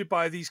surrounded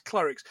by these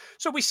clerics.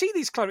 So we see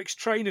these clerics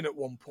training at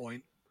one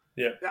point.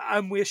 Yeah,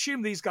 and we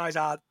assume these guys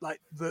are like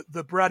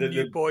the brand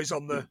new boys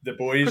on the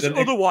boys. Because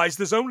otherwise,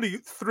 there's only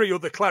 3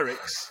 other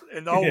clerics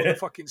in the whole of the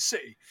fucking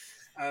city.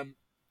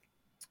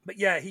 But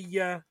yeah, he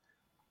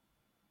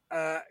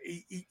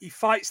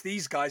fights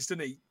these guys,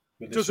 doesn't he?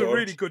 Does a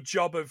really good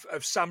job of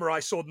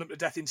samurai swording them to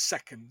death in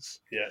seconds.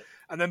 Yeah,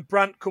 and then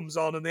Brandt comes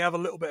on and they have a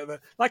little bit of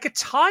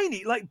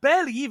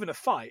barely even a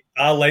fight.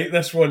 I like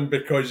this one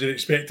because you're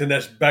expecting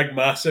this big,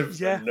 massive.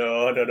 Yeah.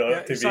 No,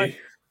 to be. Like,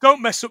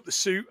 don't mess up the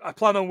suit. I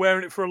plan on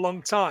wearing it for a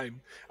long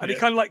time. And he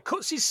kind of like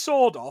cuts his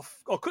sword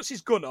off, or cuts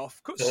his gun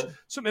off, cuts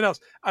something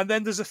else. And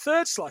then there's a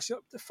third slash.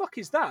 The fuck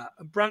is that?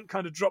 And Brandt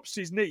kind of drops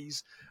to his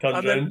knees.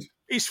 And then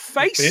his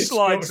face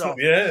slides off.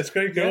 Yeah, it's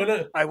quite cool,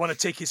 isn't it? I want to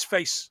take his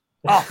face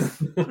off.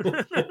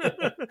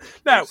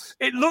 Now,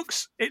 it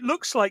looks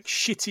like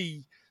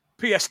shitty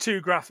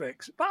PS2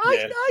 graphics. But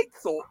I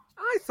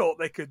thought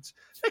they could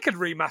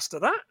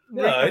remaster that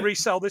and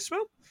resell this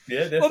film.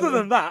 Yeah, definitely. Other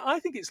than that, I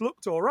think it's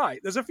looked all right.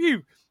 There's a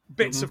few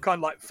bits of kind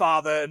of like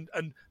father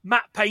and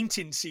matte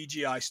painting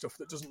CGI stuff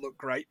that doesn't look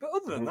great, but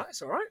other than that,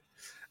 it's all right.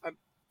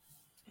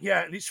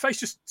 And his face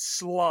just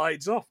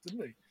slides off,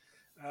 doesn't he?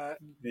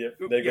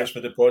 There goes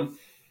for DuPont.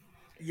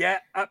 Yeah,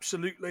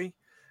 absolutely.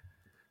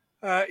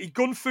 He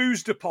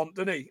gun-foos DuPont,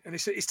 doesn't he? And he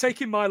says, "He's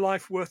taking my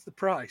life worth the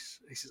price."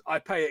 He says, "I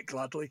pay it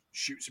gladly."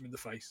 Shoots him in the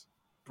face.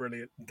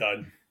 Brilliant.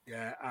 Done.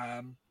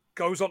 Yeah.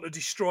 Goes on to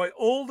destroy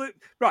all the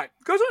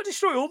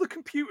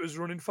computers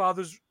running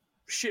Father's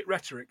shit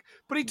rhetoric,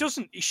 but he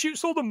doesn't. He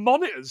shoots all the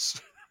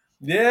monitors.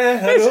 Yeah,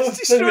 I know.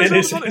 Destroys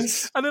all the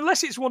monitors. And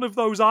unless it's one of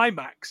those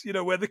iMacs,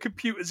 where the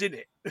computer's in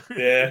it.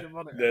 Yeah,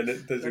 then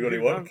it doesn't really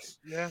work.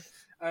 Yeah.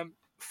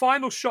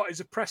 Final shot is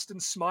of Preston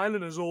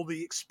smiling as all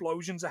the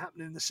explosions are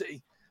happening in the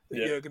city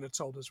that Jurgen had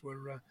told us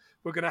were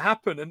going to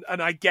happen,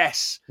 and I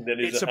guess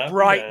it's a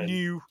bright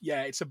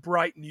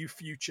new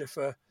future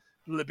for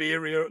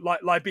Liberia,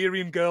 like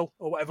Liberian girl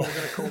or whatever we're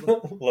going to call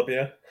them.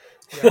 Libya.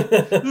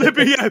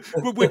 Libya.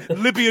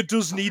 Libya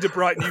does need a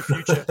bright new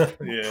future.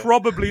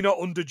 Probably not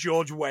under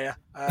George Weah.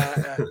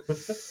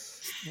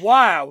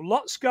 Wow,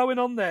 lots going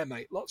on there,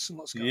 mate. Lots and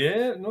lots going on.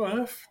 Yeah, no, I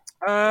have.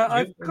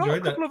 I've got a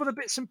couple of other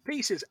bits and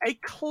pieces. A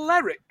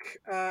cleric.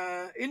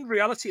 In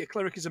reality, a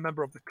cleric is a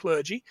member of the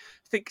clergy.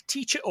 Think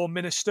teacher or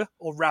minister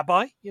or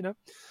rabbi,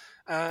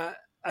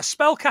 a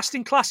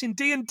spellcasting class in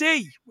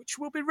D&D, which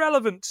will be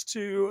relevant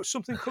to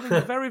something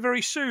coming very,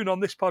 very soon on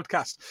this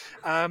podcast.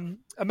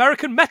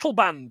 American metal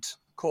band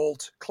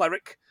called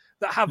Cleric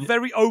that have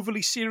very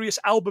overly serious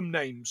album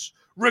names.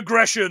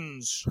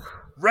 Regressions,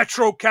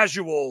 Retro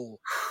Casual,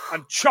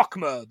 and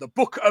Chokmah, the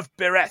Book of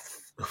Bereth.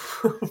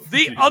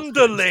 The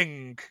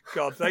Underling.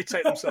 God, they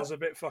take themselves a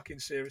bit fucking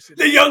seriously.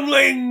 The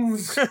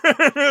Younglings!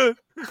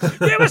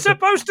 They were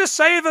supposed to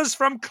save us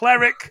from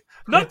Cleric,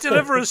 not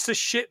deliver us to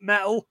shit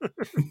metal.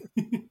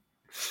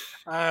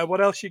 What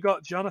else you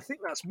got, John? I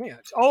think that's me,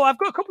 actually. Oh, I've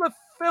got a couple of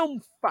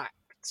film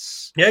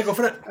facts. Yeah, go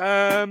for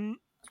it.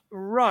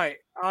 Right,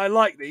 I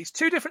like these.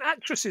 2 different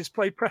actresses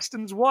play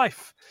Preston's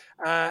wife.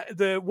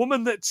 The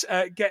woman that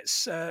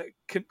gets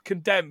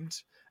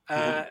condemned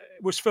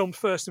was filmed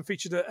first and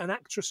featured an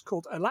actor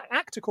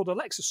called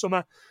Alexa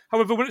Summer.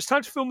 However, when it was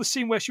time to film the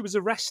scene where she was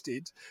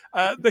arrested,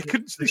 she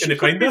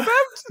couldn't be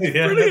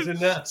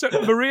found. So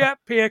Maria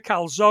Pia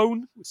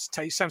Calzone, which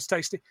sounds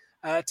tasty,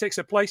 takes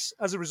her place.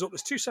 As a result,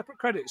 there's 2 separate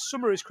credits.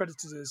 Summer is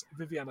credited as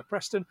Viviana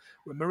Preston,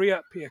 where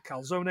Maria Pia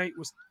Calzone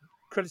was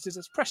credited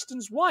as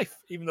Preston's wife,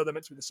 even though they're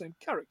meant to be the same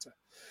character.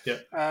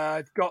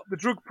 Yeah. Got The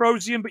Drug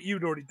Prosium, but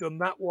you'd already done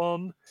that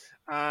one.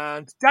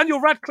 And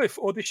Daniel Radcliffe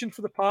auditioned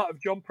for the part of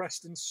John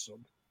Preston's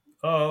son.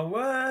 Oh,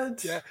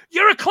 what? Yeah.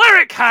 You're a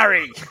cleric,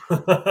 Harry!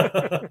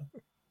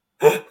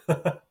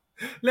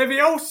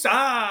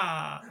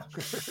 Leviosa!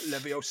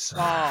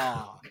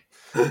 Leviosa.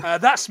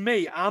 That's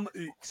me. I'm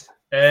Oot.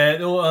 The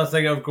only other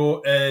thing I've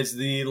got is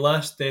the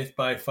last death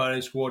by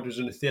firing squad was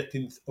on the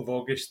 13th of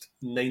August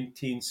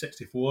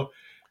 1964.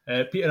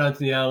 Peter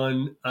Anthony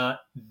Allen at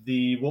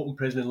the Walton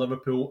Prison in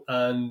Liverpool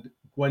and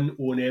Gwyn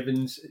Owen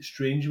Evans at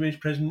Strangeways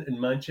Prison in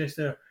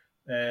Manchester.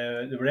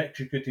 They were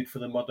executed for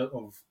the murder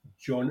of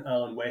John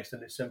Allen West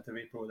on the 7th of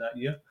April of that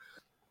year.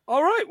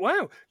 All right,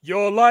 wow.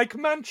 You're like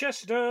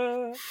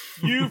Manchester.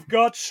 You've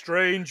got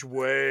strange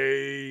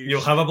ways.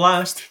 You'll have a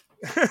blast.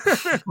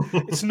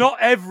 It's not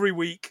every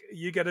week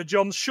you get a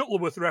John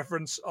Shuttleworth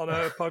reference on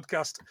a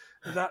podcast.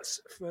 That's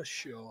for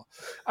sure.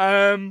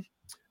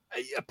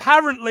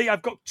 Apparently,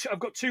 I've got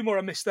two more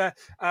I missed there.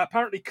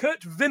 Apparently,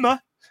 Kurt Wimmer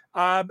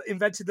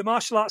invented the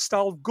martial arts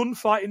style of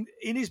gunfighting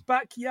in his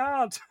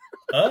backyard.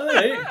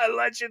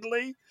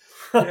 Allegedly.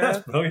 Yeah. That's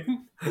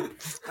brilliant.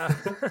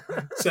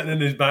 Sitting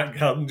in his back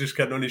garden, just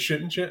getting on his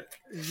shooting shit.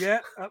 Yeah,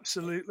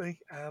 absolutely.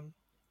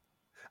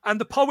 And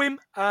the poem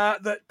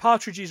that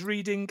Partridge is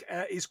reading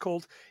is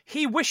called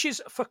 "He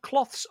Wishes for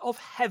Cloths of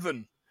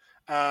Heaven"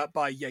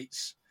 by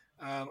Yeats,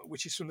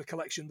 which is from the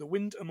collection "The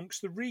Wind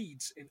Amongst the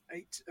Reeds"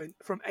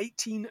 from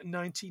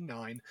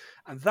 1899.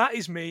 And that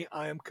is me.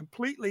 I am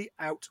completely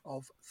out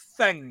of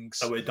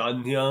things. Are we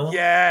done here?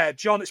 Yeah,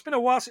 John, it's been a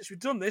while since we've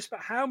done this, but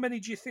how many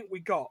do you think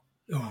we got?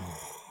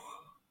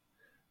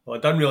 Well,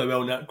 I've done really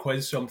well in that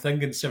quiz, so I'm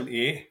thinking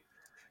 78.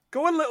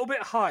 Go a little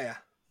bit higher.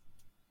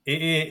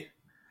 88.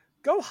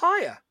 Go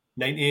higher.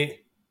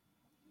 98.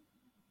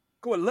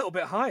 Go a little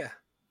bit higher.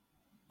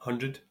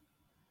 100.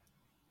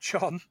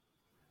 John,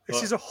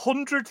 this is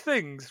 100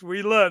 things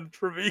we learned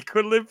from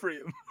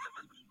Equilibrium.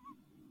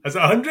 Is it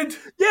 100?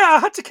 Yeah, I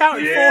had to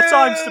count it 4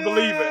 times to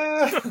believe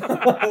it.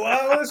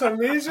 Wow, that's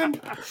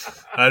amazing.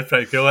 That's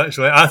pretty cool,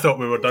 actually. I thought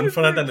we were done for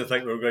it. I didn't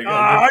think we were going to get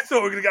 100. I thought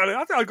we were going to get it.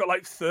 I think I got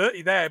like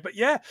 30 there. But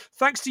yeah,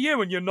 thanks to you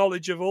and your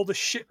knowledge of all the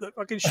shit that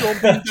fucking Sean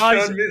Bean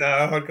dies in.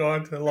 Oh,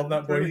 God, I love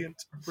that boy.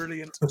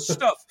 Brilliant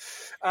stuff.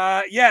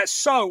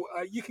 So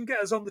you can get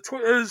us on the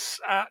Twitters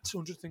at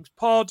 100 Things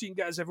Pod. You can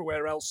get us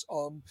everywhere else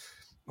on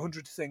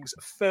 100 Things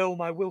Film.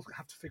 I will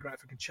have to figure out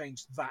if I can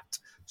change that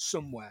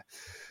somewhere.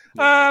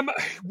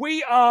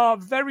 We are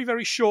very,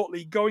 very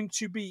shortly going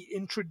to be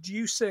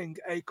introducing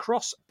a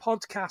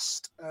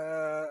cross-podcast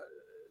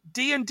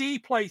D&D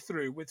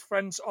playthrough with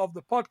friends of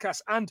the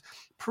podcast and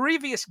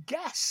previous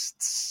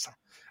guests.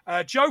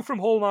 Joe from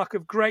Hallmark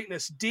of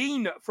Greatness,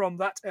 Dean from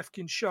That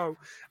Efkin Show,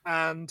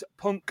 and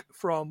Punk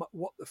from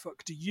What the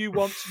Fuck Do You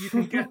Want? You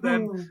can get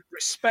them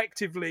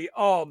respectively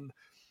on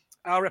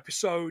our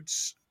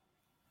episodes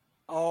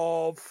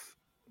of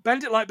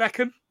Bend It Like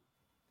Beckham,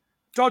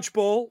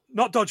 Basketball,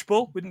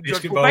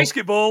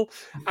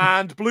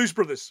 and Blues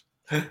Brothers.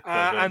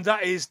 And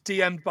that is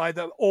DM'd by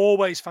the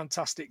always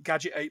fantastic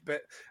Gadget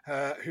 8-Bit,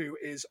 who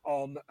is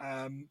on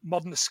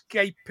Modern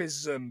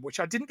Escapism, which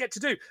I didn't get to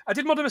do. I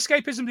did Modern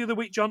Escapism the other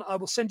week, John. I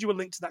will send you a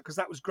link to that because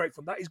that was great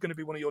fun. That is going to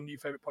be one of your new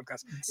favourite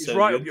podcasts. It's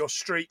right up your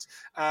street,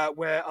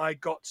 where I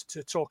got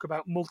to talk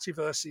about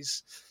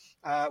multiverses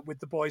with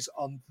the boys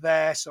on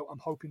there. So I'm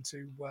hoping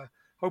to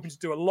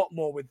do a lot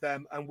more with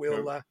them, and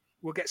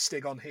we'll get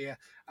Stig on here,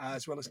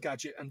 as well as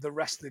Gadget and the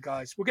rest of the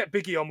guys. We'll get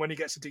Biggie on when he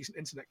gets a decent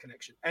internet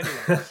connection.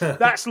 Anyway,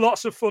 that's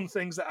lots of fun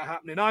things that are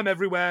happening. I'm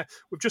everywhere.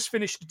 We've just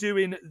finished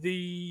doing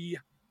the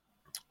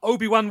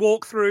Obi-Wan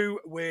walkthrough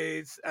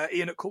with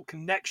Ian at Cult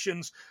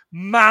Connections.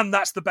 Man,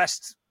 that's the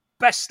best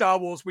Star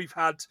Wars we've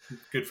had.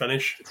 Good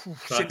finish.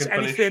 Since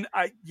anything.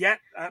 Yeah,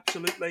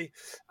 absolutely.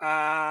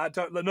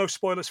 No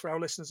spoilers for our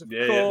listeners, of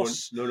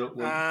course. Yeah, no.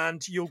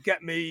 And you'll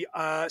get me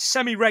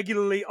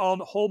semi-regularly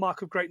on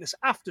Hallmark of Greatness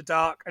After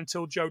Dark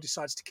until Joe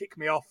decides to kick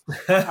me off.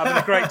 Having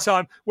a great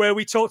time. Where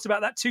we talked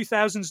about that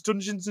 2000s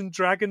Dungeons and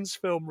Dragons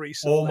film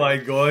recently. Oh my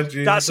God.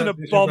 Jesus, that's an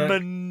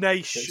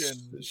abomination.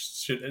 It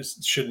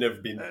shouldn't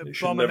have been.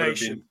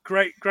 Abomination.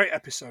 Great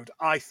episode,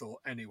 I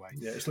thought, anyway.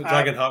 Yeah, it's like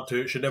Dragonheart 2.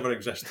 It should never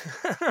exist.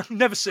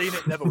 Never seen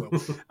it, never will.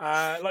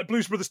 Like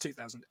Blues Brothers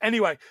 2000.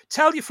 Anyway,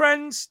 tell your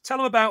friends, tell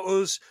them about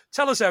us,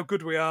 tell us how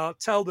good we are,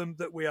 tell them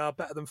that we are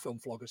better than film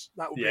floggers.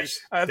 That would be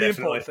the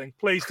important thing.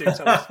 Please do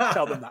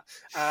tell them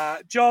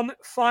that. John,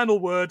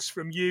 final words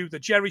from you, the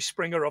Jerry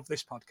Springer of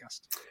this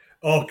podcast.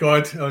 Oh,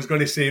 God. I was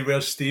going to say,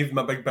 where's Steve,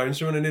 my big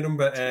bouncer when I need him,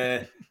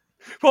 but...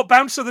 What,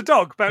 Bouncer the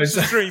dog?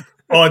 Bouncer's dream?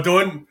 Oh,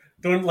 don't.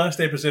 Last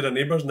episode of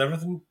Neighbours and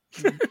everything.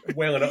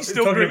 Well enough.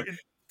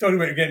 Talking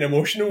about getting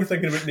emotional,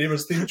 thinking about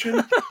Neighbours theme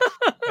tune.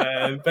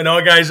 But no,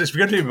 guys, it's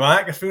good to be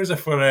back. I feel as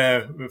if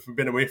we've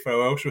been away for a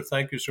while, so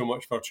thank you so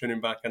much for tuning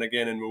back in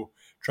again, and we'll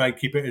try and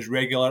keep it as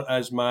regular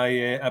as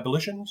my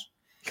abolitions.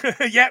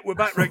 Yeah, we're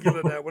back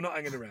regular now. We're not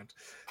hanging around.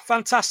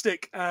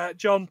 Fantastic.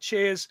 John,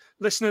 cheers.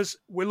 Listeners,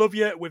 we love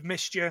you. We've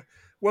missed you.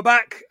 We're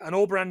back and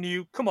all brand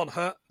new. Come on,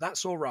 Hurt.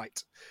 That's all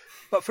right.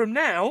 But from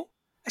now,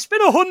 it's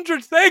been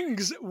 100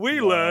 things we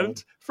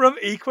learned from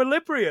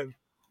Equilibrium.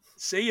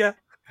 See ya.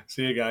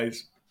 See you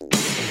guys.